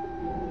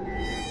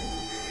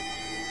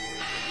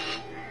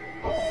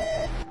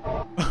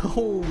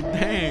 Oh,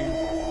 dang.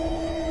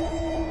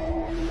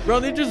 Bro,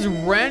 they just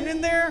ran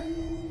in there?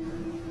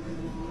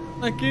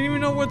 I can't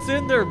even know what's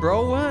in there,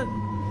 bro. What?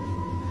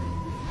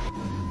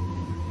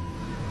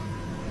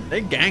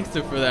 They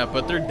gangster for that,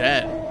 but they're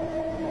dead.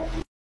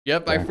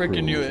 Yep, I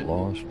freaking knew it.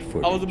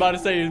 I was about to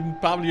say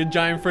probably a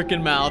giant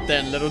freaking mouth,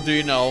 and little do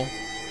you know,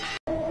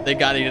 they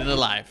got eaten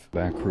alive.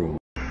 Backroom.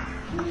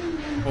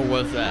 What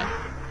was that?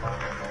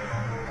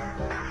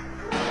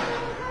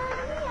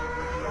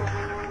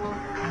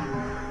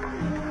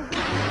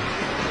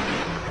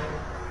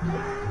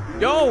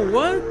 Yo,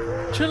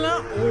 what? Chill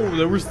out. Oh,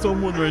 there was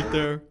someone right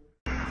there.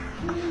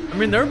 I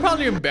mean, they're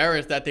probably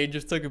embarrassed that they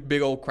just took a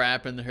big old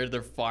crap and heard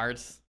their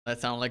farts that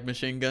sound like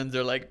machine guns.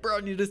 They're like, bro,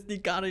 I need to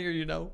sneak out of here, you know?